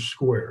 meter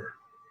square.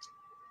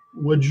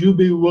 Would you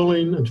be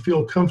willing and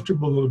feel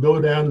comfortable to go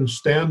down and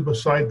stand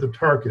beside the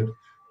target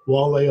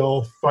while they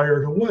all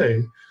fired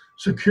away,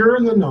 secure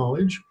in the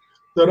knowledge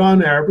that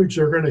on average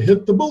they're going to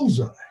hit the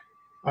bullseye?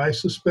 I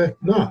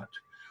suspect not.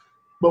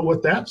 But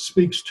what that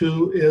speaks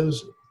to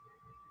is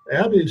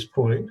Abby's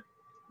point,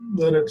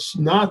 that it's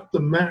not the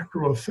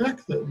macro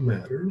effect that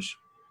matters,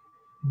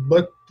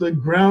 but the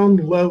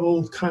ground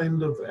level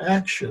kind of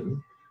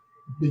action,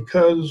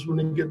 because when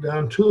you get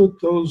down to it,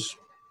 those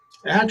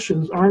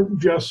actions aren't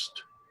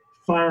just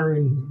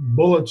firing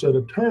bullets at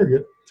a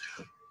target,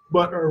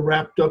 but are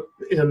wrapped up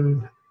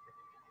in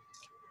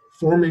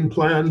forming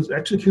plans,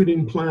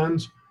 executing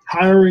plans,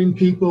 hiring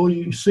people.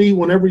 You see,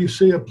 whenever you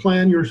see a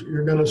plan,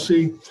 you're going to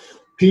see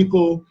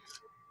people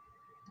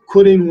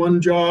quitting one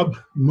job,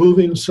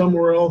 moving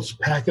somewhere else,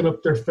 packing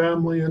up their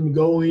family and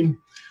going.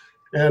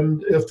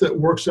 And if it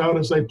works out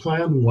as they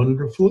plan,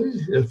 wonderfully.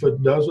 If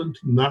it doesn't,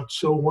 not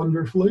so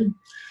wonderfully.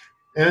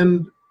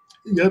 And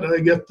yet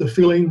I get the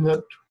feeling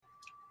that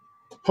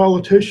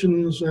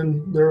politicians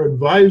and their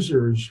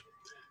advisors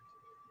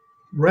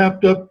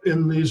wrapped up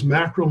in these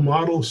macro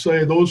models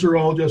say those are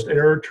all just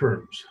error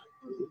terms.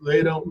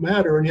 they don't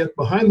matter. And yet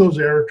behind those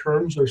error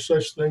terms are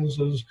such things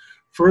as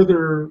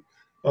further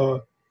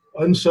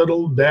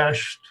unsettled,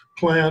 dashed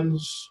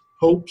plans,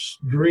 hopes,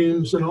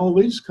 dreams, and all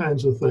these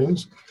kinds of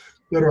things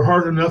that are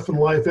hard enough in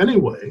life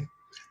anyway.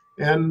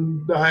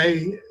 And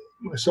I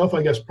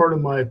guess part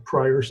of my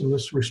priors in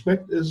this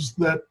respect is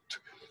that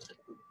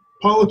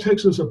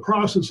politics as a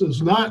process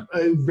is not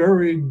a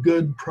very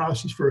good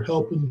process for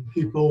helping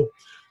people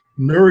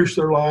nourish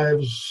their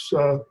lives,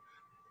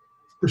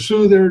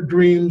 pursue their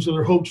dreams or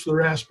their hopes,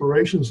 their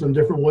aspirations in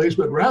different ways,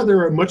 but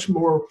rather are much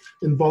more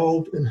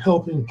involved in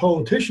helping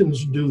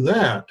politicians do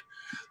that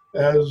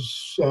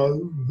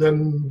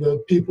than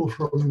the people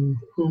from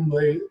whom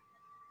they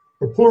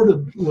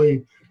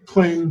purportedly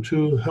claim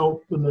to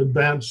help and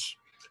advance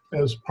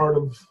as part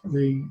of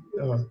the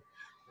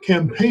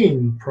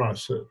campaign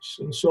process.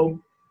 And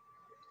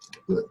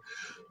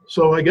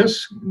so I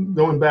guess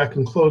going back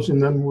and closing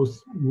then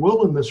with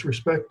Will in this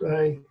respect,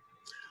 I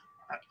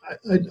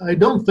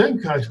don't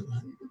think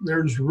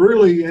there's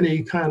really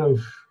any kind of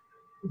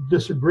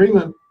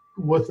disagreement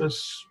with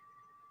us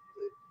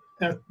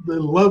at the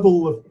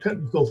level of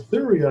technical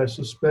theory, I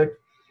suspect,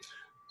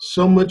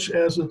 so much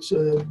as it's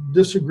a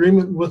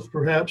disagreement with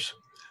perhaps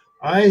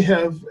I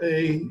have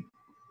a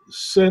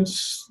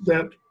sense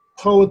that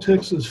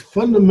politics is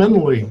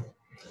fundamentally,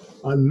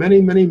 on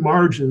many, many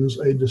margins,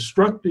 a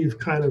destructive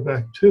kind of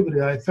activity.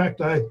 In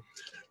fact, I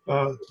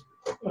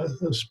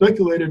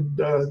speculated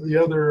the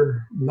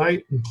other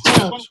night in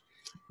class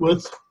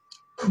with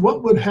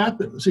what would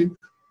happen. See,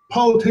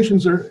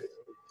 politicians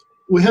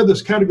we have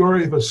this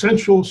category of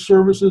essential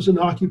services and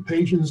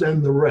occupations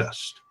and the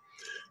rest,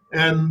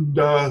 and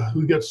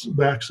who gets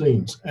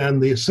vaccines.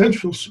 And the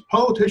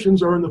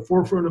politicians are in the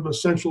forefront of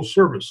essential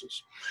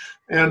services.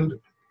 And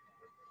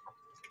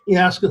you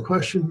ask a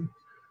question,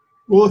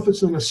 well, if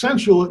it's an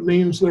essential, it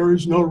means there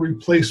is no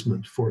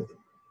replacement for them.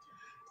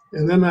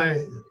 And then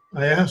I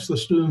asked the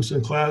students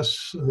in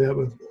class, they have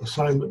an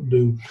assignment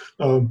due,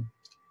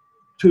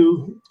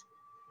 to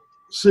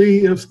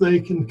see if they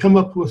can come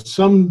up with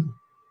some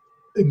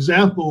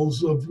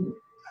examples of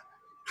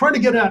trying to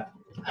get at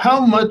how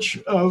much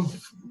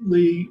of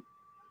the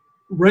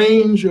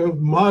range of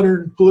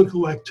modern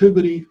political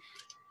activity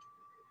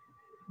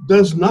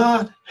does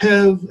not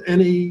have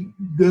any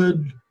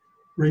good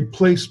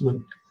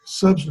replacement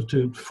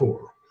substitute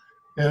for.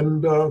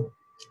 And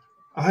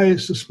I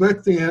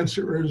suspect the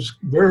answer is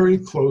very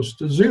close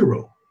to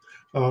zero.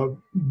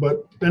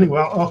 But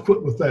anyway, I'll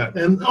quit with that.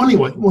 And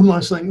anyway, one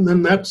last thing,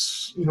 then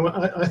that's,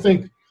 I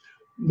think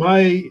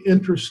my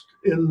interest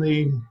in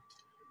the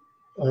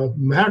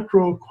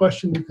macro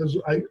question, because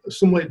I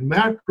assimilate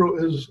macro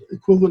is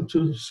equivalent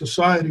to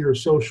society or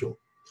social.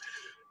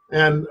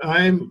 And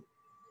and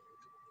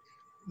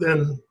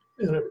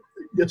it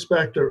gets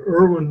back to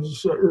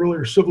Erwin's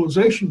earlier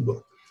civilization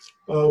book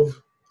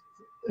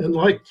and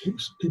like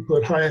he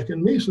put Hayek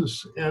and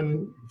Mises,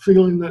 and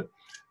feeling that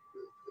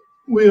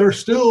we are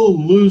still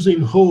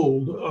losing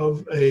hold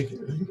of a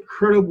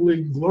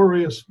incredibly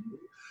glorious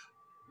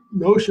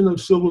notion of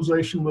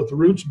civilization with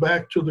roots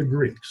back to the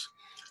Greeks.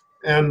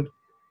 And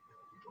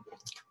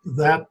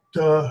that,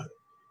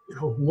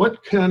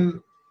 what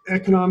can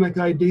economic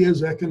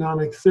ideas,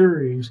 economic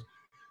theories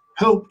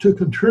help to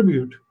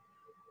contribute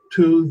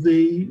to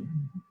the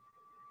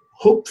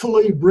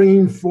hopefully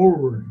bringing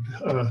forward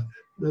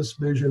this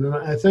vision? And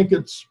I think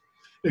it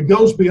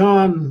goes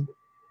beyond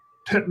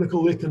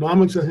technical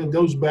economics. I think it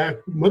goes back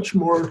much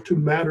more to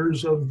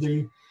matters of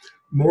the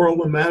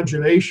moral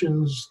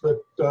imaginations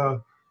that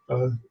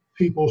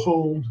people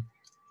hold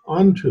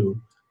onto,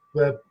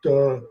 that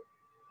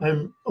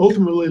I'm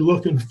ultimately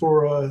looking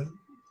for a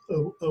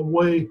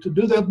way to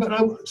do that.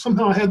 But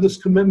somehow I had this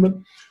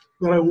commitment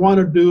that I want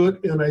to do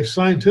it in a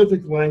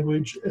scientific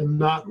language and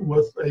not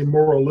with a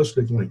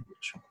moralistic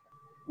language.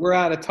 We're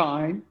out of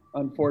time,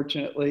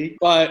 unfortunately,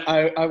 but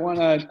I want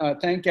to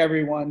thank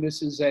everyone.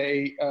 This is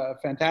a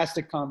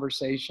fantastic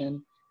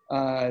conversation.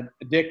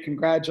 Dick,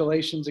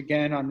 congratulations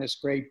again on this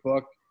great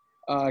book.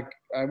 I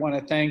want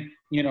to thank,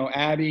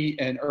 Abby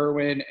and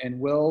Erwin and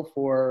Will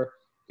for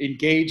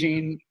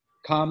engaging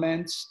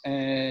comments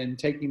and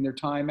taking their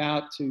time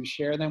out to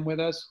share them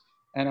with us.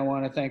 And I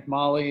want to thank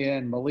Molly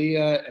and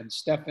Malia and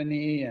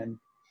Stephanie and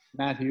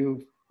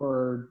Matthew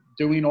for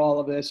doing all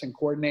of this and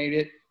coordinate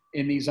it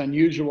in these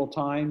unusual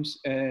times.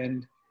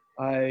 And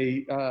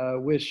I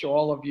wish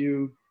all of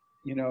you,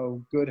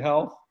 good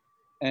health,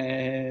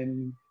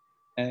 and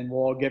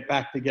we'll get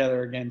back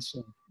together again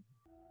soon.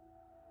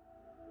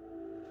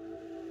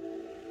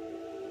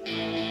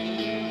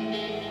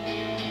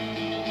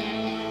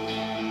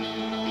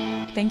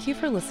 Thank you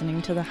for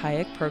listening to the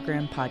Hayek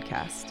Program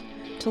Podcast.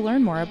 To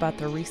learn more about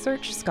the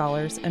research,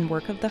 scholars, and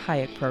work of the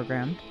Hayek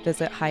Program,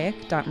 visit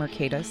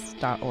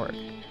hayek.mercatus.org.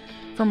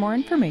 For more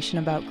information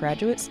about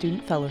graduate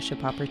student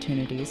fellowship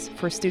opportunities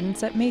for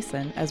students at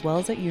Mason as well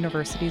as at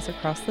universities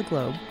across the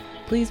globe,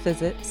 please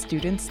visit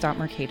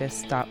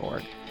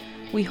students.mercatus.org.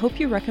 We hope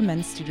you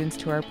recommend students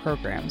to our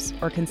programs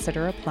or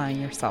consider applying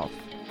yourself.